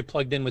satellite board you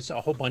plugged in with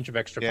a whole bunch of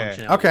extra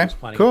functionality. Okay,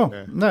 cool.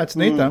 Yeah. No, it's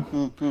neat though.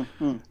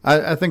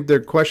 I think the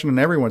question in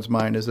everyone's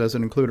mind is, does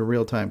it include a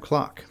real-time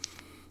clock?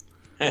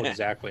 Oh,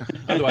 exactly.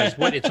 Otherwise,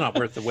 it's not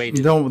worth the wait.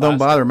 Don't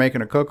bother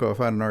making a Coco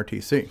if I had an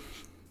RTC.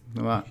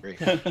 Come on.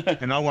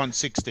 And I want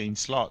 16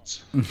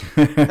 slots.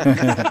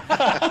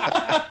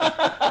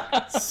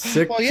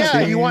 16 well, yeah,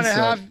 you want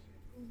to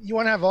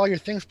have all your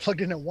things plugged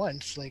in at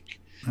once, like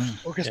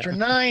Orchestra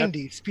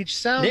 90, Speech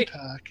Sound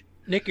Pack.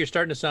 Nick, you're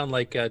starting to sound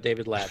like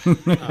David Ladd.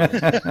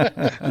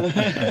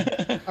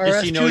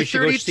 RS-232. You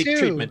should go seek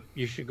treatment.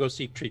 You should go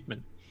seek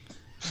treatment.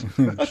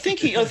 I think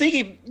he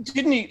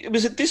didn't he.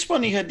 Was it this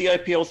one he had the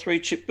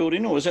APL3 chip built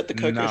in, or was that the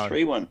Coco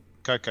 3 one?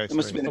 Coco 3. It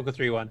must have been Coco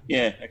 3 one.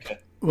 Yeah. Okay.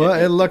 Well,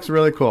 it looks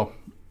really cool.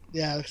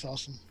 Yeah, it looks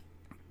awesome.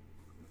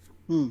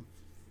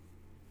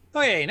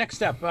 Okay,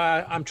 next up.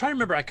 I'm trying to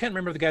remember. I can't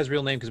remember the guy's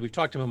real name because we've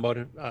talked to him about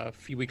it a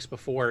few weeks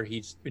before.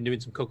 He's been doing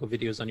some Coco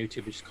videos on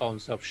YouTube. He just calls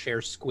himself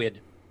Share Squid,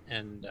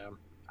 and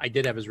I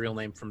did have his real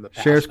name from the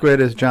past. Share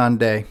Squid is John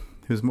Day,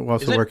 who's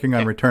also working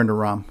on Return to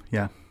ROM.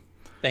 Yeah.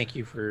 Thank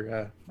you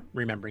for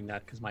remembering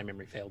that because my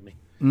memory failed me.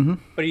 Mm-hmm.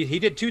 But he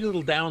did 2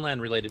 little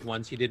Downland related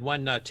ones. He did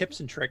one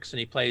tips and tricks, and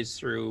he plays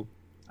through,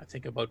 I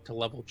think, about to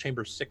level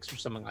chamber 6 or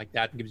something like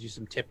that, and gives you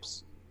some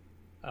tips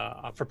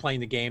for playing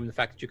the game. The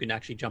fact that you can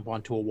actually jump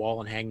onto a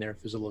wall and hang there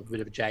if there's a little bit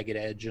of a jagged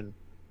edge, and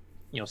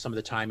some of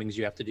the timings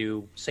you have to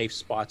do, safe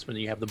spots when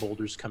you have the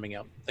boulders coming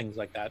out, things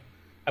like that.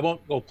 I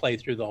won't go play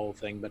through the whole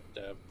thing, but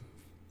just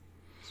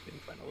gonna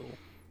find a little.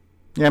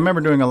 Yeah, I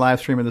remember doing a live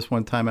stream of this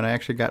one time, and I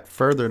actually got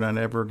further than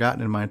I'd ever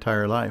gotten in my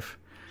entire life.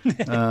 I'll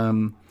get to that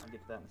in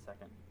a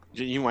second.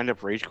 Did you wind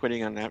up rage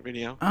quitting on that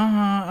video?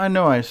 I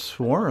know I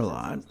swore a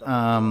lot.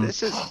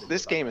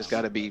 This game has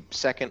got to be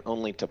second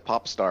only to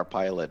Popstar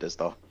Pilot as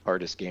the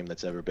hardest game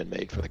that's ever been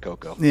made for the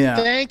Coco. Yeah.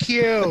 Thank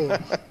you.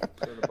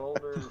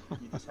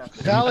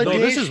 No,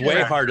 this is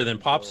way harder than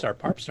Popstar.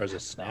 Popstar's a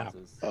snap.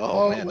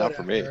 Oh man, not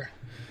for me.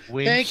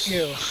 Thank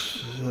you.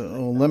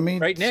 Let me.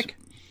 Right, Nick.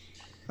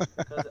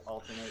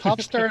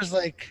 Popstar is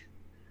like.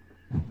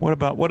 What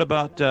about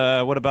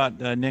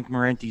Nick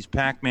Marenti's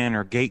Pac-Man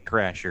or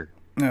Gatecrasher?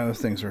 No,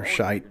 those things are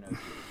shite.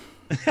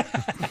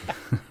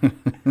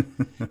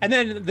 And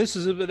then this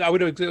is, I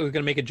was going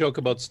to make a joke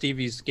about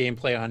Stevie's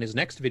gameplay on his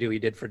next video he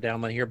did for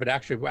Downland here, but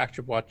actually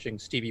after watching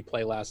Stevie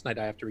play last night,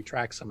 I have to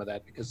retract some of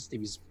that because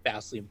Stevie's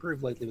vastly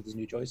improved lately with his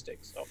new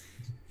joysticks. So.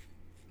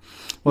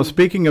 Well,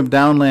 speaking of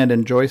Downland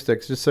and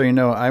joysticks, just so you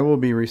know, I will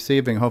be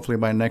receiving, hopefully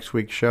by next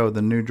week's show,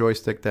 the new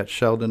joystick that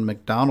Sheldon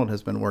McDonald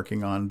has been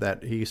working on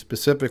that he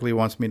specifically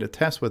wants me to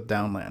test with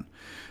Downland.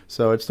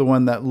 So it's the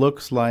one that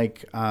looks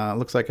like a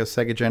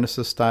Sega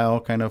Genesis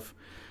style kind of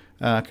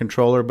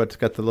controller, but it's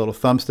got the little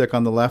thumbstick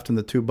on the left and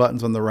the 2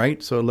 buttons on the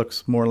right, so it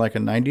looks more like a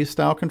 90s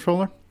style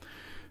controller.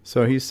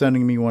 So he's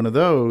sending me one of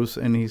those,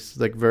 and he's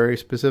like very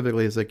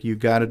specifically, he's like, you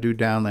got to do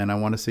Downland. I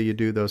want to see you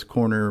do those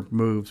corner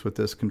moves with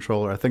this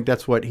controller. I think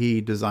that's what he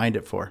designed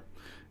it for,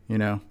 you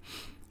know.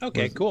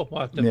 Okay, cool.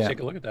 We'll have to take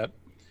a look at that.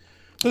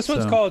 This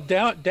one's called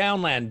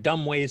Downland,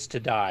 Dumb Ways to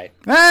Die.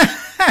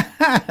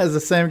 As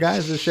the same guy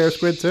as the Sheriff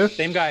Squid too?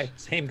 Same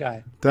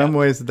guy. Dumb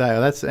Ways to Die.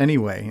 That's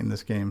anyway in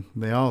this game.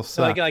 They all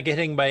suck. So like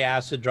getting by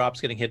acid drops,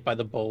 getting hit by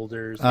the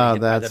boulders, oh,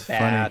 hit that's by the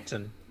bat,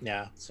 funny.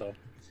 and so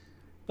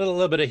a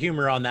little bit of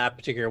humor on that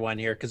particular one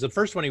here, because the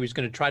first one he was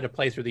going to try to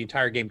play through the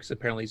entire game because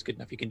apparently he's good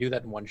enough. He can do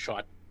that in one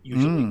shot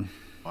usually.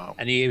 Wow.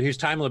 And he was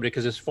time limited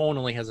because his phone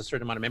only has a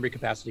certain amount of memory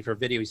capacity for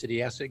video. He said he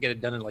has to get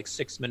it done in like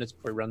 6 minutes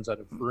before he runs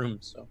out of room.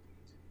 So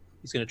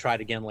he's going to try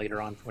it again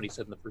later on from what he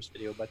said in the first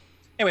video. But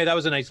anyway, that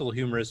was a nice little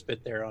humorous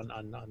bit there on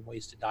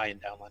ways to die in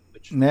Downland,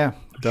 which I'm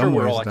sure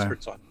we're all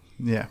experts on.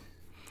 Yeah.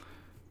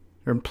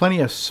 There are plenty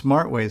of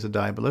smart ways to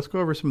die, but let's go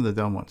over some of the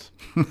dumb ones.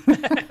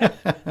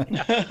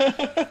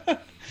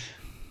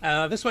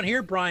 This one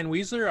here, Brian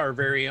Weasler, our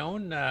very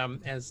own,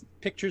 has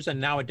pictures and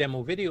now a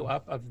demo video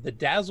up of the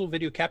Dazzle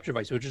video capture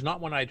device, which is not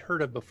one I'd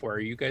heard of before. Are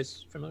you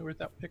guys familiar with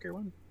that particular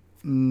one?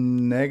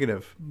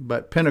 Negative,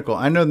 but Pinnacle.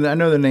 I know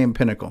the name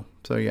Pinnacle,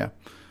 so yeah.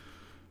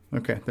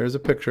 Okay, there's a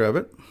picture of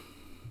it.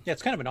 Yeah,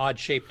 it's kind of an odd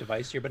shaped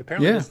device here, but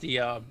apparently it's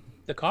the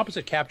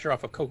composite capture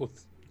off of Coco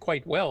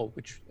quite well,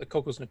 which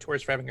Coco's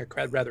notorious for having a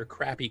rather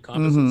crappy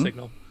composite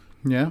signal.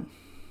 Yeah.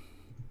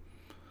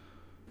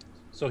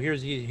 So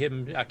here's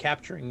him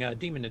capturing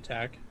Demon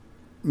Attack.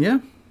 Yeah,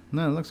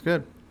 no, it looks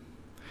good.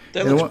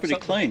 That looks pretty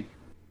clean.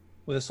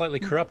 With a slightly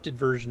corrupted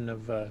version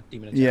of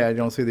Demon Attack. Yeah, you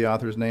don't see the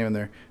author's name in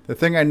there. The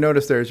thing I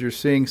noticed there is you're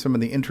seeing some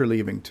of the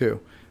interleaving too,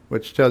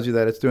 which tells you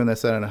that it's doing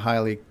this at a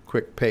highly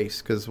quick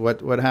pace. Because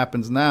what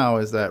happens now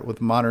is that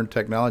with modern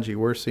technology,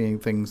 we're seeing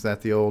things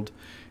that the old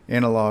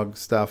analog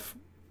stuff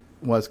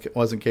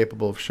wasn't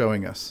capable of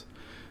showing us.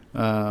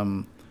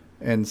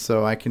 And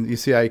so you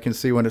can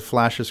see when it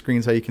flashes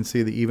screens how you can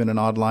see the even and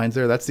odd lines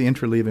there. That's the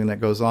interleaving that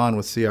goes on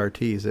with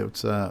CRTs.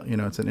 It's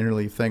it's an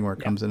interleave thing where it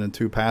comes in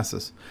 2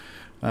 passes.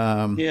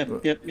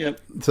 Yep.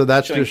 So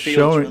that's just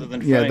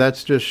showing. Yeah,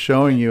 that's just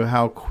showing you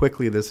how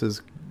quickly this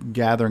is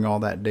gathering all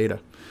that data.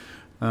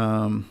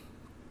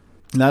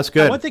 That's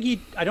good.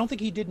 I don't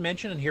think he did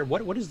mention in here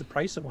what is the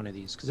price of one of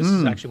these, because this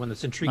is actually one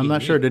that's intriguing. I'm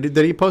not sure. Did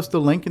he post the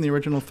link in the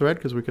original thread,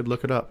 because we could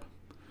look it up?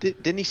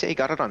 Didn't he say he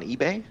got it on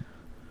eBay?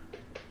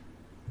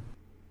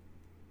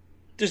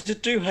 Does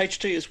it do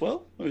HD as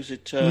well, or is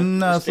it?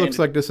 No, it looks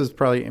like this is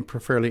probably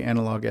fairly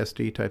analog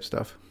SD type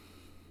stuff.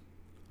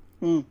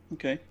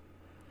 Okay.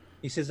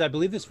 He says, I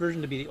believe this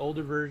version to be the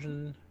older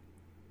version.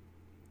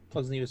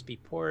 Plugs in the USB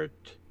port.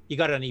 You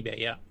got it on eBay,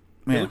 yeah.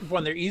 You're looking for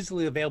one. They're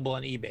easily available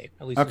on eBay.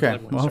 At least okay.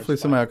 Well, hopefully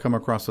somebody will come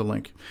across the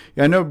link.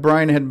 Yeah, I know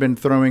Brian had been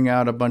throwing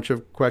out a bunch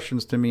of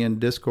questions to me in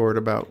Discord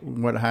about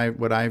what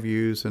I've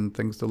used and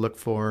things to look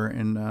for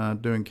in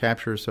doing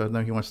captures. So I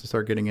know he wants to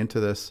start getting into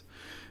this.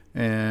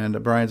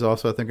 And Brian's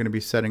also, I think, going to be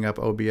setting up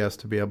OBS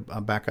to be a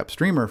backup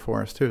streamer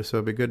for us too. So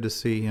it'd be good to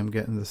see him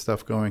getting this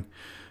stuff going.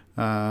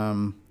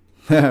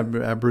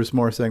 Bruce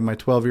Moore saying, my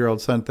 12-year-old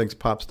son thinks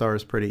Popstar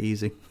is pretty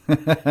easy.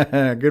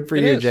 Good for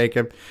you,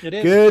 Jacob. It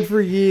is. Good for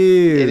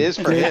you. It is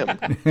for him.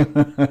 Nick,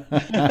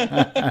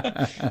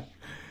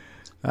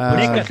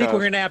 I think we're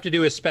going to have to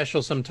do a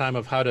special sometime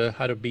of how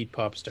to beat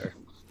Popstar.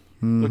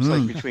 Looks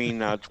like between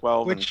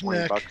 12 and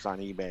 $20 on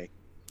eBay.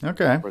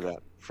 Okay.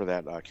 For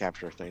that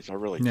capture thing. So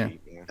really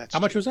cheap. Yeah. How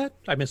much was that?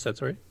 I missed that.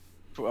 Sorry.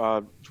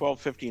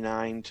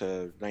 $12.59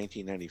 to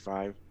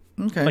 $19.95.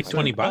 Okay. Like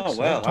 $20. Oh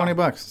wow.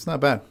 $20. It's not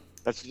bad.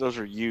 Those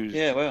are used.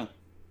 Yeah, well,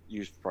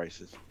 used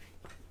prices.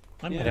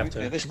 I might have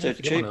to. This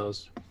get one of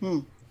those.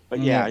 But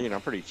yeah,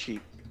 pretty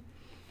cheap.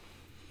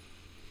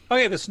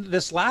 Okay,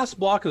 this last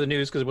block of the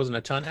news, because there wasn't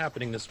a ton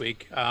happening this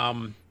week.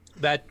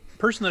 That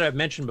person that I've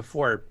mentioned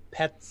before,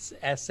 Pets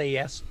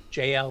SAS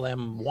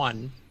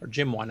JLM1 or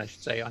Jim1, I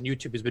should say, on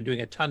YouTube has been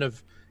doing a ton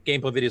of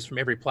gameplay videos from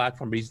every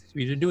platform. But he's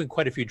been doing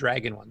quite a few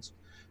Dragon ones,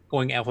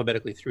 going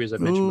alphabetically through, as I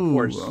mentioned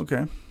before.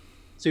 Okay.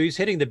 So he's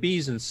hitting the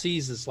B's and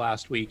C's this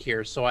last week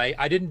here. So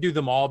I didn't do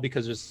them all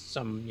because there's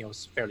some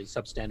fairly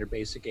substandard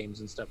basic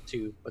games and stuff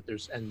too. But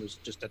there's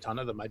just a ton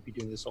of them. I'd be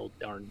doing this whole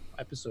darn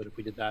episode if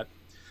we did that.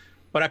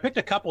 But I picked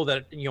a couple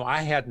that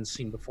I hadn't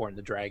seen before in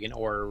the Dragon,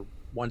 or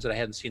ones that I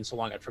hadn't seen so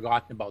long I'd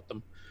forgotten about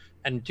them.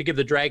 And to give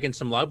the Dragon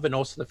some love, and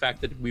also the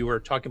fact that we were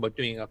talking about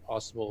doing a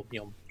possible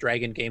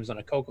Dragon games on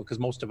a Coco, because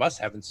most of us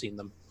haven't seen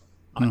them,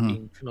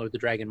 being familiar with the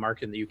Dragon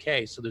market in the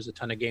UK. So there's a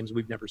ton of games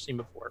we've never seen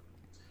before.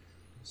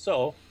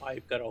 So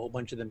I've got a whole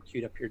bunch of them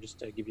queued up here just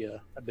to give you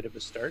a bit of a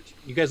start.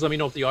 You guys let me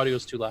know if the audio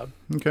is too loud.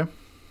 Okay.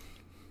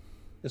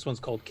 This one's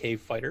called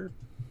Cave Fighter.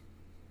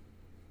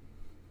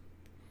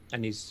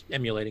 And he's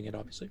emulating it,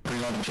 obviously.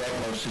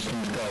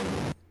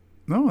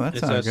 No, that's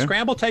it's a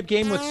scramble type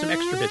game with some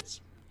extra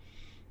bits.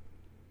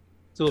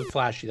 It's a little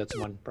flashy, that's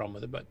one problem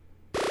with it, but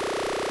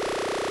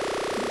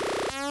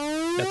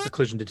that's the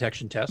collision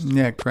detection test.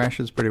 Yeah, it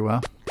crashes pretty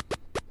well.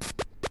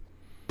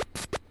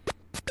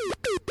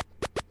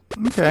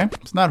 Okay,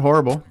 it's not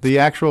horrible. The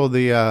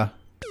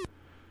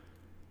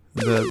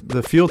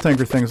The fuel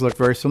tanker things look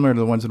very similar to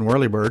the ones in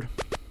Whirlybird.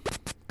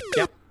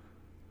 Yep.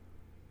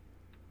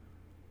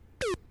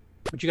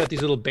 But you got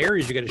these little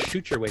berries you got to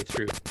shoot your way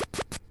through.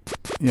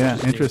 Yeah,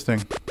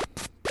 interesting. A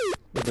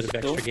little bit of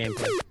extra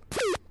gameplay.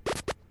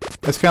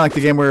 It's kind of like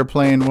the game we were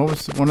playing. What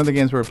was one of the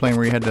games we were playing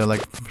where you had to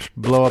like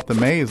blow up the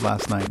maze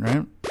last night,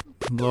 right?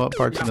 Blow up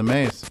parts of the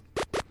maze.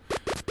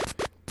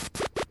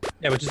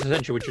 Yeah, which is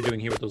essentially what you're doing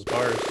here with those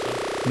bars.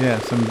 So. Yeah,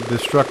 some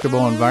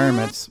destructible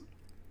environments.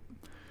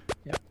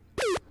 Yeah.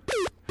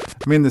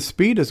 I mean, the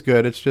speed is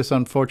good. It's just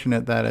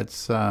unfortunate that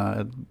it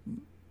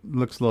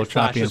looks a little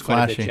choppy and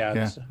flashy.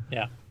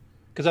 Yeah.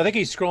 Because I think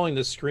he's scrolling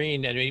the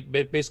screen, and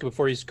basically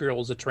before he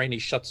scrolls the train, he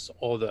shuts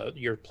all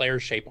your player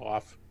shape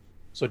off,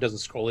 so it doesn't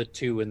scroll it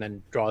too, and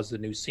then draws the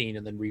new scene,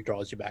 and then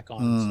redraws you back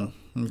on.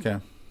 So. Okay.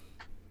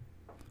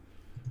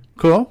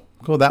 Cool.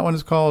 That one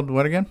is called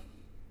what again?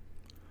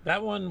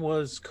 That one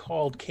was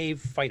called Cave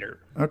Fighter.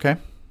 Okay.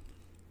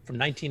 From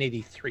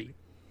 1983.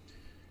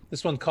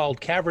 This one called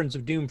Caverns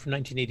of Doom from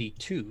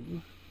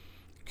 1982.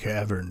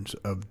 Caverns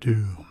of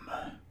Doom.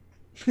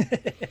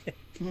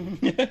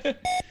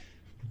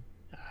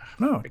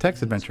 No,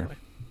 text adventure.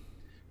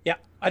 Yeah,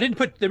 I didn't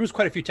put. There was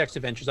quite a few text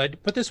adventures. I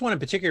put this one in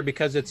particular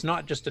because it's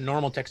not just a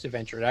normal text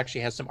adventure. It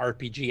actually has some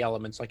RPG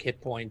elements like hit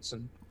points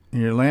and.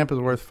 Your lamp is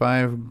worth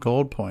 5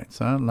 gold points,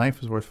 huh?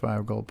 Knife is worth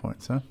 5 gold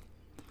points, huh?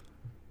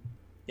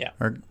 Yeah.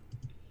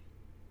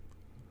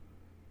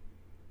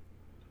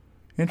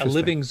 Interesting. A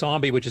living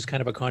zombie, which is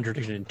kind of a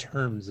contradiction in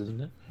terms,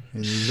 isn't it? A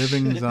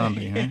living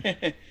zombie, huh?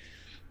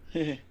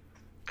 Kind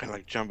of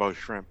like jumbo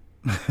shrimp.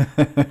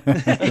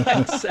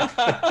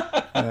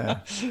 Yeah.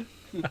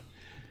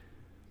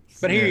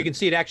 But here you can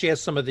see it actually has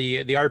some of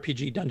the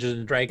RPG Dungeons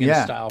and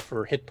Dragons style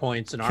for hit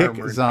points and Kick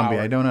armor. Zombie.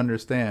 And I don't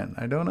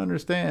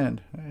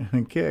understand.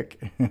 Kick.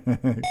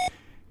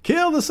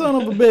 Kill the son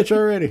of a bitch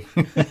already.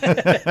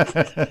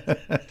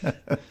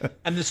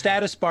 And the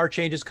status bar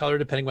changes color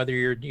depending whether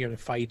you're going to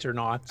fight or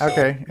not. So.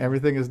 Okay,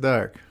 everything is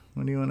dark.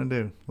 What do you want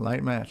to do?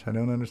 Light match. I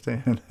don't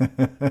understand. Yeah,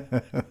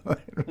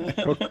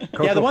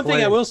 the one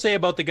thing I will say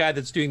about the guy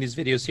that's doing these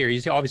videos here,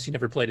 he's obviously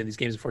never played in these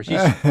games before. So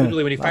he's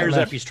literally, when he fires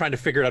up, he's trying to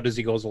figure it out as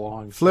he goes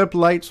along. Flip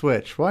light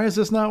switch. Why is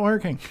this not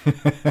working?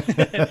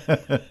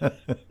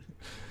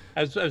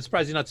 I'm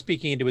surprised he's not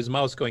speaking into his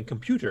mouse going,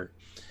 computer.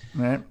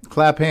 All right.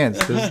 Clap hands.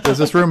 Does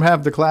this room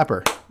have the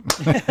clapper?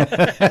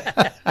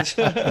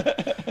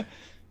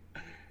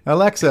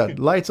 Alexa,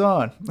 lights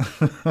on.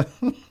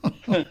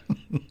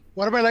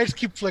 Why do my lights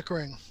keep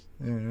flickering?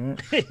 Yeah.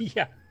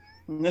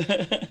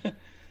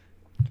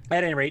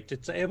 At any rate,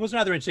 it was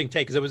another interesting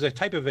take because it was a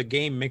type of a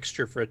game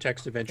mixture for a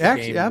text adventure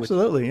game.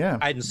 Absolutely, yeah.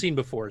 I hadn't seen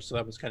before, so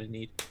that was kind of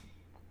neat.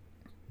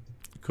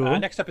 Cool.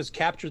 Next up is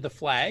Capture the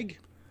Flag.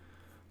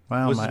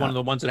 Wow, this is one of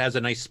the ones that has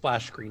a nice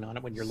splash screen on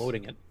it when you're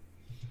loading it.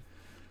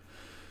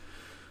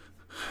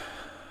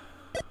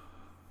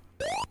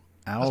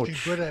 Ouch. Must be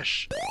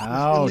British.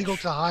 Ouch. It's illegal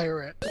to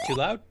hire it. Too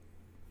loud?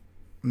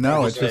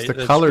 No, it's just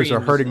the colors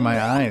are hurting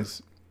my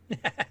eyes.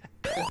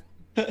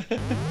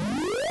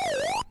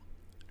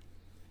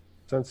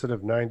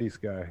 Sensitive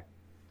 90s guy.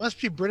 Must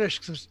be British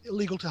because it's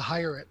illegal to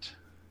hire it.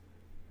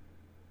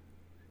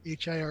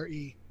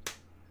 H-I-R-E,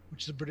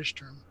 which is a British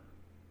term.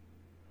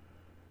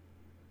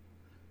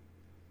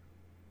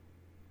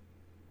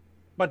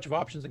 Bunch of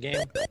options of game.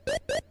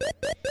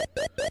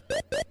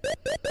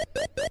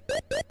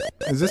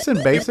 Is this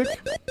in basic?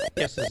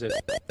 Yes, this is.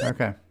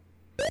 Okay.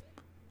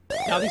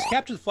 Now, these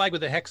Capture the Flag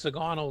with the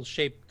hexagonal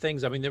shaped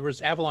things, I mean, there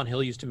was Avalon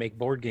Hill used to make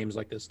board games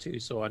like this too,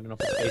 so I don't know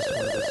if it's based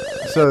on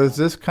this. So is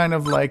this kind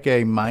of like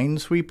a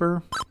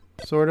Minesweeper,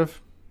 sort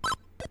of?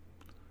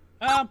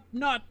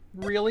 Not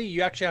really.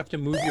 You actually have to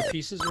move your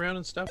pieces around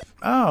and stuff.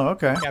 Oh,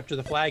 okay. Capture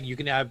the Flag. You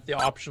can have the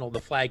optional,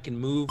 the flag can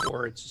move,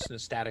 or it's just in a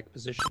static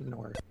position,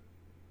 or...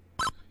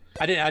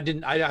 I've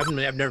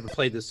never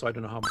played this, so I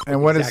don't know how.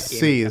 And what is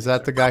C? Is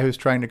that the guy who's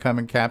trying to come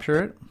and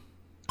capture it?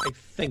 I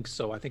think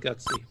so. I think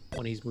that's the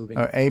one he's moving.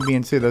 Oh, A, B,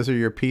 and C. Those are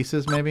your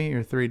pieces, maybe?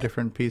 Your 3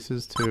 different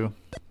pieces to...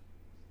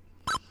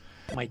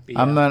 Might be.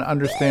 I'm not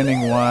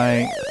understanding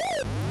why...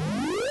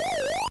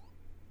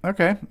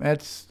 Okay, I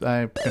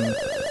can...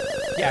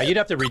 Yeah, you'd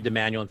have to read the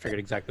manual and figure out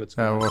exactly what's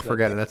going on. Oh, well,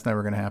 forget it. That's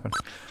never going to happen.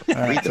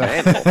 Read the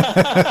manual.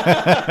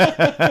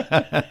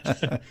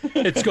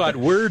 It's got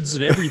words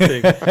and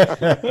everything.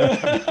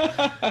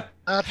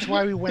 That's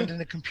why we went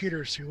into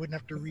computers, so we wouldn't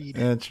have to read.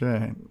 That's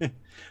right.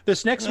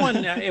 This next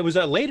one, it was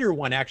a later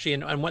one, actually,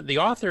 and what the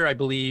author, I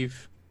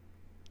believe,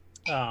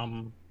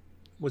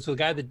 was the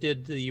guy that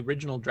did the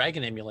original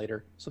Dragon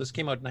emulator. So this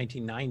came out in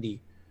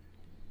 1990.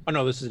 Oh,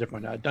 no, this is a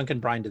different one. Duncan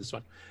Bryan did this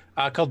one.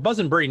 Called Buzz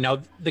and Birdie.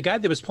 Now, the guy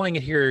that was playing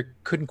it here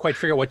couldn't quite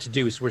figure out what to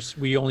do, so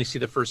we only see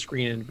the first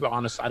screen, and to be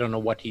honest, I don't know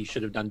what he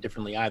should have done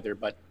differently either,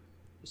 but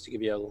just to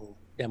give you a little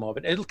demo of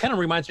it. It kind of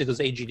reminds me of those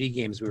AGD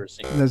games we were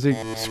seeing. Does he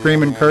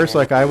scream and curse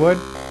like I would?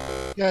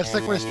 Yeah, it's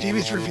like one of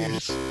Stevie's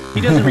reviews.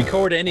 He doesn't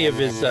record any of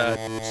his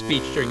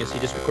speech during this. He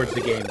just records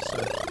the game.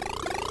 So.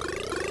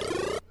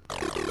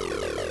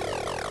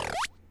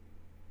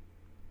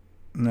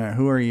 No,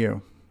 who are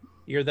you?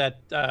 You're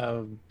that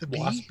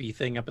waspy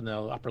thing up in the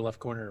upper left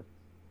corner.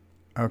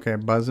 Okay,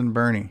 Buzz and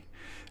Bernie.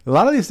 A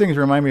lot of these things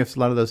remind me of a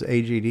lot of those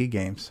AGD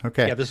games.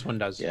 Okay. Yeah, this one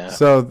does. Yeah.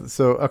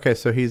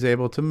 So he's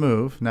able to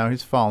move. Now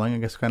he's falling. I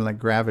guess kind of like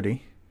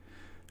gravity.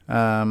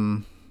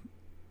 I'm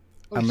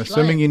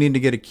assuming you need to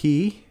get a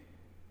key.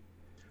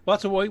 Well,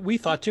 that's what we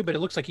thought too, but it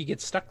looks like he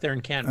gets stuck there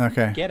and can't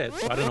get it.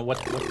 So I don't know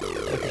what you're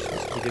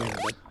supposed to be doing.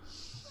 But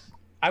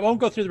I won't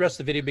go through the rest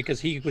of the video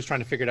because he was trying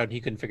to figure it out and he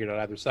couldn't figure it out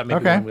either. So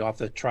maybe we'll have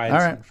to try it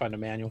and find a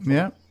manual.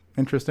 Yeah,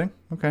 interesting.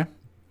 Okay.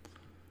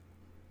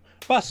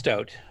 Bust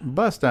Out.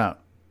 Bust Out.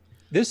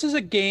 This is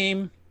a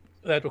game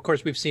that, of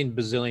course, we've seen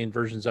bazillion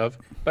versions of,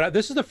 but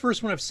this is the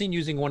first one I've seen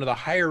using one of the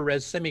higher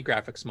res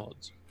semi-graphics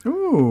modes.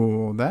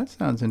 Ooh, that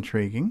sounds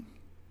intriguing.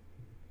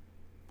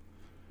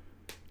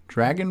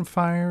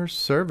 Dragonfire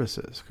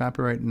Services,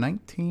 copyright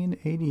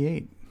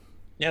 1988.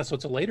 Yeah, so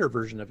it's a later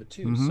version of it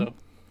too. Mm-hmm.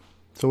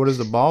 So what does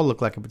the ball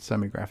look like if it's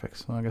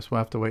semi-graphics? Well, I guess we'll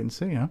have to wait and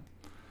see, huh?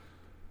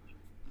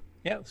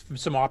 Yeah,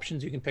 some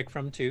options you can pick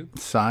from too.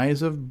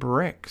 Size of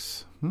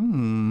bricks.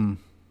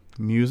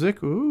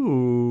 Music.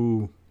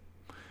 Ooh.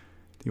 Do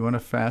you want a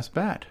fast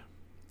bat?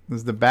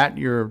 Is the bat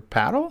your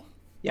paddle?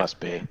 Yep. Must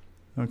be.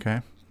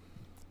 Okay.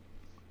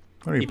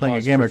 What are you playing,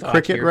 a game of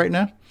cricket here right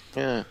now?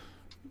 Yeah.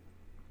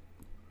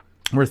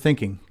 We're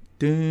thinking.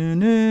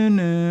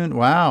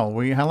 Wow.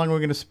 How long are we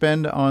going to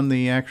spend on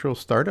the actual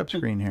startup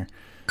screen here?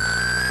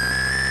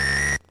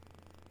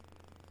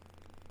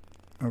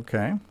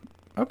 Okay.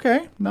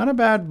 Okay. Not a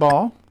bad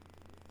ball.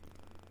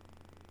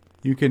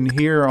 You can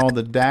hear all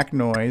the DAC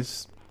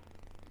noise,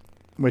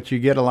 which you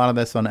get a lot of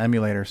this on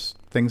emulators.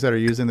 Things that are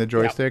using the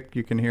joystick,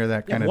 you can hear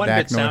that kind of DAC noise.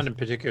 One-bit sound in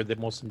particular that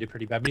most of them do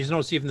pretty bad. But you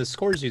notice even the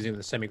scores using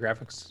the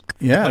semi-graphics.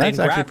 Yeah, but that's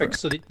in actually graphics,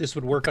 so this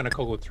would work on a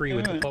Coco 3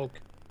 with the poke.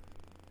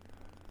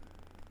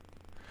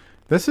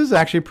 This is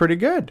actually pretty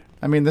good.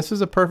 I mean, this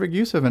is a perfect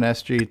use of an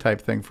SG type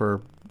thing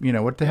for,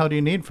 what the hell do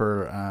you need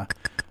for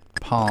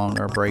Pong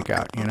or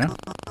Breakout,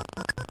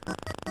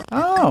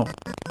 Oh,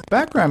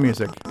 background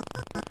music.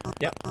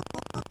 Yep.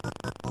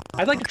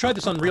 I'd like to try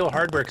this on real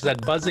hardware because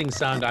that buzzing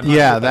sound. I'm not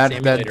yeah, sure that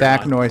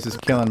DAC noise is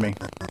killing me.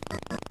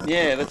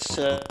 Yeah, that's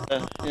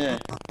yeah.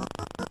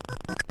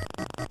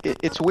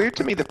 It's weird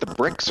to me that the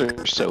bricks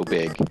are so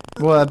big.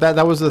 Well,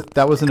 that was an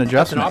adjustment.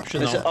 That's an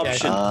option. It's an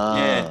option.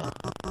 Yeah.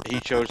 He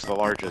chose the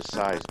largest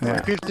size. Yeah.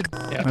 You picked the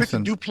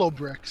Duplo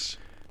bricks.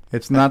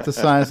 It's not the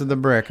size of the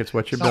brick; it's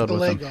what you build with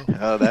Lego. them.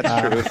 Oh, that's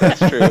true. That's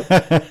true.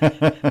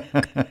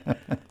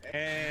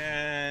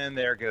 And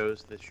there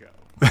goes the show.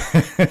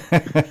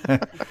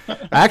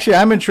 Actually,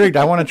 I'm intrigued.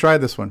 I want to try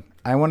this one.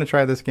 I want to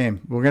try this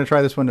game. We're going to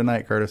try this one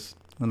tonight, Curtis,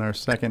 on our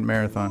second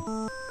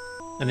marathon.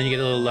 And then you get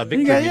a little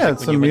victory music.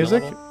 Some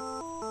music.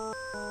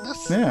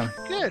 That's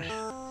good.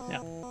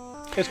 Yeah.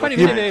 It's quite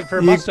intimidating for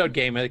a bust-out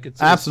game.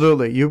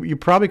 Absolutely. You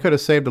probably could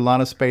have saved a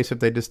lot of space if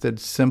they just did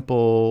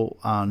simple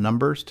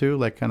numbers too,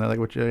 like kind of like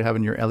what you have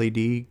in your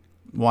LED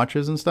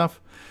watches and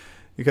stuff.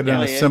 You could have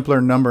done a simpler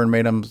number and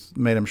made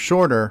them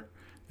shorter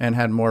and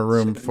had more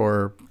room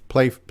for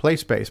play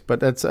space. But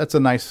that's a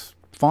nice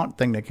font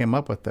thing they came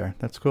up with there.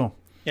 That's cool.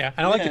 Yeah,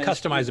 and I like the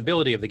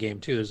customizability of the game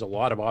too. There's a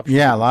lot of options.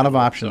 Yeah, a lot of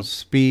options.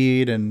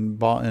 Speed and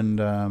ball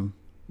and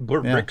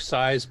brick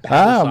size.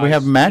 Size, we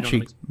have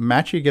Matchy.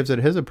 Matchy gives it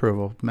his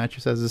approval.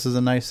 Matchy says this is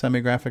a nice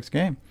semi-graphics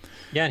game.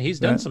 Yeah, and he's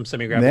done some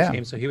semi-graphics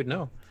games, so he would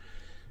know.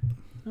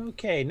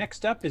 Okay,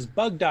 next up is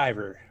Bug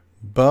Diver.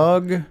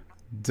 Bug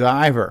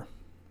Diver.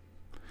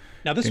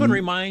 Now this one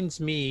reminds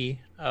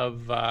me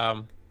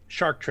of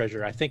Shark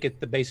Treasure. I think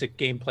the basic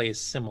gameplay is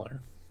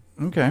similar.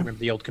 Okay. Remember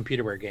the old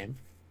Computerware game?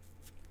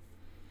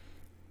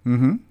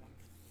 Mm-hmm.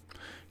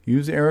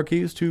 Use arrow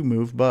keys to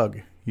move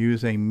bug.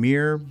 Use a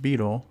mirror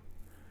beetle.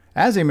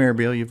 As a mirror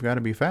beetle, you've got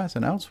to be fast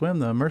and outswim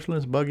the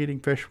merciless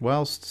bug-eating fish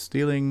whilst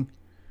stealing...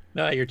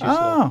 No, you're too slow.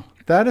 Oh,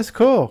 that is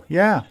cool.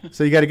 Yeah.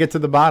 So you got to get to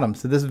the bottom.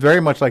 So this is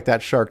very much like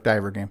that Shark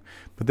Diver game.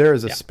 But there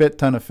is a spit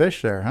ton of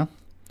fish there, huh?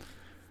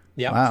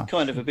 Yeah. Wow. It's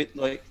kind of a bit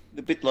like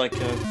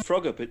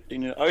Frogger, but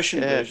in an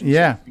ocean version.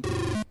 Yeah.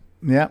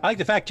 Yeah. I like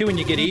the fact too when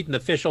you get eaten, the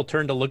fish will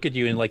turn to look at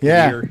you and like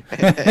the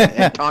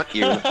and taunt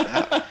you.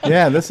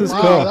 Yeah, this is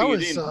cool. That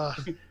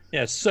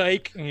was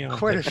psych.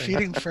 Quite a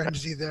feeding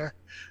frenzy there.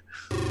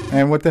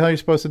 And what the hell are you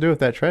supposed to do with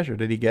that treasure?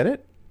 Did he get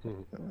it?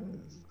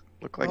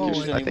 Look like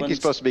I think he's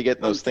supposed to be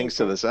getting those things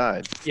to the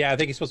side. Yeah, I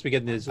think he's supposed to be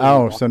getting his.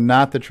 So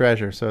not the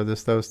treasure. So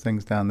those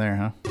things down there,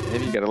 huh?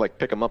 Maybe you got to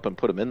pick them up and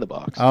put them in the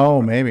box.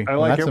 Oh, maybe. I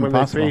like that's it when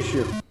impossible. they face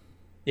you.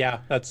 Yeah,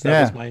 that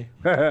was my.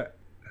 That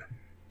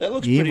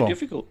looks pretty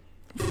difficult.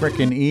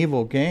 Freaking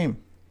evil game.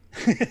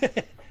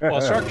 Well,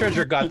 Shark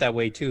Treasure got that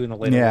way too in the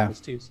later levels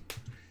too.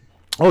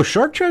 Oh,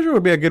 Shark Treasure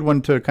would be a good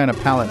one to kind of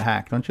palette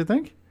hack, don't you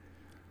think?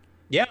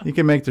 Yeah. You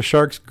can make the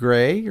sharks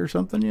gray or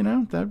something,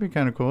 That'd be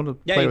kind of cool to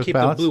play you with keep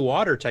palettes. the blue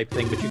water type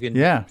thing, but you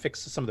can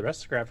fix some of the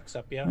rest of the graphics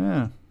up,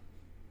 Yeah.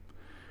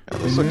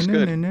 This looks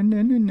good.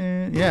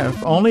 Yeah,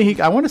 if only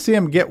I want to see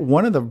him get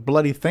one of the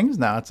bloody things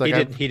now. It's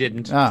like he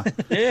didn't. All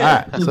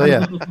right.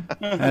 So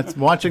that's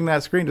watching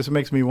that screen just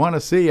makes me want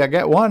to see. I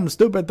get one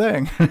stupid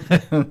thing.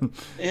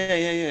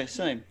 Yeah.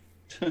 Same.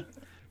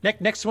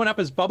 Next one up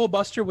is Bubble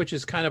Buster, which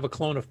is kind of a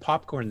clone of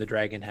Popcorn the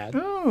Dragon had.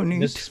 Oh, neat.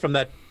 This is from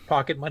that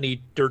pocket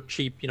money, dirt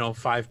cheap,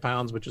 5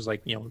 pounds, which is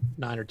like,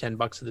 $9 or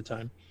 $10 at the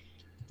time.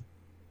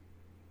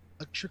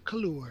 Electric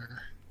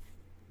Color.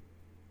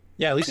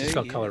 Yeah, at least it's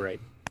spelled color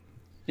right.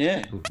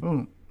 Yeah.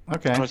 Ooh,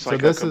 okay. Oh, it's so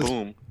like this a is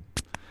Kaboom.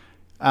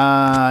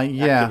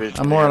 yeah, Activision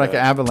a more had like a-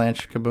 an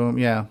Avalanche Kaboom.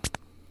 Yeah.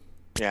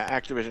 Yeah,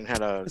 Activision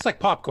had a It's like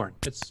Popcorn.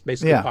 It's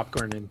basically Yeah.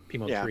 Popcorn in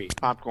PMO 3.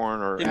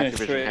 Popcorn, or PMO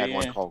Activision 3, had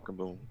one yeah. called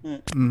Kaboom.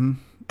 Mm-hmm.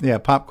 Yeah,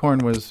 Popcorn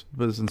was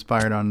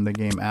inspired on the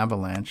game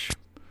Avalanche.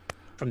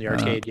 From the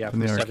arcade, yeah. From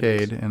the 70s.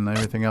 arcade, and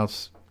everything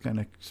else kind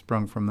of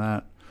sprung from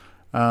that.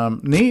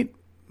 Neat.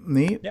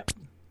 Yep.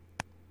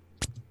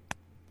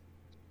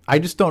 I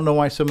just don't know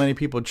why so many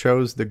people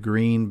chose the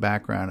green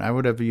background. I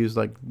would have used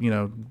a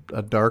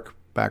dark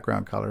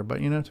background color, but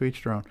to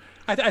each their own.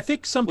 I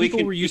think some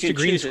people were used to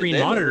green screen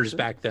monitors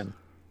back then.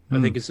 I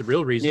think it's the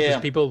real reason. Yeah.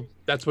 Because people,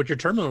 that's what your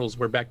terminals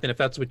were back then. If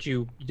that's what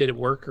you did at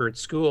work or at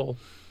school,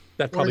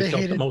 that probably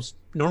felt the most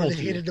normal They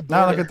to you. hated the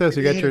Now border. look at this.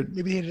 You got your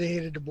Maybe they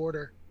hated the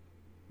border.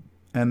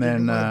 and They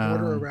then didn't want a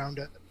border around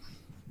it.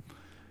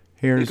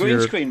 here's The green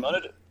your screen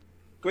monitor.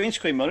 Green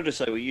screen monitors,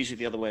 though, were usually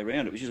the other way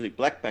around. It was usually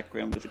black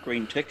background with the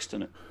green text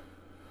in it.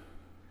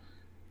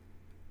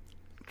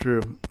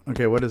 True.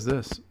 Okay, what is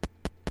this?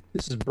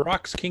 This is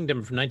Brock's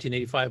Kingdom from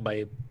 1985 by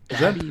Is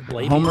that Blabby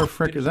Blabey. Homer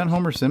Frick? Is that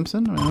Homer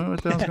Simpson? I mean,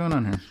 what the hell's going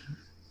on here?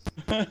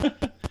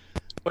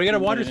 Well, you got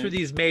to wander through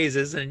these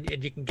mazes, and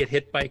you can get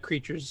hit by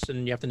creatures,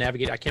 and you have to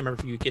navigate. I can't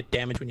remember if you get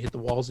damage when you hit the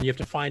walls, and you have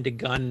to find a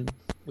gun,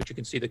 which you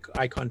can see the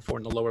icon for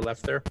in the lower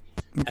left there.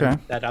 Okay. And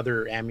that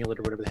other amulet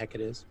or whatever the heck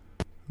it is.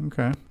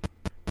 Okay.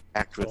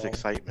 Act with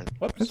excitement.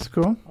 Whoops. That's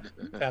cool.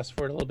 Fast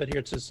forward a little bit here.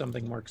 It says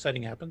something more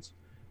exciting happens.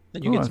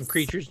 Then you Oh, get a some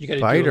creatures. You got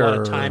to do a lot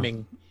of spider.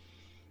 timing.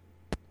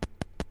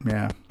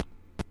 Yeah.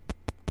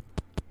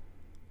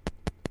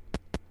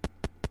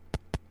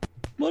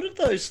 What are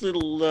those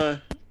little?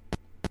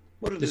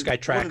 What are This the, guy What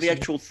are tracks the him.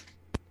 actual?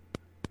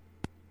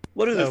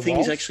 What are the things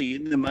walls? actually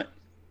in the?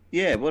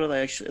 Yeah. What are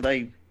they actually? Are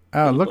they?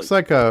 Oh, it looks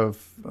like a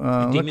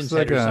demon's looks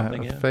like head or a,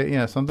 something, a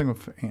yeah. something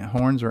with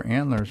horns or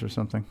antlers or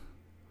something,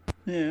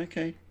 Yeah.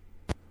 Okay.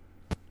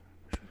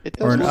 It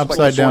or an does look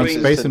like upside down swings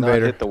Space to not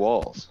Invader. hit the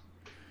walls.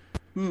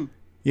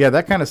 Yeah,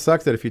 that kind of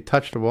sucks. That if you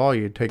touch the wall,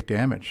 you take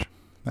damage.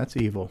 That's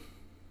evil.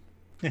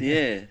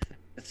 Yeah.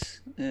 That's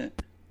yeah.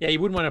 Yeah,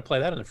 you wouldn't want to play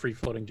that on a free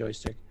floating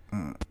joystick.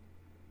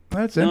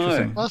 That's No.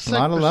 interesting. Well, it's a like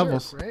lot of Berserk,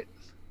 levels. right?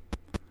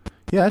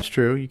 Yeah, that's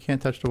true. You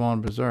can't touch the wall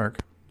in Berserk.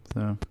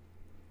 So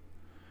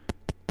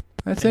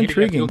that's And here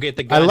you have to go intriguing. get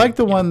the I gun, like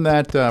the you know. one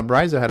that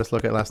Bryza had us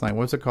look at last night.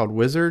 What's it called?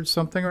 Wizard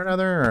something or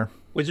another? Or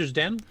Wizard's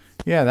Den?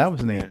 yeah, that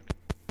was neat.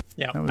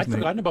 Yeah, That was I'd neat.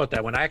 forgotten about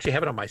that one. I actually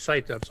have it on my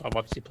site, so I've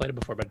obviously played it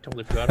before, but I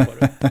totally forgot about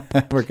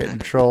it. We're getting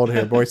trolled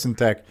here, Boyce and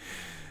Tech.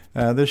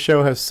 This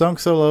show has sunk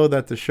so low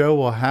that the show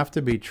will have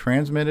to be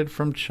transmitted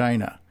from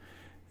China.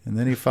 And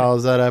then he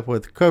follows that up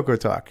with Coco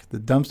Talk, the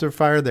dumpster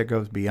fire that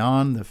goes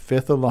beyond the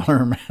fifth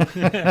alarm.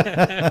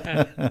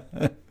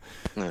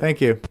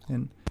 Thank you.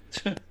 And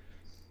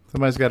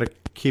somebody's got to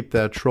keep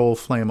that troll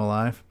flame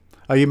alive.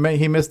 Oh, he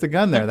missed the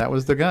gun there. That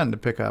was the gun to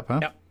pick up, huh?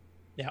 Yep.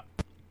 Yeah.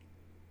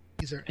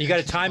 These are You got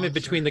to time it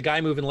between the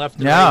guy moving left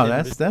and Yeah,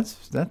 right. that's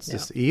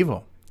just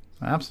evil.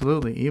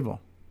 Absolutely evil.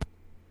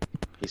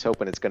 He's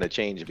hoping it's going to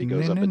change if he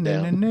goes up and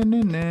down.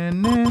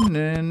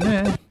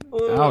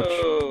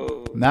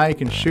 Ouch. Now you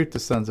can shoot the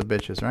sons of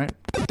bitches, right?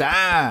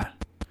 Ah!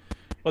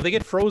 Well, they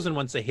get frozen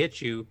once they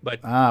hit you,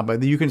 but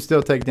But you can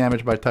still take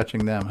damage by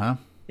touching them, huh?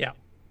 yeah.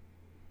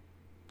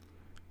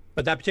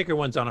 But that particular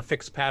one's on a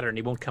fixed pattern.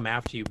 He won't come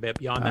after you. But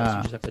beyond that, so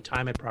you just have to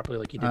time it properly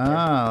like you did there.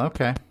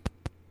 Okay.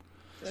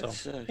 So,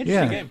 That's, interesting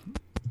Yeah. game.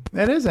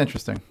 That is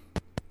interesting.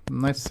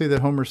 Nice to see that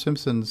Homer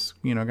Simpson's,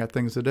 got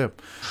things to do.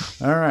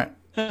 All right.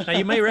 Now,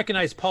 you may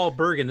recognize Paul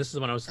Bergen. This is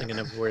the one I was thinking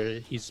of, where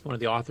he's one of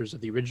the authors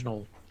of the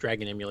original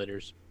Dragon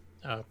emulators,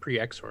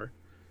 pre-XOR.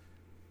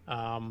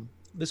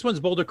 This one's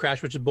Boulder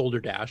Crash, which is Boulder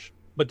Dash.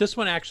 But this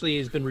one actually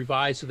has been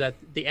revised so that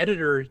the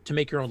editor to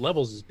make your own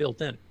levels is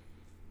built in.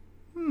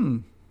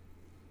 And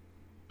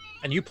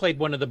you played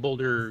one of the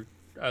Boulder,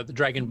 the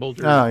Dragon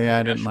Boulder. Oh, yeah,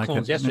 I didn't Dash like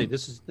clones it. yesterday.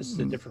 This is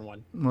a different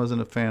one.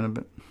 Wasn't a fan of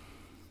it.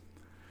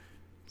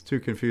 It's too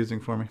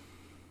confusing for me.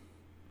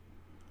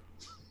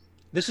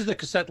 This is the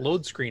cassette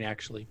load screen,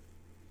 actually.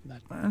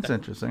 That's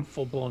interesting.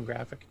 Full-blown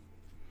graphic.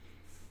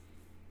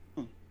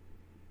 You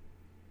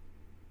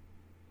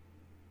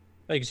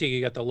can see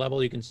you got the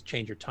level. You can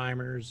change your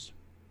timers.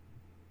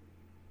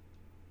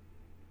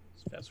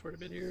 Let's fast forward a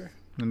bit here.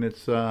 And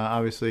it's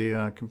obviously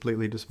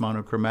completely just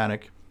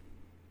monochromatic.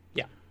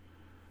 Yeah.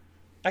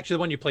 Actually, the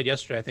one you played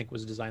yesterday, I think,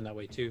 was designed that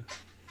way, too.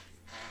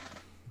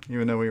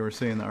 Even though we were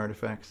seeing the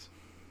artifacts.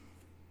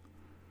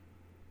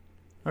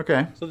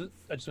 Okay. So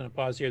I just want to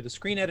pause here. The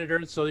screen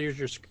editor, so there's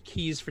your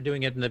keys for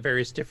doing it in the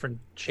various different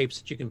shapes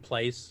that you can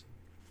place.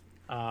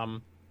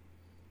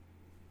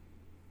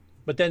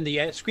 But then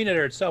the screen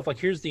editor itself, like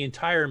here's the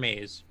entire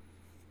maze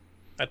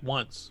at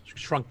once,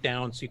 shrunk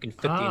down so you can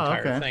fit the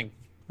entire thing.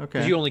 Okay.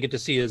 Because you only get to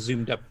see a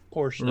zoomed up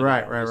portion.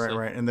 Right, of it,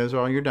 right. And those are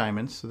all your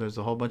diamonds. So there's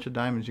a whole bunch of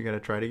diamonds you got to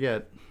try to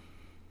get.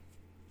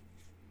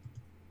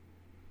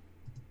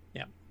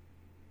 Yeah.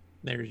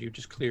 There, you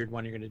just cleared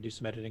one. You're going to do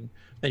some editing.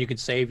 Then you can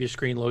save your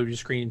screen, load your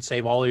screen,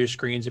 save all your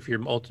screens if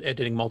you're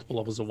editing multiple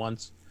levels at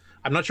once.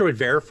 I'm not sure what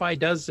verify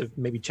does. If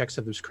maybe checks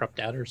if there's corrupt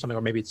data or something,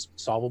 or maybe it's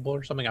solvable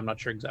or something. I'm not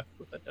sure exactly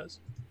what that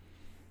does.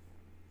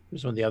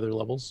 There's one of the other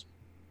levels.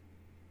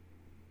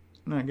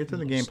 No, get to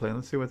the gameplay.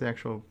 Let's see what the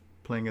actual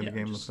playing of the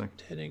game looks like.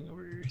 Heading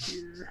over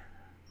here.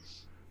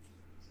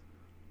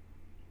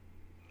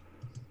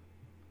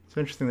 It's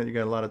interesting that you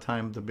got a lot of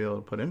time to be able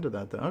to put into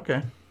that, though.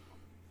 Okay.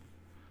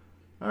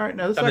 All right,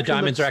 now this the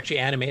diamonds are actually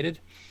animated.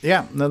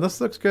 Yeah, no,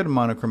 this looks good in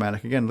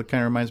monochromatic. Again, it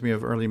kind of reminds me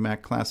of early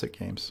Mac Classic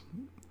games.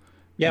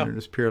 Yeah, they're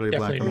just purely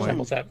black and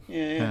white. That.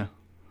 Yeah.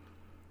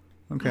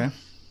 Okay,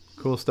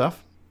 cool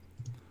stuff.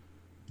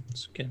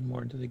 Let's get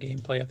more into the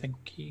gameplay. I think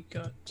he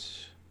got.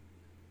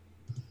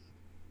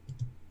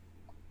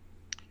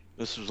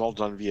 This was all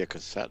done via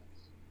cassette.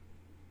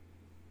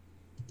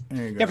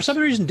 There you go. Yeah, for some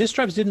reason, disk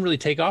drives didn't really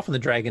take off on the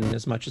Dragon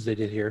as much as they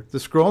did here. The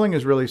scrolling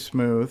is really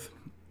smooth,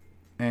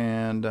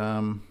 and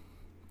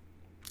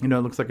it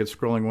looks like it's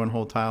scrolling one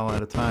whole tile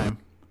at a time.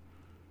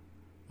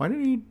 Why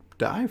did he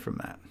die from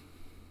that?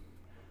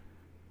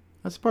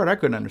 That's the part I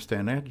couldn't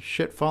understand. I had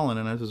shit falling,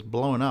 and I was just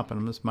blowing up, and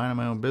I'm just minding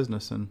my own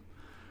business. And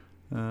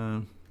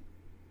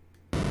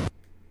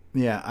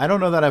yeah, I don't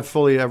know that I've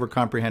fully ever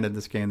comprehended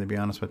this game, to be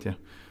honest with you.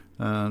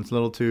 It's a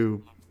little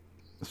too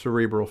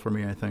cerebral for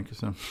me, I think.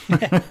 So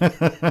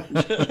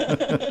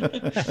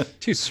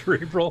too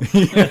cerebral.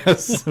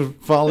 Yes,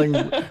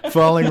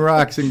 falling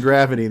rocks and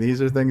gravity.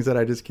 These are things that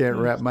I just can't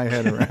wrap my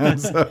head around.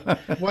 So.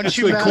 Once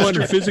you master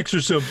quantum physics or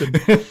something.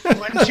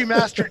 Once you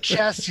master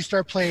chess, you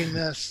start playing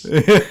this.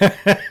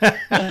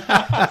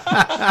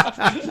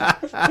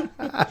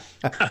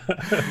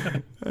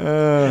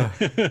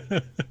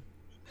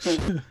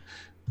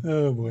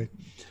 Oh boy.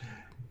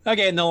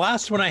 Okay, and the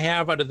last one I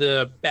have out of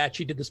the batch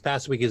you did this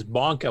past week is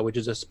Bonka, which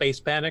is a Space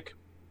Panic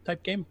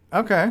type game.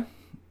 Okay.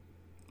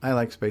 I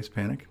like Space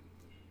Panic.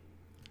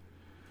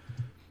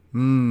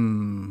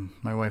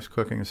 My wife's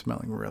cooking is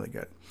smelling really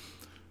good.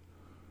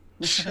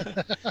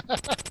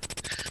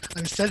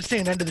 I'm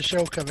sensing an end of the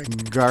show coming.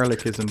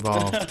 Garlic is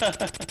involved.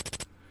 That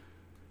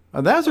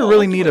was a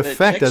really neat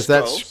effect as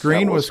that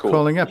screen was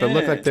scrolling up. It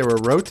looked like they were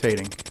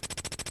rotating.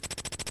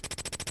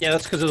 Yeah,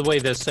 that's because of the way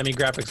the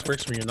semi-graphics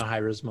works when you're in the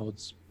high-res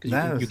modes.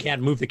 Because you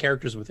can't move the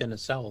characters within a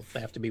cell. They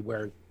have to be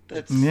where...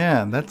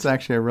 That's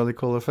actually a really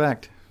cool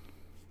effect.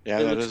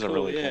 Yeah, that is a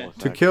really cool effect.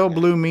 To kill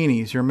blue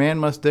meanies, your man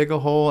must dig a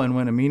hole, and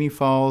when a meanie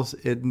falls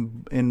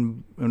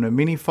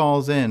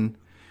in,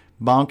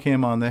 bonk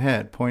him on the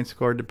head. Points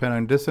scored depend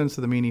on distance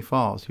of the meanie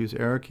falls. Use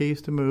arrow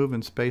keys to move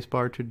and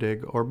spacebar to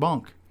dig or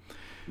bonk.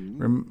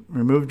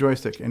 Remove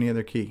joystick. Any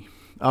other key.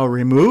 Oh,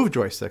 remove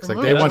joysticks. Like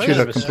they want you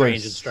to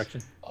complete.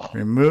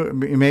 Remove,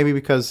 maybe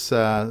because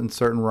in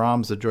certain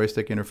ROMs the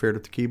joystick interfered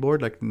with the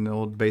keyboard, like in the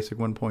old Basic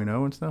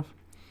 1.0 and stuff.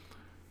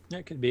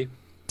 That could be.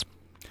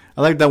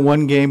 I like that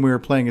one game we were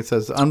playing. It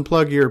says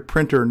unplug your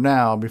printer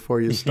now before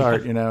you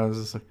start. It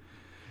was just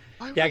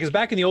like, yeah, because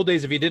back in the old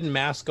days, if you didn't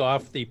mask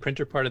off the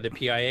printer part of the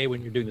PIA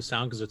when you're doing the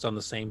sound, because it's on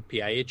the same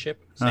PIA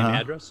chip, same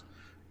address.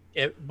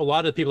 A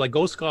lot of people, like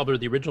Ghost Gobbler,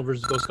 the original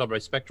version of Ghost Gobbler by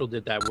Spectral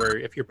did that, where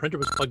if your printer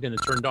was plugged in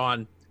and turned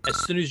on, as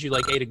soon as you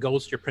ate a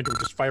ghost, your printer would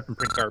just fire up and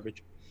print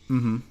garbage.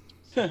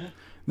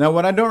 Now,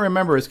 what I don't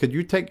remember is could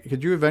you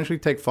eventually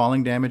take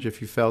falling damage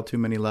if you fell too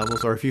many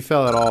levels, or if you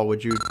fell at all,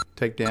 would you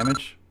take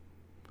damage?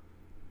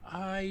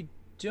 I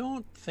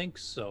don't think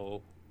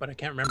so, but I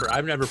can't remember.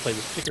 I've never played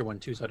this particular one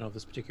too, so I don't know if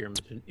this particular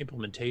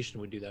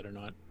implementation would do that or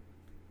not.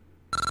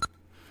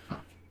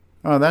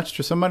 Oh, that's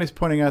true. Somebody's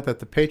pointing out that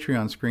the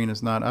Patreon screen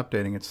is not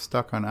updating. It's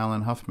stuck on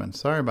Alan Huffman.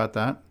 Sorry about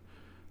that.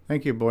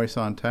 Thank you, Boyce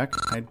on Tech.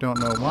 I don't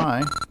know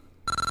why.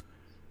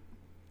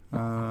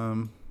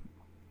 All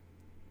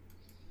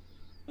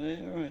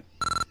right.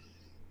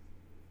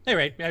 Hey,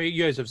 right. I mean,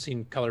 you guys have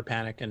seen Color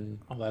Panic and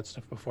all that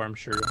stuff before, I'm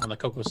sure, on the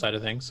Coco side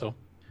of things. So,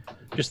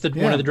 just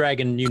one of the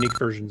Dragon unique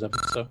versions of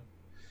it. So,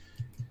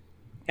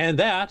 and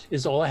that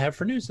is all I have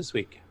for news this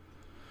week.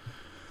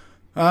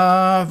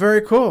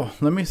 Very cool.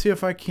 Let me see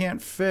if I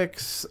can't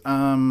fix.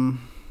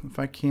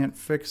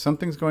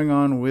 Something's going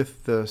on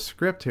with the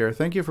script here.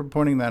 Thank you for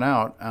pointing that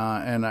out.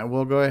 And I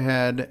will go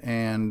ahead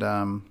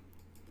and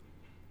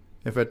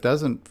if it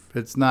doesn't,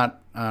 it's not.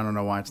 I don't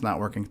know why it's not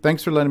working.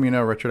 Thanks for letting me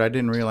know, Richard. I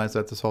didn't realize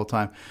that this whole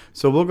time.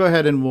 So we'll go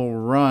ahead and we'll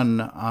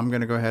run. I'm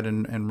going to go ahead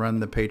and run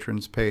the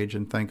patrons page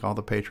and thank all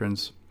the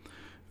patrons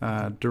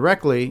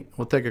directly.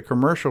 We'll take a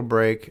commercial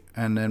break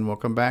and then we'll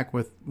come back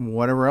with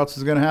whatever else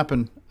is going to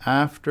happen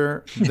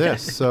after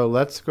this. So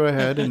let's go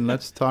ahead and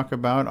let's talk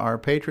about our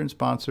patron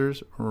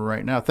sponsors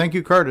right now. Thank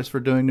you, Curtis, for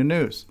doing the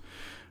news.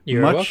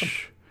 You're welcome.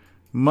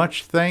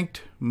 Much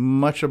thanked,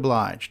 much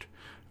obliged.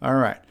 All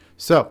right.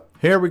 So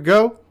here we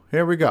go.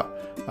 Here we go.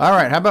 All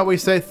right, how about we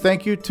say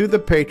thank you to the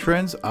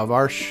patrons of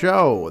our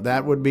show?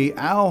 That would be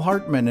Al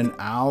Hartman and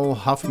Alan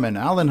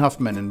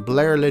Huffman and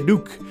Blair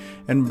Leduc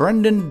and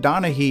Brendan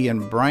Donahue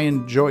and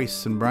Brian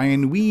Joyce and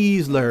Brian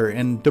Weasler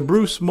and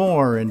DeBruce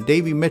Moore and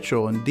Davey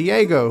Mitchell and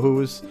Diego, who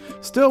is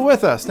still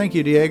with us. Thank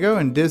you, Diego.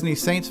 And Disney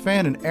Saints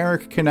fan and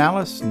Eric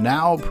Canales,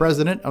 now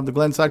president of the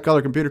Glenside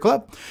Color Computer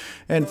Club.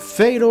 And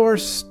Fedor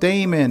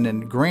Stamen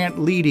and Grant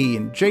Leedy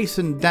and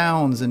Jason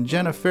Downs and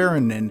Jenna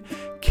Farron and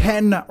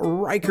Ken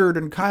Reichert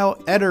and Kyle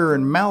Eder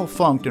and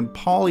Malfunct and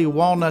Paulie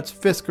Walnuts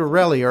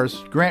Fiscarelli, or as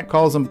Grant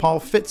calls him,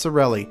 Paul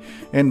Fitzarelli,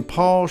 and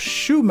Paul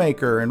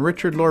Shoemaker and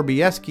Richard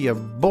Lorbieski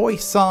of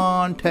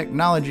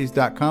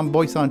BoysonTechnologies.com,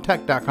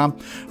 BoysonTech.com,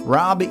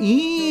 Rob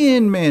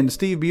Inman,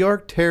 Steve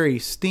Bjork, Terry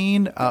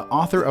Steen,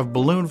 author of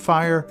Balloon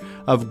Fire,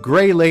 of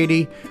Grey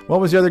Lady. What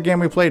was the other game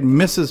we played?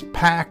 Mrs.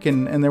 Pack,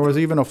 and there was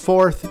even a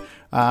fourth.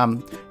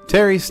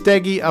 Terry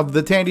Steggy of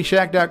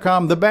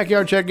TheTandyShack.com, the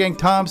Backyard Chat Gang,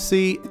 Tom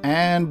C.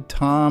 and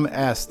Tom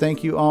S.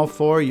 Thank you all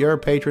for your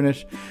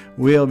patronage.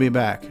 We'll be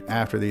back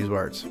after these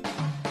words. Hey,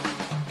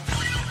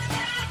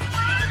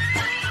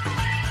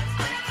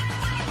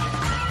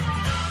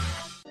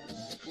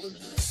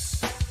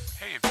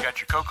 have you got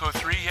your Coco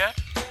 3 yet?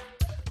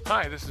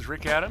 Hi, this is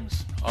Rick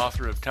Adams,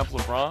 author of Temple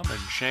of Ram and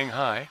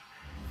Shanghai,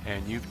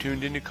 and you've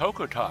tuned into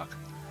Coco Talk,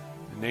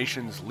 the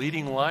nation's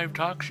leading live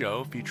talk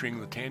show featuring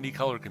the Tandy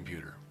Color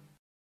Computer.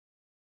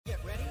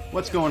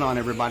 What's going on,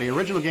 everybody?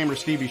 Original Gamer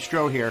Stevie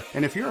Stroh here,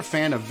 and if you're a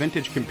fan of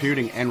vintage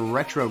computing and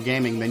retro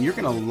gaming, then you're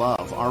going to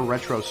love our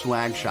retro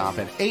swag shop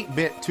at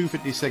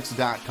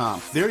 8bit256.com.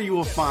 There you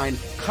will find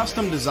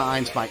custom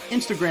designs by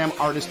Instagram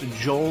artist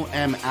Joel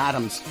M.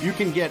 Adams. You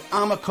can get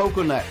I'm a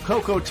Coconut,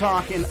 Coco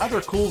Talk, and other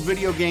cool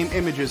video game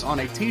images on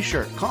a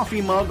t-shirt,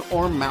 coffee mug,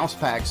 or mouse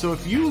pad. So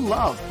if you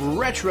love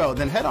retro,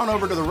 then head on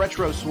over to the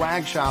retro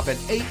swag shop at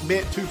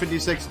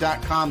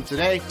 8bit256.com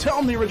today. Tell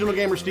them the Original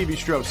Gamer Stevie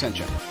Stroh sent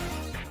you.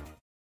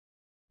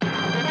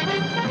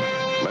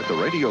 The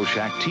Radio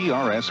Shack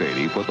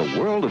TRS-80 put the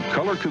world of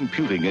color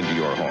computing into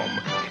your home.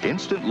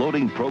 Instant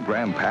loading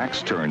program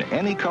packs turn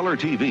any color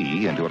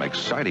TV into an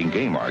exciting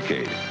game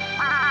arcade.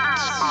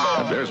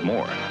 And there's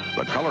more.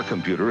 The color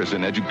computer is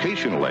an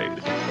educational aid,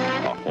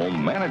 a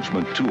home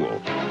management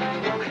tool,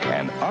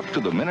 an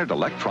up-to-the-minute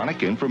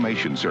electronic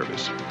information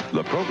service.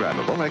 The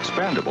programmable,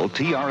 expandable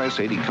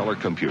TRS-80 color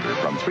computer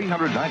from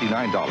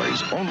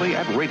 $399 only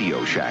at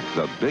Radio Shack,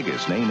 the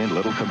biggest name in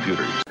little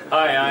computers.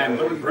 Hi, I'm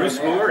Bruce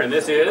Moore, and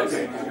this is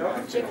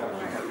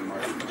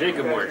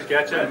Jacob Moore,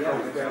 gotcha.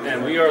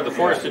 And we are the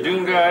Forest of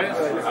Doom guys,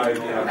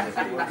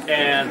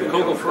 and the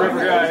Coco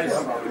Forever guys,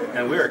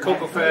 and we are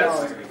Coco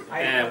Fest,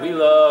 and we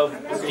love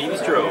Stevie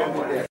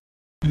Stroh.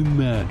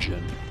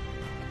 Imagine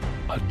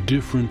a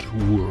different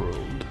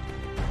world.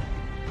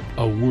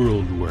 A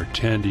world where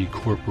Tandy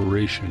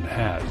Corporation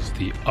has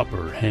the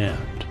upper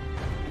hand.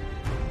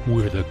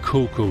 Where the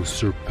Coco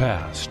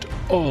surpassed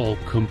all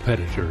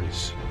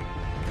competitors.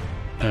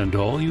 And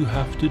all you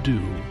have to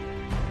do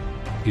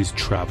is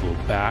travel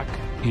back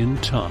in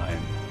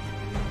time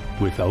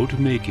without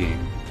making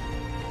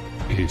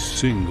a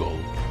single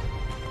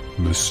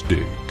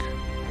mistake.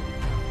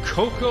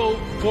 Coco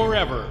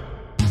Forever.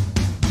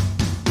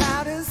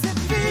 How does it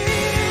feel?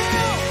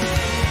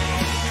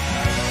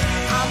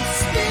 I'm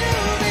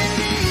still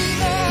believing.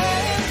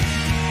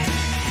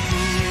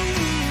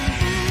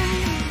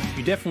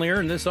 You definitely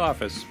earned this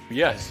office.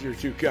 Yes, you're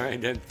too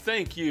kind, and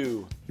thank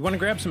you. You want to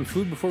grab some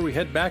food before we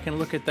head back and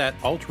look at that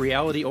Alt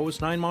Reality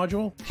OS9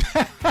 module?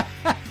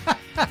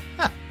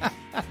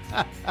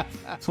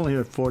 It's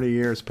only 40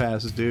 years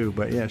past due,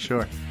 but yeah,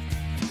 sure.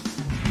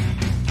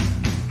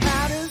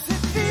 How does it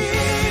feel?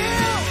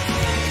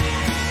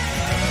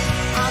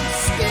 I'm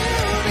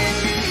still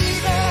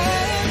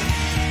believing.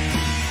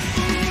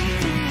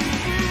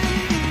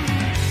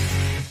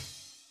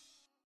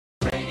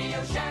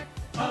 Radio Shack,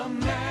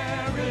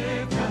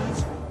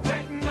 America's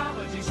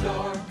technology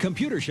store.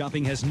 Computer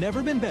shopping has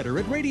never been better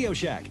at Radio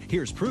Shack.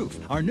 Here's proof.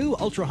 Our new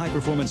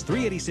ultra-high-performance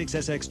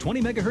 386SX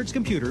 20 megahertz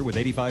computer with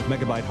 85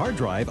 megabyte hard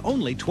drive,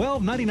 only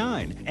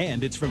 $12.99.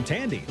 And it's from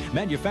Tandy,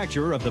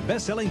 manufacturer of the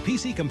best-selling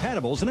PC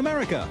compatibles in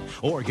America.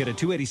 Or get a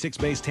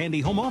 286-based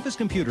Tandy home office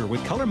computer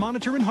with color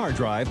monitor and hard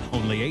drive,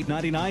 only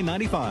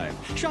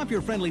 $899.95. Shop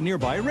your friendly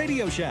nearby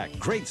Radio Shack.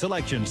 Great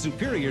selection,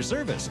 superior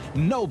service.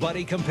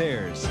 Nobody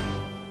compares.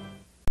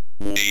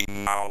 We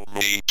now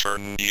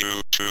return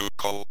you to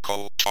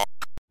Coco Talk.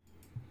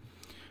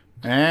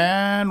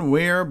 And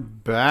we're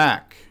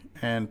back.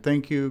 And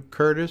thank you,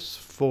 Curtis,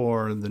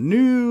 for the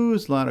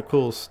news. A lot of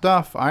cool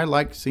stuff. I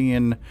like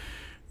seeing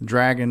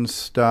Dragon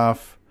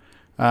stuff.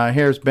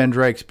 Here's Ben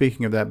Drake.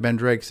 Speaking of that, Ben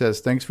Drake says,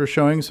 thanks for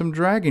showing some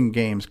Dragon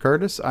games,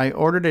 Curtis. I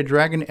ordered a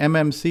Dragon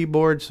MMC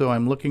board, so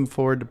I'm looking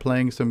forward to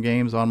playing some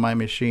games on my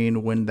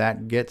machine when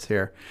that gets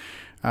here.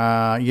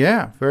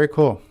 Yeah, very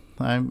cool.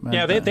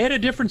 Yeah, they had a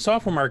different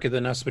software market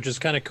than us, which is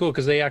kind of cool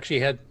because they actually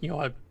had,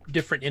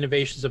 different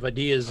innovations of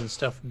ideas and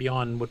stuff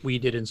beyond what we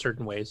did in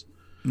certain ways.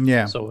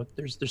 Yeah. So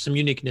there's some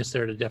uniqueness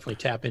there to definitely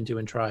tap into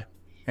and try.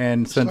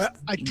 And since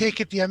I take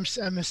it the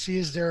MSC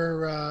is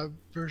their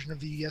version of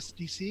the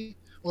SDC,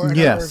 or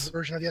another yes,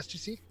 version of the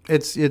SDC.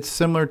 It's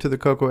similar to the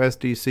Coco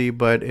SDC,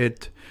 but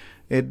it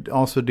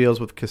also deals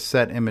with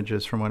cassette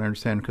images, from what I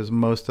understand, because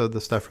most of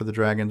the stuff for the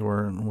Dragons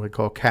were what we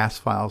call CAS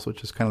files,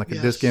 which is kind of like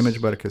a disc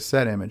image but a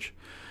cassette image.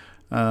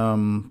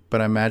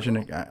 But I imagine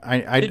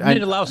didn't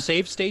it allow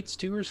save states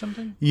too or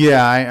something?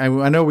 Yeah,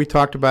 I know we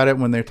talked about it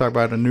when they talked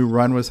about a new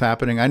run was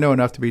happening. I know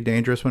enough to be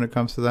dangerous when it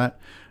comes to that.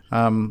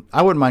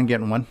 I wouldn't mind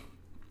getting one.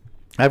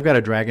 I've got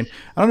a Dragon.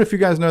 I don't know if you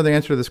guys know the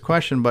answer to this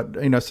question, but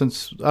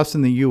since us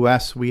in the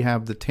U.S. we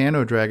have the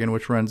Tano Dragon,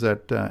 which runs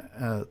at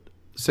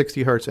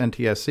 60 hertz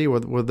NTSC.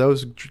 Were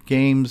those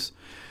games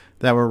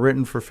that were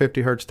written for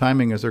 50 hertz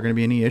timing? Is there going to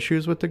be any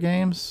issues with the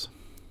games?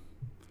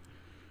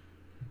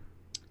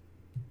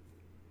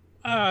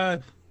 I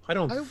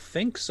don't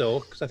think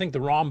so, because I think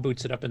the ROM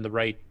boots it up in the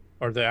right,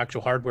 or the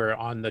actual hardware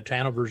on the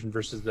Tano version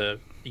versus the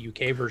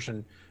UK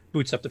version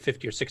boots up to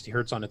 50 or 60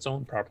 hertz on its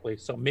own properly.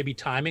 So maybe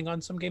timing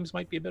on some games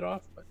might be a bit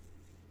off. But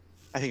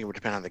I think it would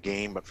depend on the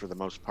game, but for the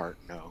most part,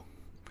 no.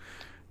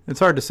 It's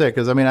hard to say,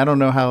 because I don't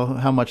know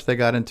how much they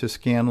got into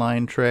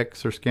scanline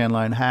tricks or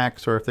scanline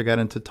hacks, or if they got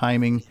into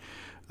timing,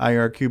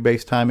 IRQ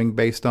based timing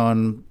based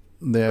on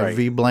the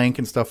V blank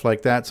and stuff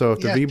like that. So if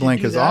the V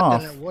blank is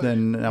off,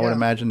 then I would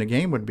imagine the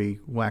game would be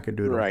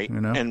wackadoodle. Right.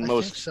 And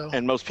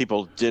most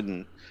people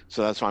didn't.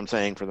 So that's why I'm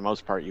saying, for the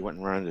most part, you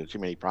wouldn't run into too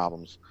many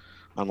problems,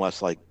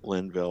 unless like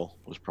Linville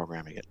was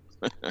programming it,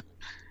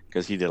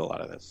 because he did a lot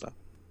of that stuff.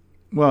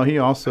 Well, he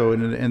also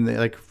in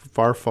the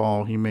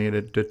Farfall, he made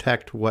it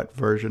detect what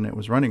version it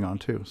was running on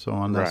too. So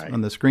on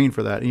the screen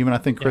for that, even I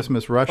think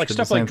Christmas Rush did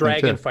stuff the same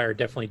like thing Dragonfire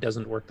definitely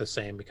doesn't work the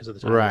same because of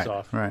the time it's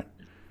off. Right.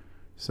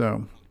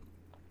 So.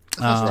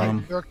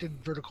 York did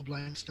vertical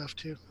blind stuff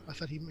too. I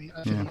thought he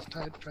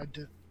tried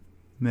to.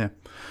 Yeah,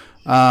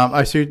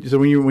 I see. So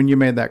when you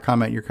made that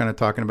comment, you're kind of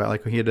talking about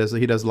like he does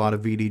a lot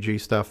of VDG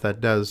stuff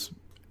that does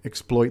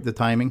exploit the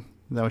timing.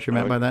 Is that what you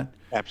meant by that?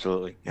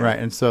 Absolutely. Yeah. Right,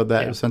 and so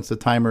that since the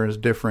timer is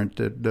different,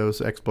 those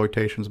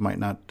exploitations might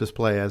not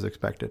display as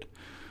expected.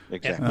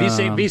 Exactly.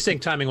 VSync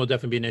timing will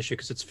definitely be an issue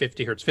because it's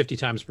 50 hertz, 50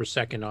 times per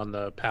second on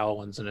the PAL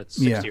ones, and it's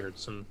 60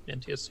 hertz on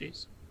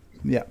NTSCs.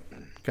 Yeah,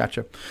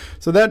 gotcha.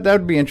 So that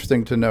would be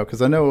interesting to know,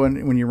 because I know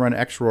when you run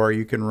XROAR,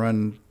 you can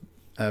run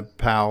a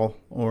PAL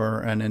or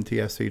an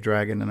NTSC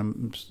Dragon,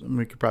 and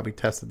we could probably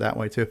test it that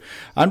way too.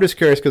 I'm just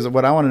curious, because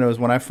what I want to know is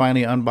when I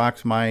finally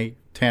unbox my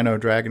Tano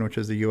Dragon, which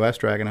is the US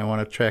Dragon, I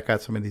want to check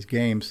out some of these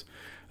games.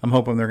 I'm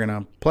hoping they're going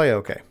to play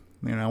okay.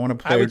 I want to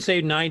play. I would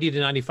say 90 to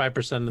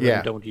 95% of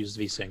them don't use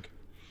VSync.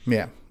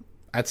 Yeah.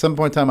 At some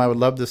point in time, I would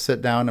love to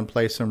sit down and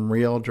play some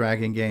real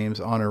Dragon games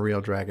on a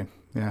real Dragon.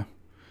 Yeah.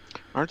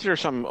 Aren't there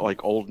some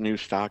like old new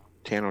stock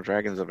Tano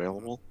Dragons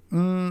available?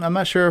 I'm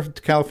not sure if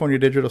California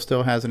Digital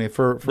still has any.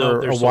 For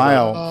a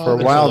while. For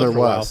a while there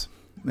was.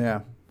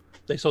 Yeah.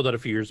 They sold out a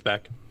few years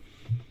back.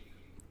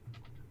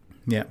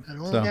 Yeah.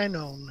 I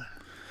know.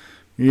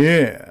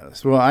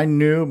 Yes. Well, I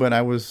knew, but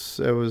I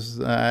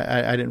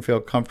didn't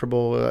feel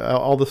comfortable.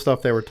 All the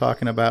stuff they were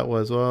talking about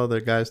was,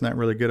 the guy's not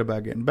really good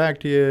about getting back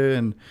to you,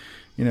 and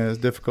it's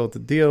difficult to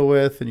deal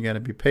with, and you got to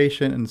be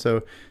patient. And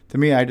so, to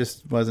me, I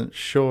just wasn't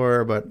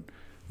sure. But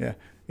yeah,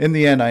 in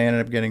the end, I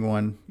ended up getting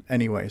one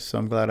anyway. So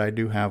I'm glad I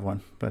do have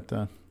one. But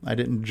I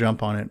didn't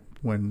jump on it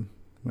when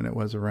it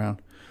was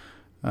around.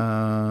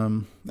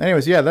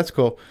 Anyways, yeah, that's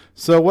cool.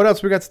 So what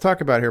else we got to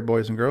talk about here,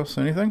 boys and girls?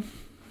 Anything?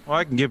 Well,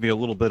 I can give you a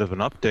little bit of an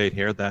update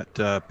here. That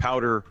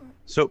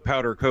soap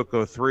powder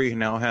Coco 3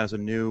 now has a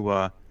new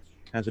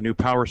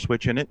power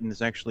switch in it, and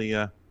is actually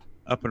up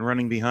and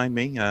running behind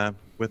me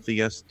with the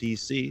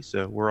SDC.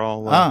 So we're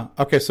all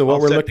okay. So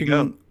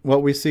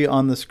what we see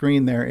on the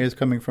screen there is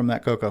coming from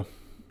that Coco.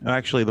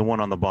 Actually, the one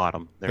on the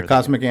bottom. The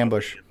Cosmic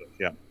Ambush.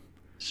 Yeah.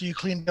 So you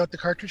cleaned out the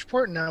cartridge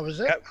port, and that was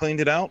it? Yep,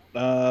 cleaned it out.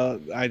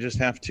 I just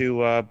have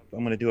to. I'm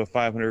going to do a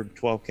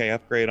 512K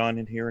upgrade on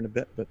it here in a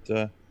bit,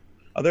 but.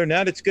 Other than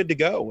that, it's good to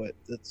go.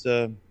 It was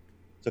a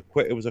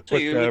quick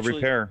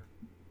repair.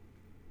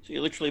 So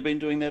you've literally been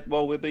doing that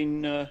while we've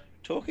been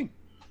talking.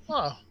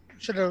 Oh,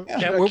 should have.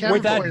 Yeah, we're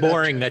that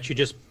boring that you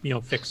just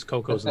fix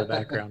Cocos in the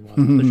background.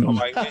 You know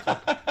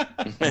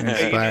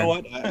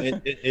what?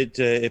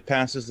 It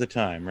passes the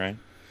time, right?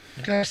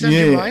 Can I send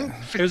you mine?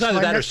 It was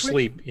either that or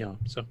sleep,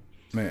 So.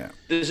 Yeah.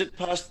 Does it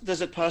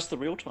pass the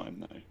real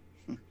time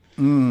though?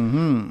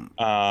 Mm-hmm.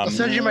 I'll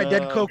send you my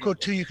dead Coco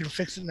too. You can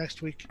fix it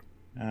next week.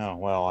 Oh,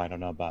 well, I don't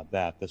know about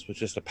that. This was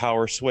just a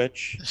power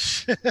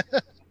switch.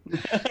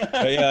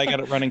 But yeah, I got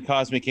it running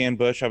Cosmic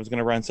Ambush. I was going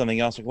to run something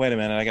else. Like, wait a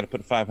minute, I got to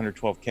put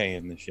 512K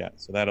in this yet.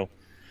 So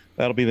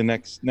that'll be the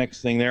next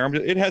thing there.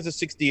 It has a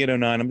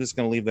 6809. I'm just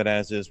going to leave that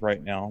as is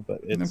right now.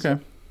 But it's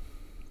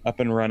up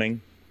and running.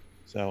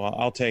 So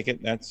I'll take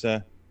it. That's...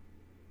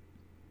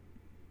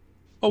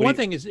 one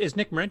thing is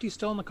Nick Marenti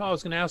still on the call? I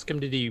was going to ask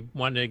him, did he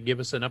want to give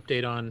us an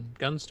update on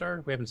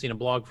Gunstar? We haven't seen a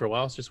blog for a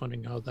while. I was just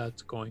wondering how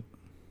that's going.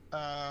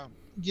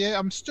 Yeah,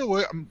 I'm still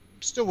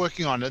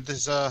working on it.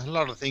 There's a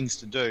lot of things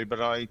to do,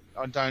 but I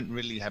don't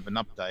really have an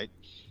update.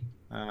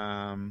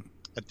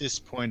 at this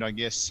point, I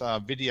guess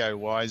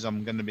video-wise,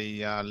 I'm going to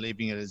be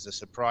leaving it as a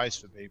surprise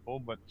for people.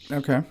 But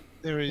okay,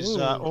 there is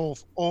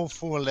all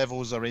 4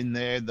 levels are in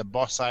there. The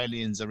boss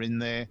aliens are in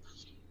there,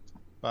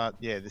 but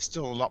yeah, there's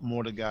still a lot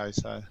more to go.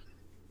 So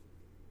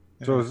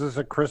is this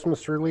a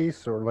Christmas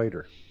release or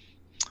later?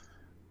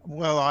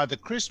 Well, either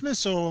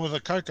Christmas or the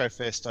Coco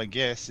Fest, I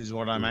guess, is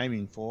what I'm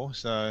aiming for.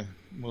 So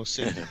we'll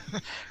see.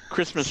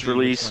 Christmas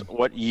release,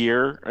 what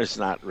year? It's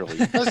not really.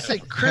 Let's say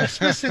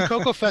Christmas and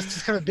Coco Fest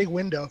is kind of a big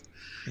window.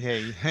 Yeah,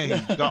 you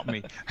got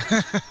me.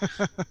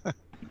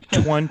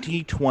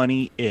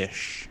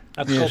 2020-ish.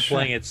 That's called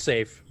playing it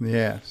safe.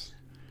 Yes.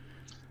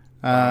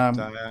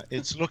 But,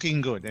 it's looking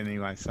good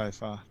anyway so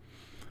far.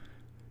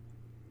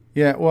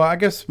 Yeah, well, I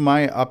guess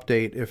my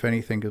update, if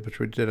anything, which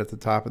we did at the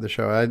top of the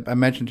show, I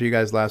mentioned to you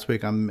guys last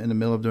week, I'm in the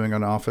middle of doing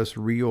an office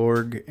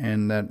reorg,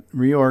 and that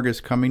reorg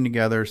is coming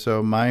together.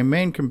 So my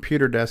main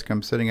computer desk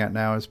I'm sitting at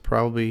now is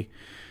probably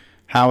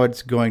how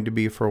it's going to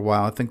be for a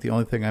while. I think the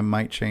only thing I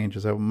might change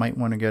is I might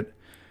want to get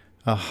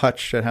a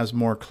hutch that has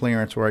more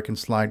clearance where I can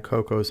slide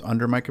Cocos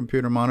under my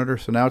computer monitor.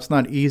 So now it's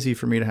not easy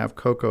for me to have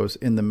Cocos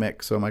in the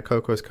mix. So my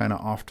Coco is kind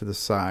of off to the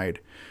side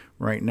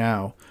right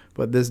now.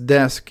 But this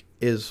desk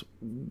is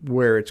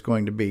where it's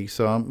going to be.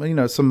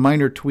 So, some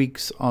minor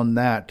tweaks on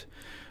that.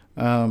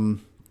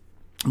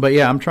 But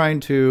yeah, I'm trying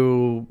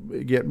to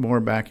get more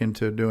back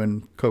into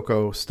doing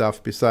Coco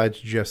stuff besides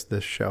just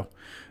this show.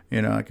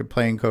 I could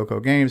playing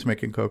Coco games,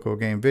 making Coco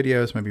game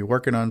videos, maybe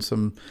working on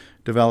some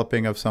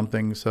developing of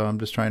something. So I'm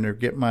just trying to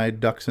get my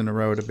ducks in a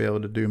row to be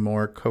able to do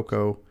more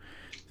Coco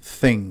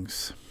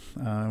things.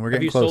 We're getting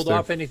have you close sold there.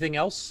 off anything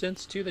else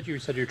since too that you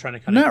said you're trying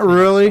to kind Not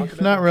really.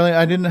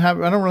 I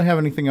don't really have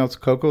anything else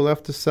Coco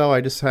left to sell.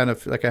 I just had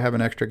I have an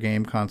extra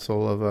game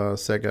console of a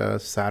Sega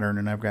Saturn,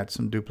 and I've got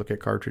some duplicate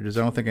cartridges.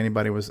 I don't think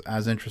anybody was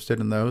as interested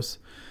in those,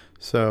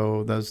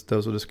 so those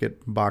will just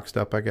get boxed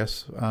up, I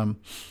guess.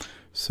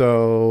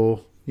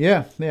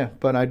 Yeah.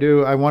 But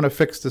I want to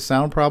fix the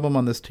sound problem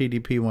on this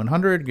TDP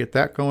 100, get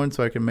that going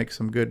so I can make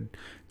some good,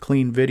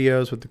 clean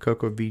videos with the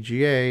Coco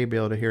VGA, be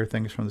able to hear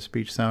things from the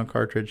speech sound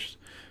cartridge.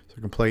 So I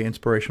can play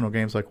inspirational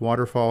games like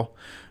Waterfall,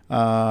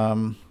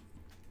 things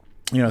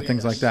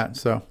like that.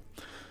 So,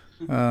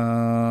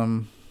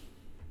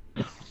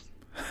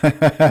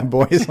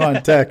 Boys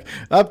on Tech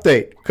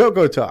update.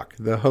 Coco Talk.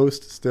 The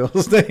host still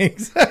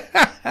stinks.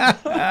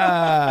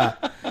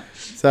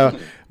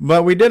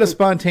 But we did a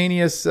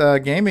spontaneous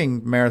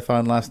gaming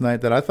marathon last night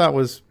that I thought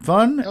was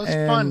fun. That was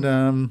fun.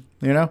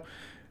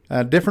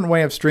 A different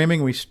way of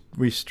streaming.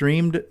 We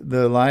streamed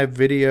the live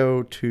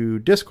video to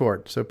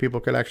Discord, so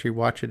people could actually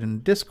watch it in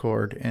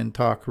Discord and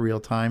talk real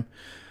time,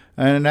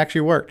 and it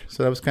actually worked.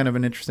 So that was kind of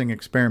an interesting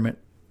experiment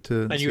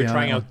to. And you were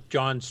trying out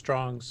John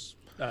Strong's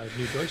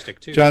new joystick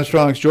too. John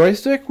Strong's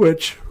joystick,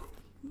 which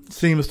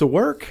seems to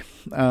work.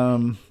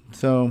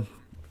 So,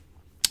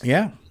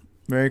 yeah,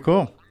 very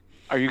cool.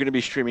 Are you going to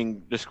be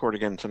streaming Discord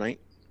again tonight?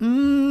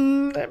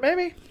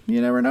 Maybe. You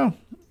never know.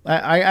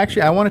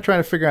 I want to try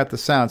to figure out the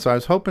sound. So I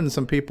was hoping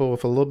some people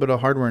with a little bit of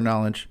hardware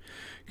knowledge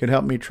could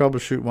help me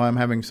troubleshoot why I'm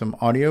having some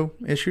audio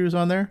issues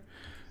on there.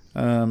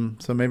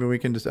 So maybe we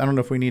can I don't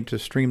know if we need to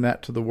stream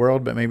that to the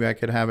world, but maybe I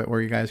could have it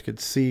where you guys could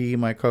see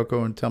my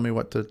Coco and tell me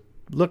what to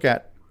look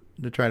at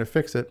to try to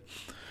fix it.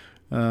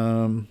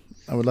 I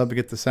would love to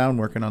get the sound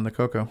working on the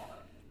Coco.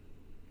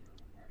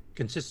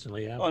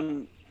 Consistently, yeah.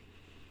 On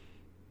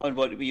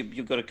what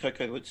you've got a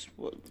Coco? It's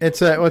a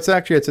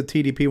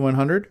TDP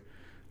 100.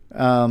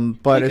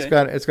 But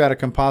Okay. it's got a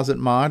composite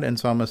mod, and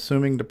so I'm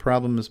assuming the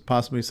problem is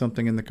possibly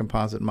something in the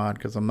composite mod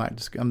because I'm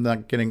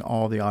not getting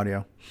all the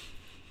audio.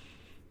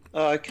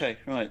 Oh, okay,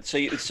 right. So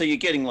you're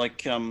getting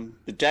like the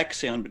DAC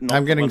sound, but not.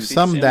 I'm getting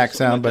some DAC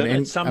sound,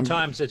 but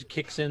sometimes it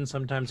kicks in,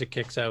 sometimes it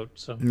kicks out.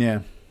 So yeah.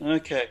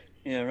 Okay.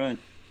 Yeah. Right.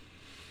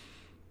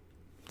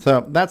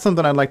 So that's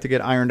something I'd like to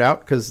get ironed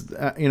out because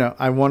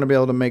I want to be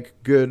able to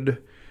make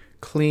good,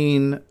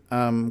 clean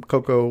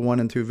Coco 1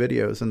 and 2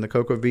 videos, and the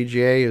Coco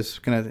VGA is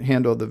going to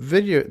handle the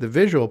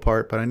visual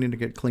part, but I need to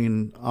get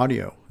clean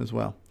audio as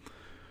well.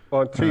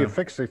 Well, until you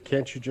fix it,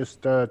 can't you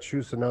just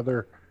choose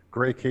another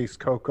gray case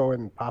Coco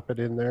and pop it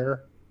in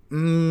there?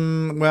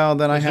 Well,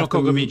 then There's no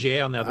Coco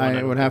VGA on the other one.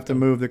 I would have to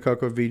move the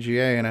Coco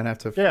VGA, and I'd have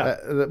to. Yeah,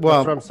 that's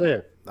what I'm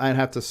saying. I'd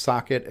have to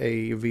socket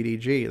a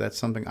VDG. That's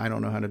something I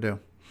don't know how to do.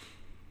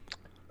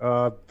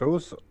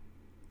 Those,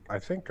 I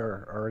think,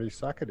 are already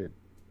socketed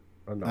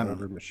on the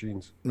older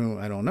machines. No,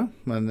 I don't know.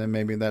 And then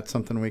maybe that's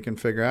something we can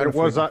figure out. It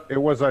was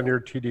on your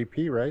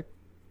TDP, right?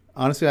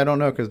 Honestly, I don't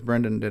know because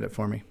Brendan did it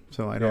for me,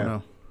 so I don't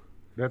know.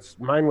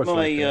 Mine was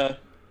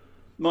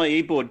my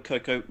eBoard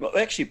Coco. Well,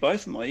 actually,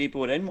 both my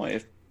eBoard and my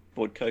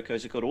F-board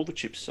Cocos have got all the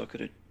chips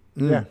socketed.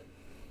 Yeah.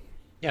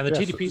 Yeah, the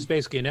TDP is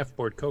basically an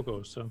F-board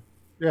Coco, so.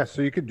 Yeah,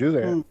 so you could do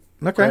that.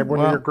 Okay. Grab one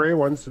of your gray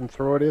ones and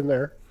throw it in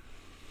there.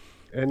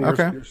 And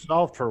you're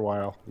solved for a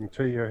while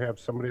until you have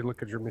somebody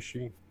look at your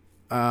machine.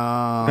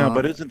 No,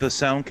 but isn't the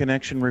sound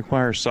connection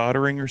require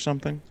soldering or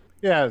something?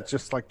 Yeah, it's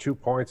just like 2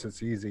 points.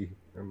 It's easy.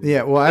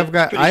 Yeah, well, I've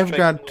got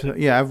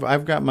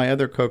my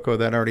other Coco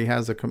that already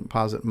has a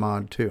composite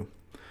mod too.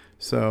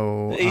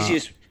 So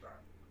the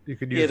You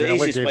could use the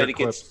alligator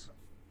clips.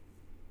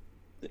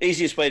 The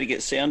easiest way to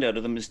get sound out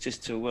of them is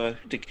just to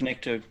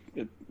connect a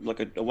 1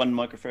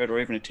 microfarad or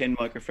even a 10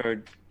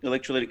 microfarad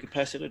electrolytic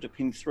capacitor to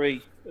pin 3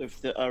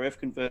 of the RF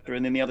converter,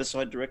 and then the other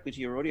side directly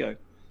to your audio.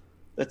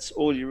 That's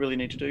all you really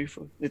need to do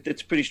for it.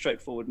 It's a pretty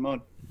straightforward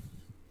mod.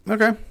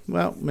 Okay,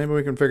 well, maybe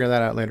we can figure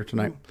that out later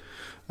tonight.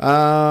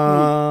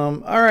 All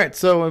right,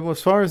 so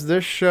as far as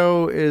this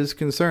show is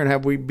concerned,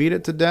 have we beat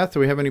it to death? Do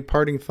we have any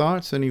parting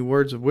thoughts, any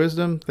words of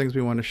wisdom, things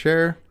we want to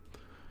share?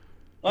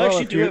 I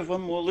actually do have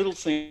one more little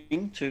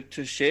thing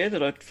to share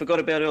that I forgot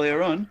about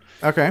earlier on.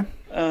 Okay.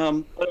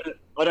 I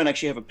don't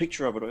actually have a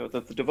picture of it.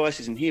 The device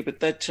isn't here,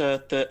 but that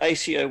the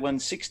ACO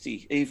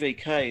 160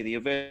 EVK, the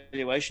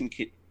evaluation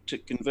kit,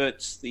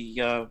 converts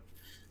the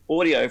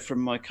audio from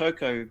my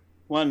Coco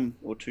 1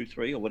 or 2,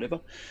 3 or whatever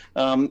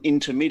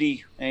into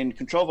MIDI and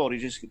control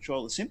voltages to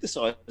control the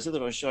synthesizer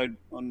that I showed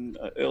on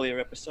an earlier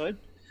episode.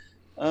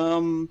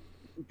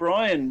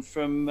 Brian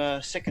from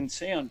Second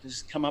Sound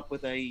has come up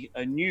with a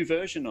new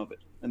version of it,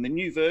 and the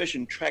new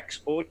version tracks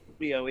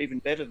audio even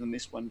better than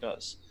this one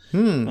does.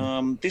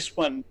 This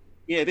one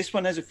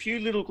has a few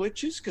little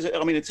glitches because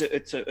I mean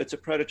it's a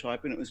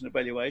prototype and it was an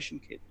evaluation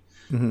kit,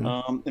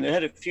 and it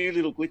had a few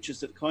little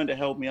glitches that kind of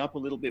held me up a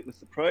little bit with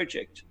the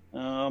project.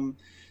 And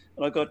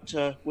I got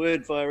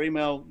word via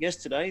email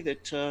yesterday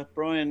that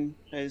Brian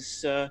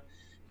has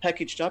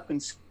packaged up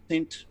and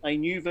sent a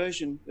new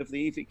version of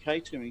the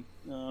EVK to me,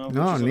 which is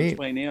on its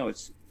way now.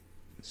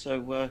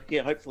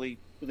 Hopefully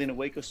within a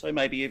week or so,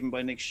 maybe even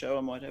by next show,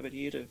 I might have it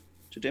here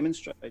to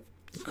demonstrate.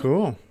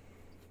 Cool.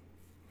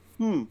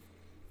 Cool.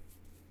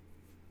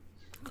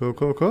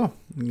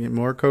 Get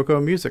more Coco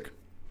music.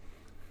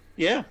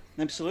 Yeah,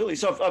 absolutely.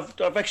 So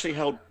I've actually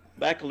held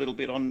back a little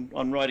bit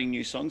on writing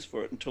new songs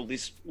for it until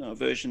this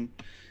version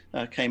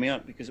came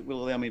out, because it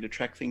will allow me to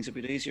track things a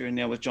bit easier. And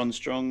now with John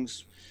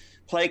Strong's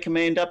play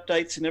command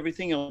updates and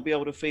everything, I'll be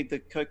able to feed the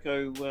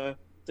Coco,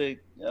 the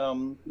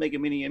Mega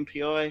Mini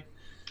MPI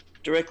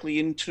directly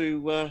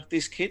into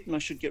this kit, and I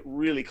should get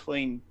really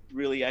clean,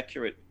 really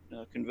accurate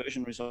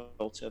conversion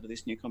results out of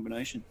this new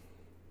combination.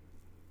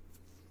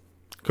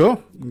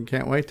 Cool.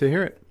 Can't wait to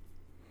hear it.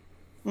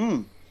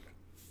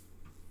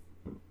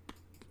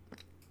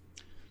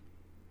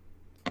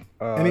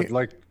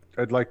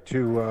 I'd like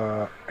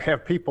to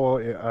have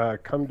people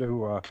come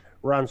to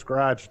Ron's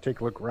garage,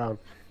 take a look around.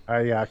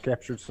 I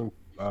captured some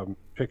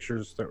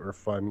pictures that were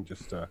fun.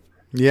 Just to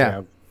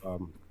have,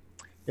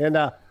 and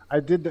I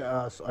did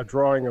a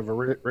drawing of a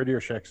Radio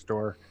Shack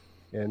store,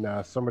 and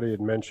somebody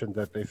had mentioned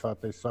that they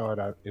thought they saw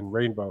it in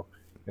Rainbow,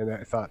 and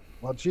I thought,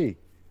 well, gee,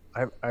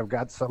 I've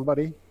got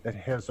somebody that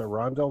has a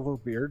Ron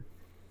Delvaux beard.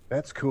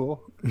 That's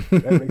cool.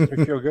 That makes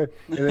me feel good.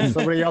 And then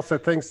somebody else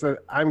that thinks that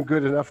I'm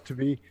good enough to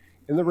be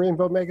in the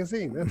Rainbow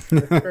magazine. That's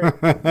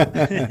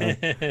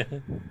great.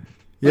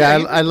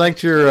 Yeah, I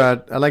liked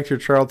your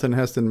Charlton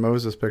Heston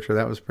Moses picture.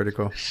 That was pretty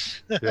cool.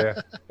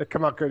 Yeah, it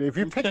come out good. If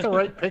you pick the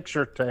right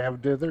picture to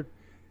have dithered,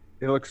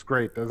 it looks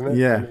great, doesn't it?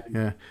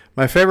 Yeah.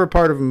 My favorite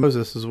part of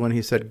Moses is when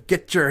he said,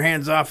 "Get your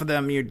hands off of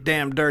them, you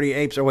damn dirty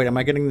apes." Or wait, am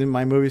I getting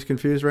my movies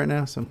confused right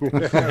now? I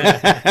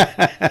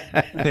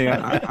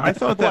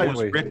thought that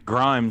was Rick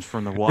Grimes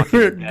from The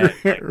Walking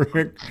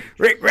Dead.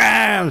 Rick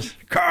Grimes,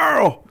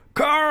 Carl.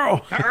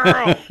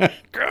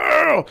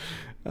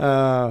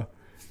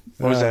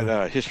 What was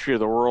that History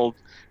of the World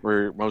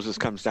where Moses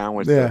comes down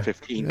with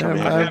 15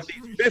 coming out?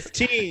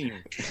 15.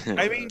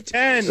 I mean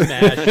 10.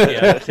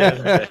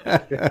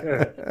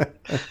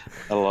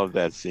 I love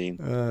that scene.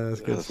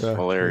 That's good stuff.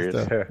 Hilarious.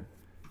 Good stuff.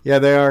 Yeah,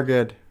 they are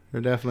good.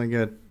 They're definitely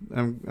good.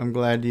 I'm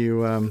glad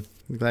you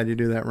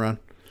do that, Ron.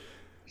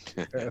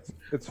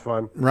 It's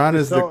fun. Ron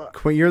is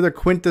you're the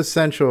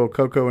quintessential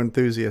Coco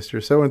enthusiast.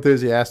 You're so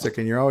enthusiastic,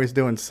 and you're always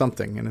doing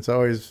something, and it's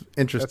always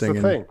interesting.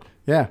 That's the thing.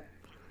 Yeah.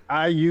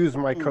 I use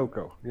my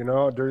Coco,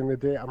 during the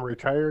day. I'm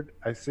retired.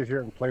 I sit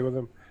here and play with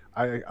them.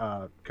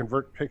 I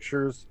convert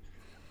pictures.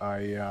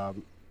 I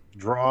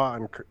draw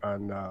on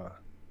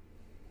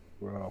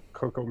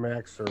Coco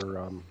Max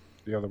or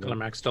the other one. Color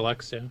Max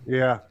Deluxe, yeah.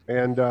 Yeah,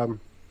 and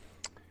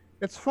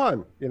it's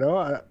fun,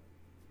 I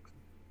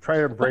try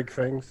to break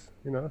things,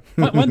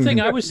 One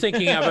thing I was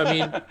thinking of,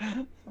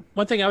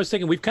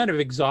 we've kind of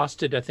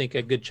exhausted, I think,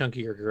 a good chunk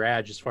of your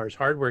garage as far as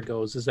hardware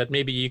goes, is that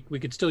maybe we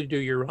could still do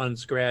your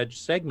Ron's Garage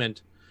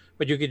segment,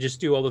 but you could just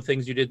do all the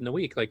things you did in the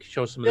week, like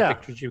show some of the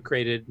pictures you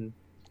created. And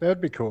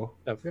that'd be cool.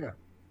 Stuff.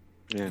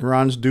 Yeah.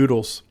 Ron's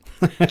Doodles.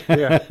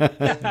 Yep.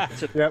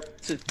 That's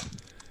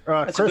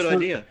a good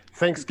idea.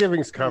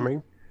 Thanksgiving's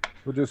coming.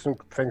 We'll do some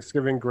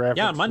Thanksgiving graphics.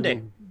 Yeah,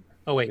 Monday.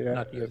 Oh, wait,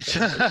 not you.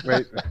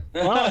 Wait.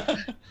 Well,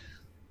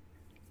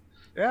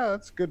 yeah,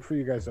 that's good for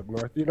you guys up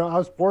north. I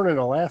was born in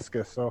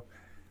Alaska, so.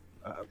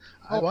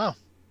 Oh, wow.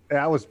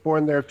 I was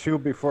born there, too,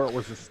 before it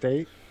was a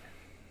state.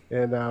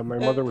 And my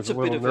mother was a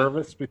little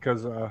nervous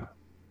because,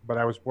 but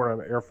I was born on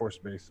an Air Force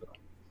base. So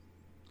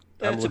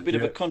that's a bit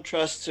of a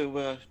contrast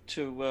to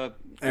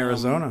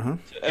Arizona, huh?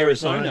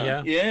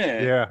 Arizona,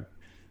 yeah.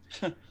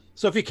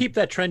 So if you keep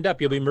that trend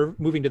up, you'll be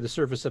moving to the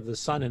surface of the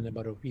sun in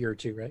about a year or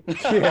two, right?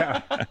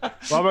 Yeah.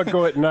 Well, I'm going to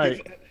go at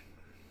night.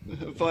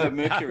 Via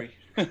mercury.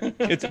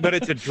 But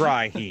it's a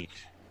dry heat.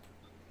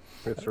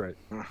 That's right.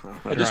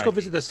 Just go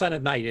visit the sun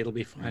at night. It'll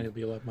be fine. It'll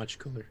be a lot much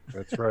cooler.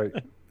 That's right.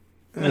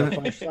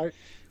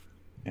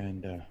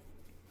 And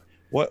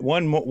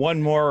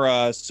one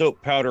more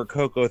soap powder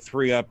Coco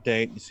 3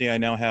 update. You see, I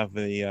now have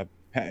the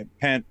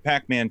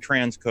Pac-Man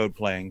transcode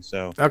playing.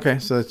 So okay,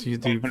 so it's you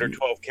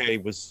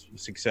 112K was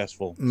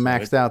successful.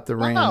 Maxed out the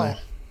RAM. Wow.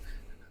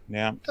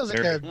 Yeah,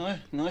 That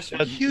was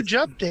like a huge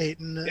update.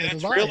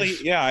 It's really,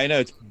 yeah, I know.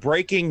 It's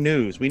breaking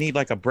news. We need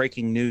like a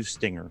breaking news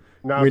stinger.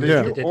 Now,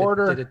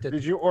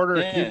 did you order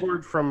a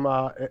keyboard from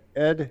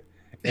Ed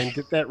and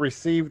get that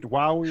received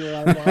while we were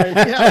online?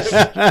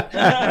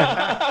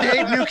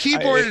 Hey, new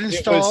keyboard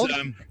installed.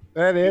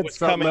 That is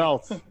something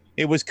else.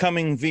 It was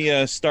coming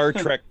via Star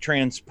Trek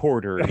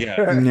transporter.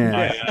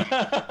 Yeah.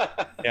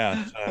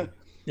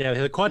 Yeah,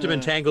 the quantum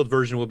entangled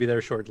version will be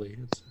there shortly.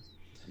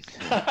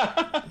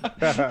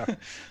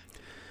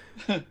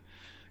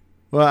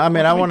 Well, I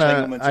mean, I want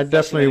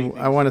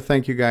to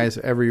thank you guys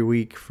every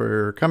week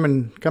for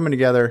coming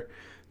together.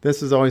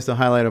 This is always the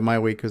highlight of my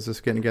week, is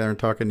just getting together and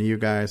talking to you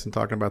guys and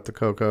talking about the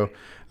Coco.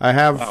 I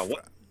have. Wow,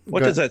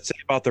 what does that say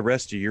about the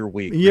rest of your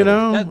week? You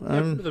know,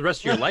 the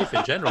rest of your life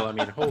in general. I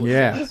mean, holy.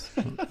 Yes,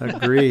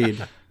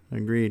 agreed.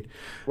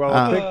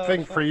 Well, the big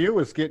thing for you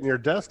is getting your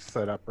desk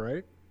set up,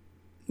 right?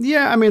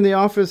 Yeah, I mean, the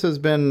office has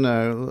been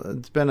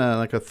it's been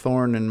like a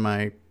thorn in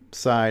my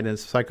side, and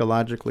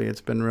psychologically,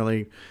 it's been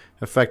really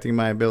affecting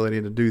my ability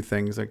to do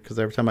things. Because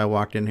every time I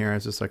walked in here, I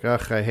was just like,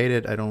 ugh, I hate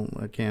it. I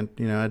can't.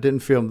 You know, I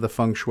didn't feel the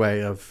feng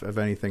shui of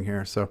anything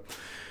here. So,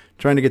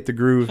 trying to get the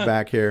groove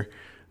back here.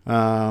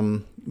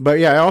 But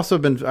yeah,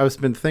 I've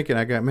been thinking,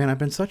 I've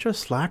been such a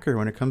slacker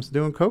when it comes to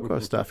doing Coco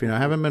stuff. You know, I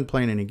haven't been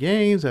playing any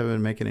games. I haven't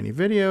been making any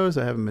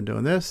videos. I haven't been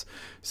doing this.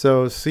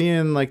 So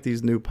seeing like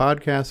these new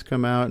podcasts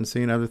come out and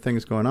seeing other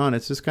things going on,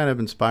 it's just kind of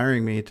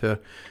inspiring me to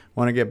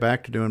want to get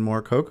back to doing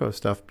more Coco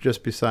stuff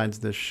just besides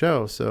this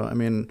show. So, I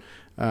mean,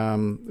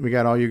 we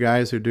got all you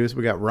guys who do this.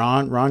 We got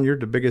Ron. Ron, you're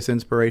the biggest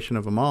inspiration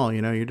of them all.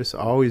 You know, you're just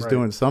always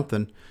doing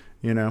something,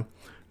 you know.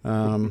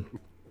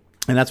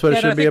 And that's what it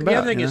should be about. The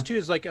other thing is too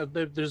is like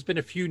there's been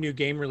a few new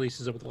game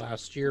releases over the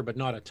last year, but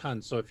not a ton.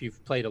 So if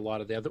you've played a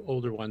lot of the other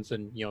older ones,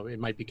 and you know it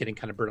might be getting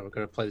kind of burnt out. We're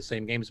going to play the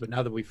same games, but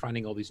now that we're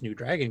finding all these new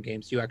Dragon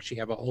games, you actually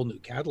have a whole new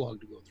catalog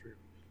to go through.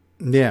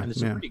 Yeah, and there's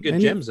some pretty good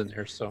gems in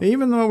there. So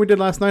even though what we did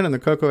last night on the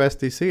Coco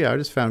SDC, I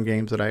just found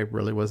games that I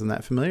really wasn't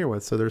that familiar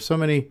with. So there's so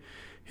many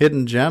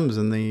hidden gems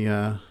in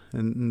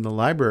the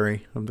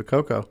library of the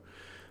Coco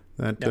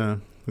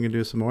that we can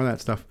do some more of that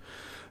stuff.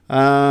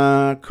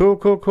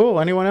 Cool.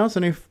 Anyone else?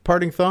 Any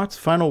parting thoughts?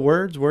 Final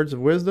words of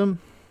wisdom?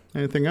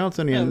 Anything else?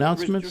 Any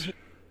announcements?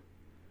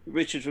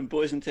 Richard from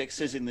Boys and Tech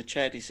says in the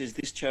chat, he says,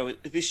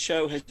 this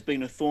show has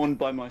been a thorn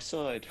by my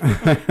side.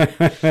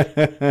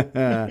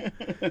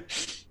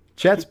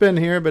 Chet's been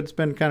here, but it's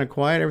been kind of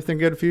quiet. Everything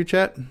good for you,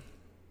 Chet?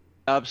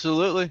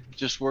 Absolutely.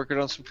 Just working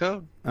on some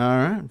code. All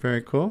right.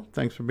 Very cool.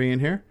 Thanks for being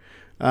here.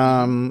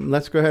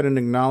 Let's go ahead and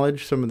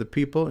acknowledge some of the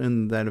people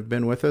that have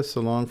been with us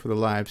along for the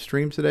live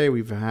stream today.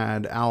 We've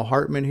had Al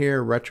Hartman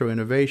here, Retro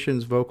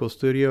Innovations, Vocal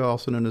Studio,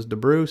 also known as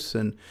DeBruce,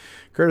 and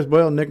Curtis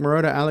Boyle, Nick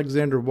Marotta,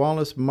 Alexander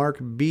Wallace, Mark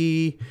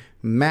B.,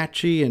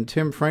 Matchy, and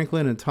Tim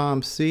Franklin, and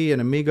Tom C., and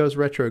Amigos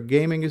Retro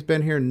Gaming has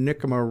been here.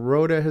 Nick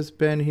Marotta has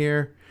been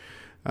here.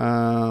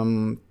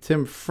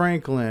 Tim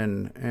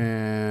Franklin,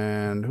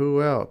 and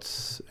who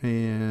else?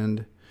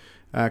 And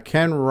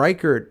Ken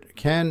Reichert,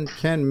 Ken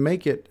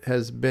Make It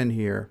has been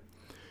here.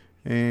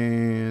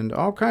 And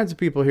all kinds of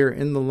people here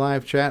in the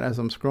live chat as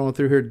I'm scrolling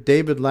through here.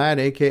 David Ladd,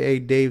 a.k.a.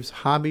 Dave's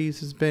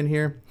Hobbies, has been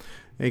here.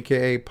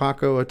 A.k.a.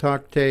 Paco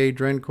Atakte,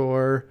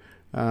 Drencor.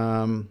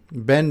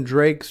 Ben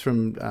Drakes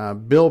from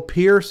Bill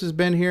Pierce has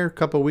been here a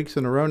couple of weeks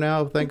in a row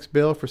now. Thanks,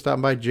 Bill, for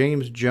stopping by.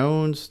 James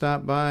Jones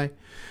stopped by.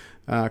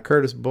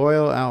 Curtis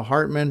Boyle, Al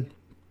Hartman,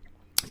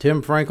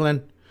 Tim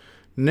Franklin,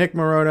 Nick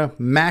Marotta.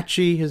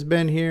 Matchy has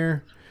been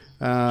here.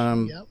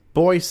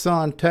 Boyce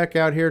on Tech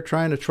out here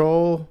trying to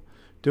troll,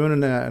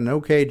 doing an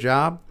okay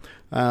job.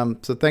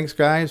 So thanks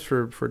guys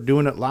for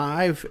doing it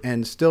live.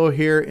 And still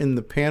here in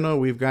the panel,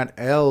 we've got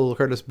L.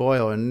 Curtis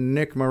Boyle and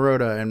Nick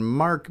Marotta and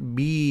Mark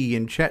B.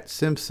 and Chet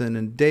Simpson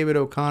and David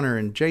O'Connor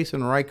and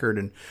Jason Reichert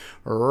and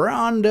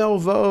Ron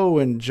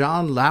Delvaux and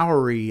John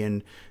Lowry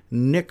and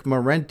Nick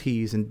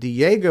Marentes, and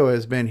Diego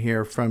has been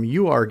here from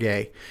You Are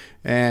Gay.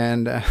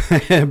 And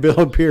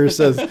Bill Pierce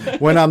says,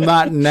 when I'm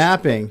not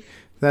napping.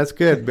 That's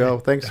good, Bill.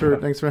 Thanks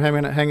for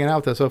hanging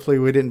out with us. Hopefully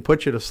we didn't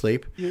put you to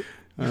sleep. You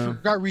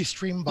forgot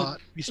Restreambot.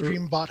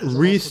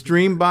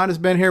 Restreambot has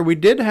been here. We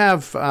did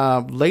have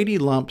Lady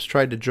Lumps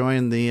tried to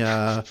join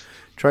the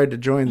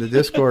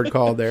Discord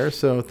call there.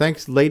 So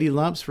thanks, Lady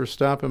Lumps, for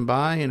stopping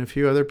by, and a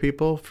few other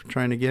people for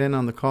trying to get in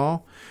on the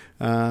call.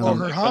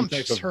 Her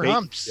humps.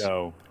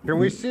 Can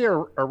we see a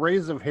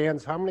raise of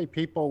hands? How many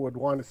people would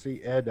want to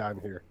see Ed on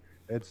here?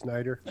 Ed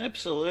Snyder?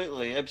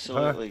 Absolutely. I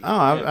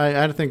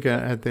think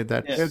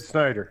that Ed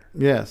Snyder.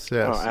 Yes.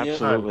 Oh,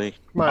 absolutely.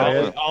 Come on,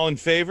 Ed. All in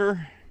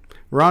favor?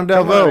 Ron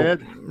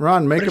Delvaux.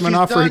 Ron, make him an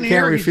offer he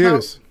can't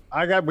refuse.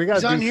 We got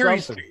to do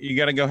something. You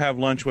got to go have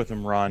lunch with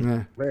him, Ron.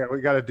 Yeah. Man,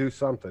 we got to do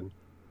something.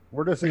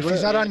 Where does he live? If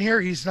he's not on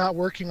here, he's not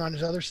working on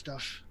his other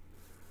stuff.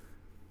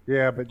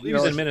 Yeah, but he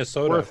was in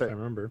Minnesota, if I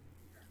remember.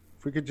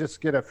 If we could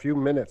just get a few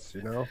minutes,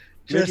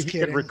 Maybe he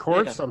could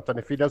record something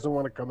if he doesn't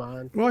want to come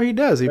on. Well, he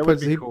does. He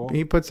cool.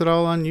 he puts it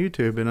all on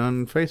YouTube and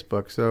on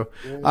Facebook. So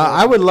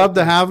I would love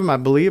to have him. I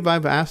believe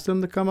I've asked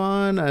him to come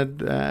on. I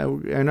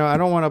know I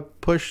don't want to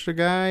push the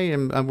guy,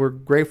 and we're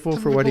grateful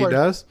for what he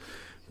does.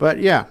 But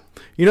yeah,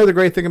 the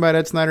great thing about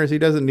Ed Snider is he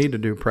doesn't need to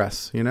do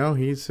press.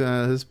 He's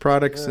his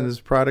products and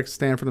his products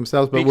stand for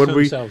themselves. But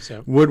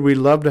would we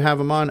love to have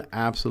him on?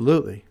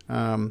 Absolutely.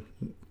 But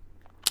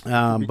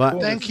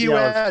thank you,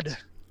 Ed.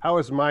 How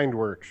his mind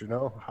works,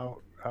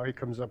 how he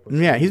comes up with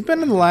he's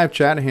been in the live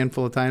chat a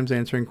handful of times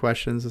answering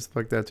questions and stuff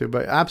like that too.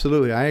 But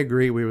absolutely, I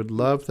agree. We would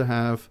love to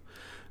have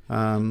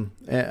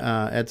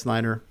Ed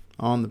Snider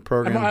on the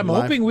program. I'm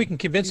hoping we can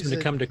convince him to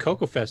come to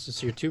Cocoa Fest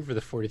this year too for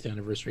the 40th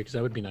anniversary, because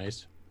that would be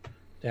nice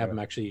to have him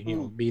actually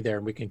be there,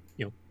 and we can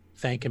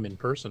thank him in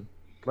person.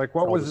 Like,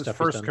 what was his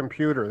first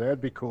computer?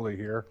 That'd be cool to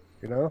hear.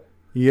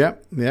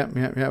 Yep.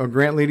 Well,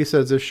 Grant Leedy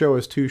says this show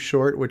is too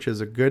short, which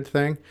is a good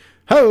thing.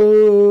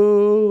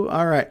 Ho!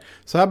 All right.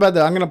 So how about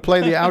that? I'm going to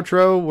play the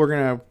outro. We're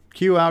going to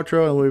cue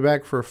outro, and we'll be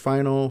back for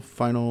final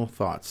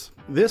thoughts.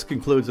 This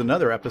concludes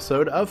another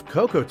episode of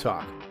Cocoa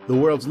Talk, the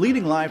world's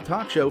leading live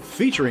talk show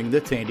featuring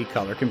the Tandy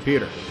Color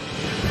Computer.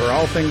 For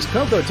all things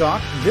Cocoa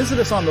Talk, visit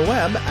us on the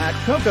web at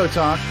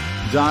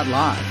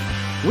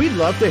cocotalk.live. We'd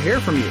love to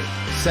hear from you.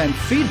 Send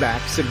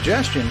feedback,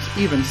 suggestions,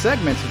 even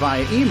segments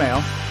via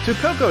email to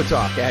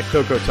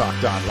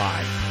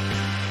cocotalk@cocotalk.live.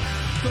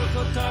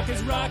 Cocoa Talk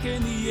is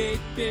rocking the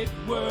 8-bit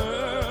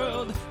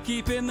world,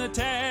 keeping the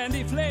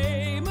Tandy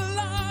flame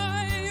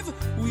alive.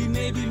 We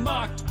may be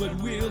mocked, but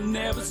we'll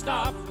never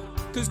stop,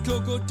 'cause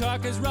Cocoa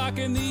Talk is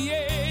rocking the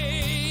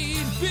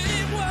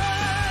 8-bit world.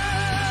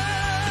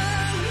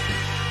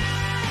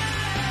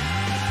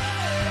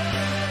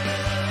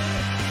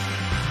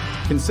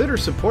 Consider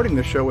supporting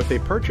the show with a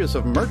purchase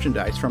of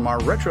merchandise from our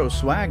retro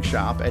swag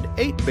shop at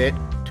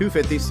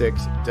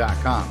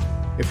 8bit256.com.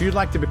 If you'd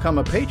like to become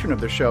a patron of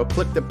the show,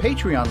 click the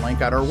Patreon link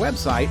at our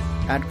website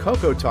at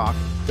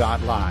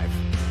cocotalk.live.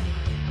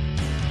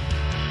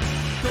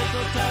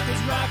 Cocoa Talk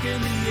is rocking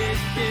the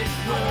 8-bit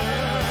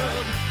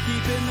world,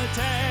 keeping the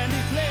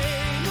Tandy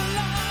flame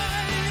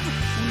alive.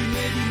 We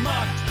may be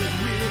mocked, but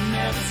we'll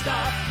never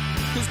stop,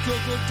 'cause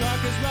Cocoa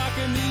Talk is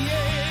rocking the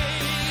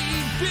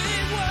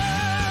 8-bit world.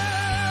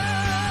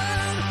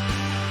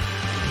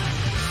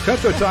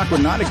 Cocoa Talk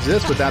would not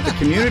exist without the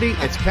community,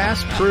 its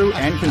cast, crew,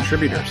 and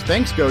contributors.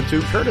 Thanks go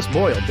to Curtis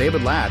Boyle,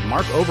 David Ladd,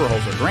 Mark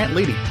Overholzer, Grant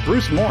Leedy,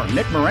 Bruce Moore,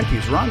 Nick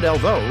Marentes, Ron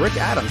Delvaux, Rick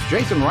Adams,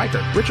 Jason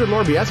Reichert, Richard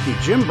Lorbieski,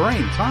 Jim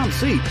Brain, Tom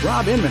C.,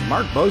 Rob Inman,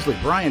 Mark Bosley,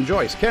 Brian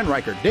Joyce, Ken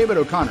Reichert, David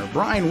O'Connor,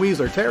 Brian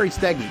Weasler, Terry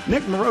Steggy,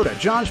 Nick Marotta,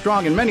 John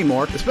Strong, and many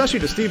more, especially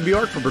to Steve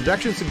Bjork for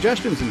production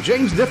suggestions and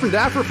James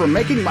Differendaffer for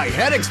making my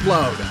head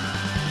explode.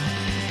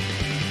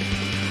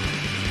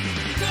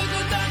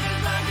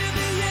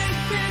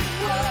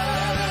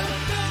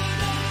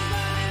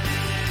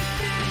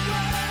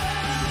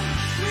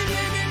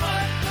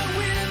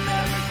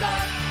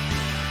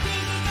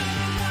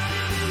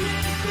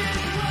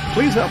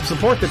 Please help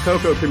support the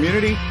Cocoa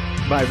community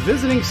by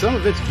visiting some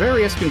of its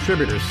various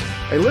contributors.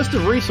 A list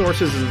of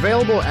resources is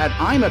available at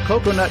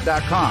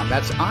imacoconut.com.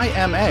 That's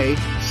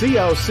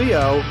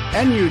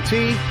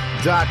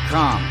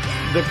IMACOCONUT.com.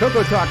 The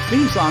Cocoa Talk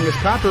theme song is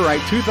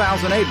copyright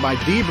 2008 by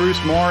D.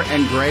 Bruce Moore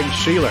and Greg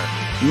Sheeler.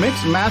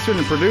 Mixed, mastered,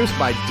 and produced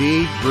by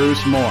D.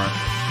 Bruce Moore.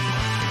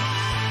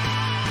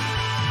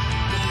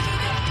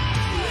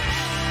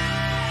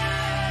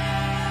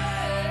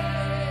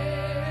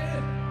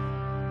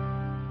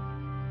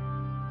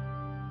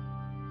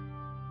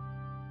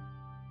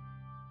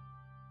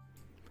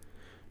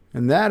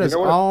 And that is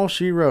all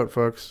she wrote,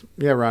 folks.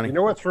 Yeah, Ronnie. You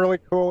know what's really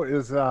cool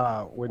is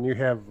when you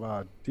have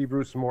D.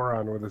 Bruce Moore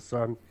on with his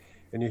son,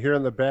 and you hear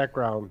in the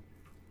background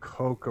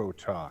Cocoa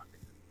Talk.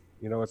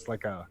 It's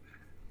like a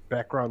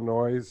background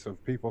noise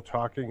of people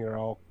talking. They're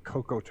all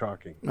Cocoa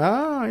talking.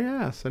 Oh,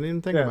 yes. I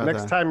didn't think about that.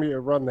 Next time you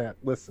run that,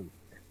 listen.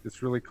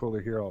 It's really cool to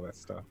hear all that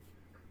stuff.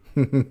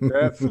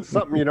 That's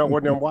something,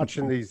 when I'm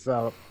watching these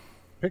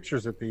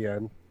pictures at the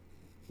end,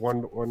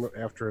 one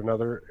after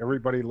another,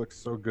 everybody looks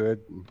so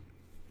good.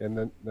 And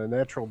then the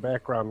natural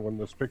background when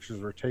those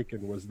pictures were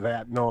taken was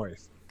that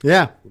noise.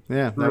 Yeah.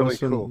 That really was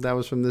that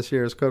was from this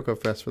year's Cocoa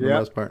Fest for the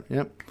most part.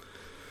 Yep.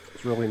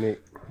 It's really neat.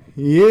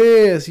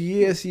 Yes.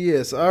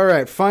 All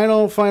right.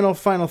 Final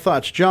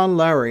thoughts. John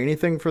Lowry,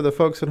 anything for the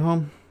folks at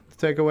home to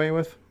take away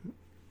with?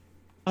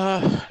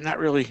 Not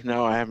really.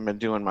 No, I haven't been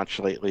doing much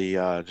lately.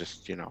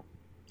 Just,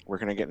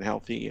 working on getting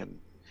healthy and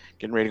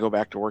getting ready to go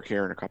back to work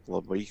here in a couple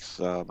of weeks.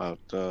 About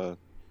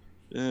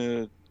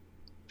 15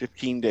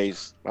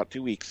 days, about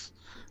 2 weeks.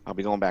 I'll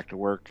be going back to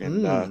work,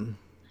 and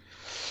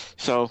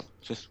so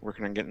just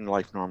working on getting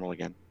life normal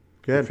again.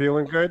 Good. You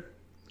feeling good?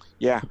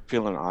 Yeah,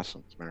 feeling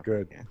awesome.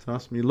 Good. That's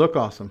awesome. You look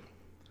awesome.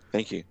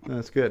 Thank you.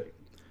 That's good.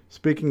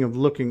 Speaking of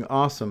looking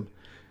awesome,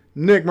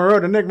 Nick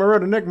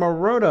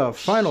Marotta.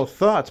 Final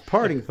thoughts,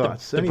 parting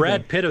thoughts. The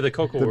Brad Pitt of the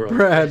cocoa world.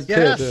 Brad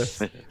Pitt.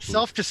 Yes,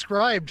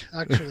 self-described,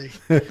 actually.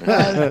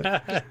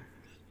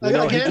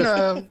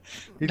 Again,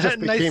 he just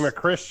became a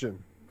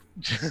Christian.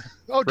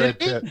 Oh, Brad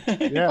did he?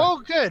 Pitt. Yeah.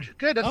 Oh, good.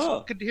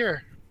 That's good to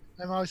hear.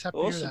 I'm always happy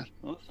to hear that.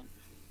 Awesome.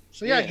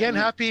 So again,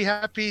 happy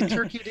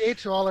Turkey Day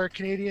to all our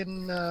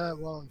Canadian,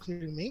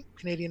 including me,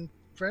 Canadian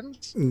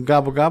friends.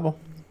 Gobble gobble.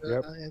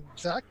 Yep.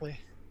 Exactly.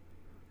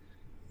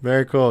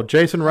 Very cool.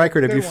 Jason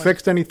Reichert, have you one.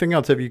 fixed anything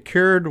else? Have you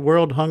cured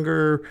world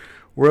hunger,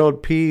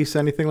 world peace,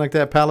 anything like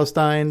that?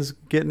 Palestine's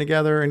getting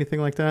together, anything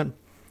like that?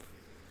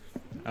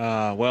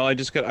 Well, I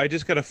just got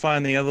to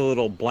find the other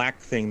little black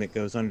thing that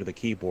goes under the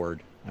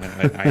keyboard.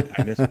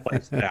 I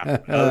misplaced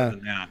that.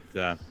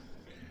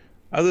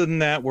 Other than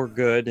that, we're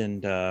good,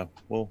 and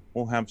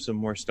we'll have some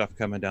more stuff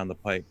coming down the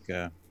pike,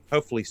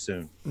 hopefully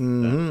soon.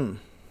 Mm-hmm.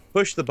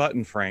 Push the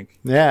button, Frank.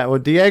 Yeah, well,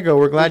 Diego,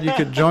 we're glad you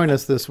could join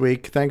us this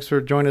week. Thanks for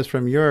joining us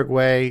from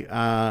Uruguay.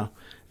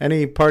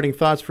 Any parting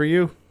thoughts for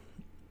you?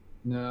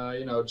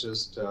 No,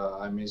 just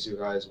I miss you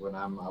guys when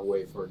I'm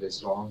away for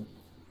this long.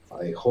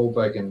 I hope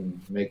I can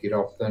make it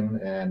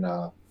often, and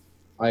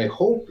I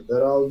hope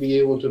that I'll be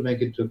able to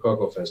make it to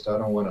Coco Fest. I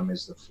don't want to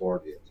miss the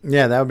 40th.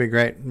 Yeah, that would be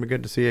great. It'd be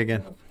good to see you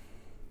again.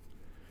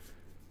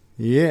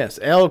 Yes,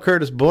 L.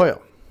 Curtis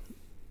Boyle.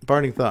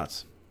 Parting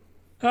thoughts.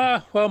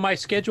 Well, my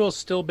schedule is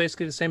still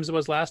basically the same as it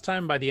was last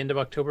time. By the end of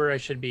October, I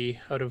should be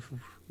out of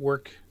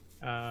work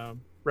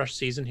rush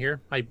season here.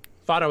 I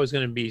thought I was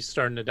going to be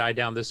starting to die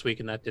down this week,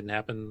 and that didn't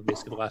happen.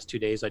 Basically, the last 2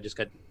 days, I just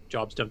got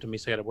jobs dumped on me,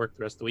 so I got to work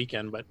the rest of the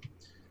weekend. But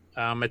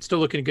it's still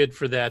looking good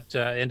for that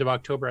end of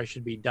October. I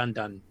should be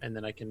done, and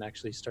then I can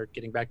actually start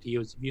getting back to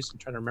use of use and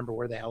trying to remember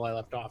where the hell I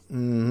left off.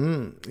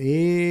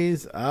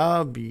 Ease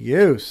of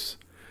use.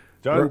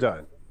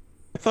 Done.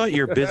 I thought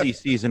your busy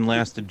season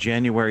lasted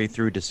January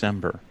through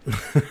December.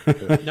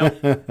 No,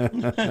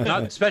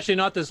 especially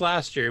not this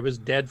last year. It was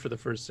dead for the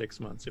first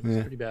 6 months. It was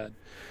pretty bad.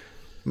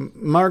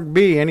 Mark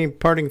B., any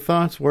parting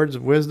thoughts, words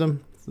of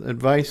wisdom,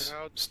 advice,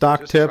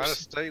 stock just tips? Try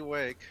to stay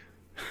awake.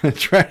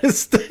 Try to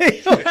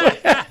stay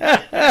awake.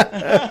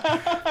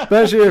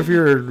 Especially if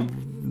you're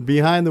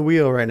behind the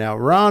wheel right now.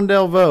 Ron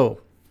Delvaux.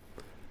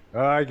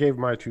 I gave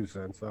my 2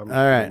 cents. All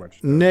right.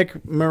 Nick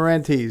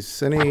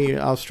Marentes, any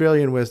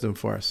Australian wisdom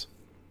for us?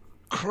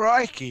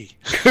 Crikey.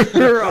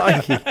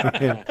 Crikey.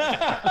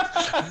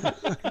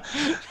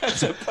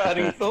 That's a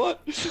parting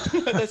thought.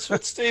 That's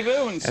what Steve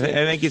Irwin said.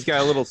 I think he's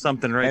got a little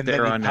something right And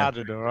there then on he that.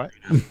 parted, all right?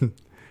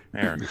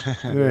 There.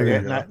 There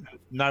you go.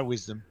 No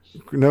wisdom.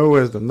 No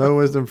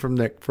wisdom from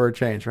Nick for a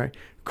change, right?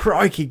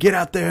 Crikey, get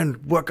out there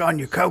and work on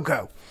your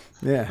cocoa.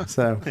 Yeah,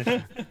 so.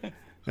 All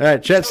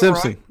right, Chet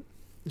Simpson.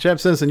 Chet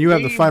Simpson, you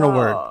have the final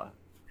word.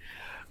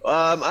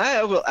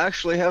 I will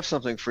actually have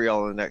something for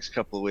y'all in the next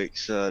couple of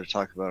weeks to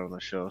talk about on the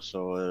show.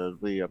 So I'm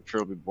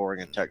sure it'll be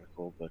boring and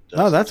technical, but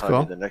that's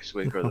cool. The next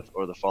week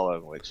or the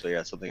following week. So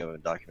yeah, something I've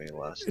been documenting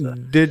last.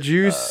 Did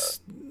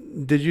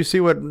you see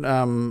what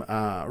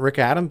Rick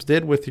Adams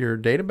did with your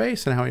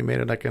database and how he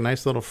made it like a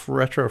nice little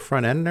retro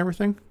front end and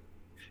everything?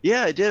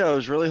 Yeah, I did. I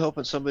was really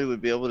hoping somebody would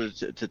be able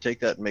to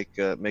take that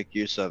and make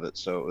use of it.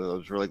 So I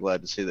was really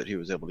glad to see that he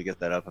was able to get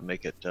that up and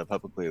make it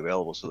publicly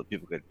available so that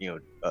people could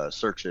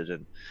search it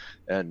and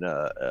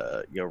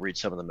read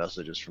some of the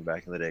messages from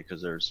back in the day,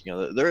 because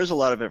there is a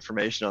lot of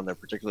information on there,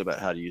 particularly about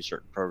how to use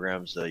certain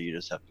programs. You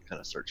just have to kind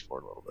of search for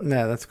it a little bit.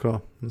 Yeah, that's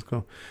cool. That's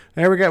cool.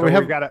 There we go. So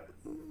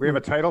we have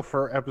a title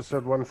for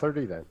episode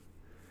 130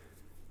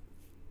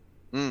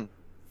 then.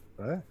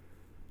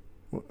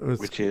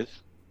 Which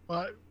is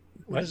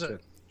what is it?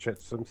 Chet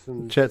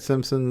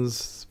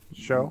Simpson's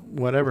show,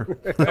 whatever.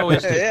 Oh,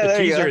 it's the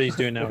teaser he's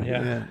doing now.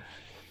 Yeah.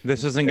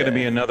 This isn't going to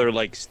be another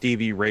like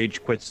Stevie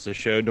Rage quits the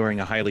show during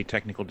a highly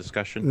technical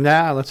discussion.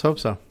 Nah, let's hope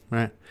so. All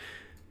right.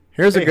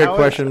 Here's a good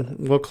question.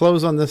 We'll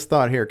close on this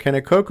thought here. Can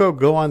a Coco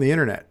go on the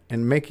internet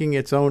and making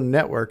its own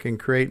network and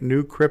create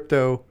new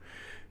crypto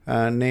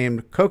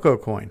named Coco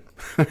Coin?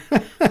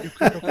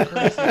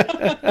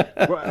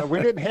 Well,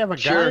 we didn't have a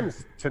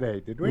guidance today,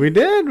 did we? We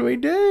did.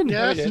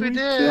 Yes, we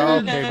did.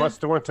 Okay,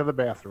 must have went to the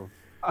bathroom.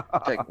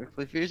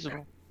 Technically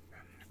feasible.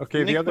 Okay,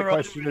 Nick the other Marotta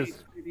question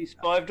is these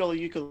 $5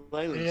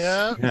 ukuleles.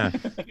 Yeah.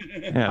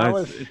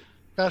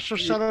 Special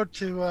shout out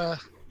to.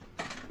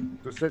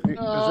 Does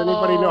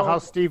anybody know how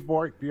Steve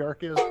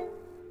Bjork is?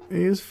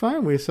 He's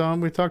fine. We saw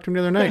him. We talked to him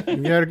the other night.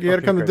 You got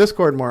to come to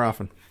Discord more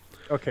often.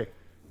 Okay.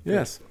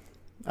 Yes.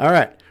 All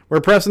right. We're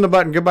pressing the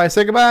button. Goodbye.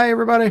 Say goodbye,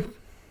 everybody.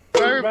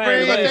 Bye,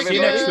 everybody. See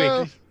you next week.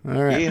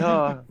 All right.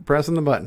 Yeehaw. Pressing the button.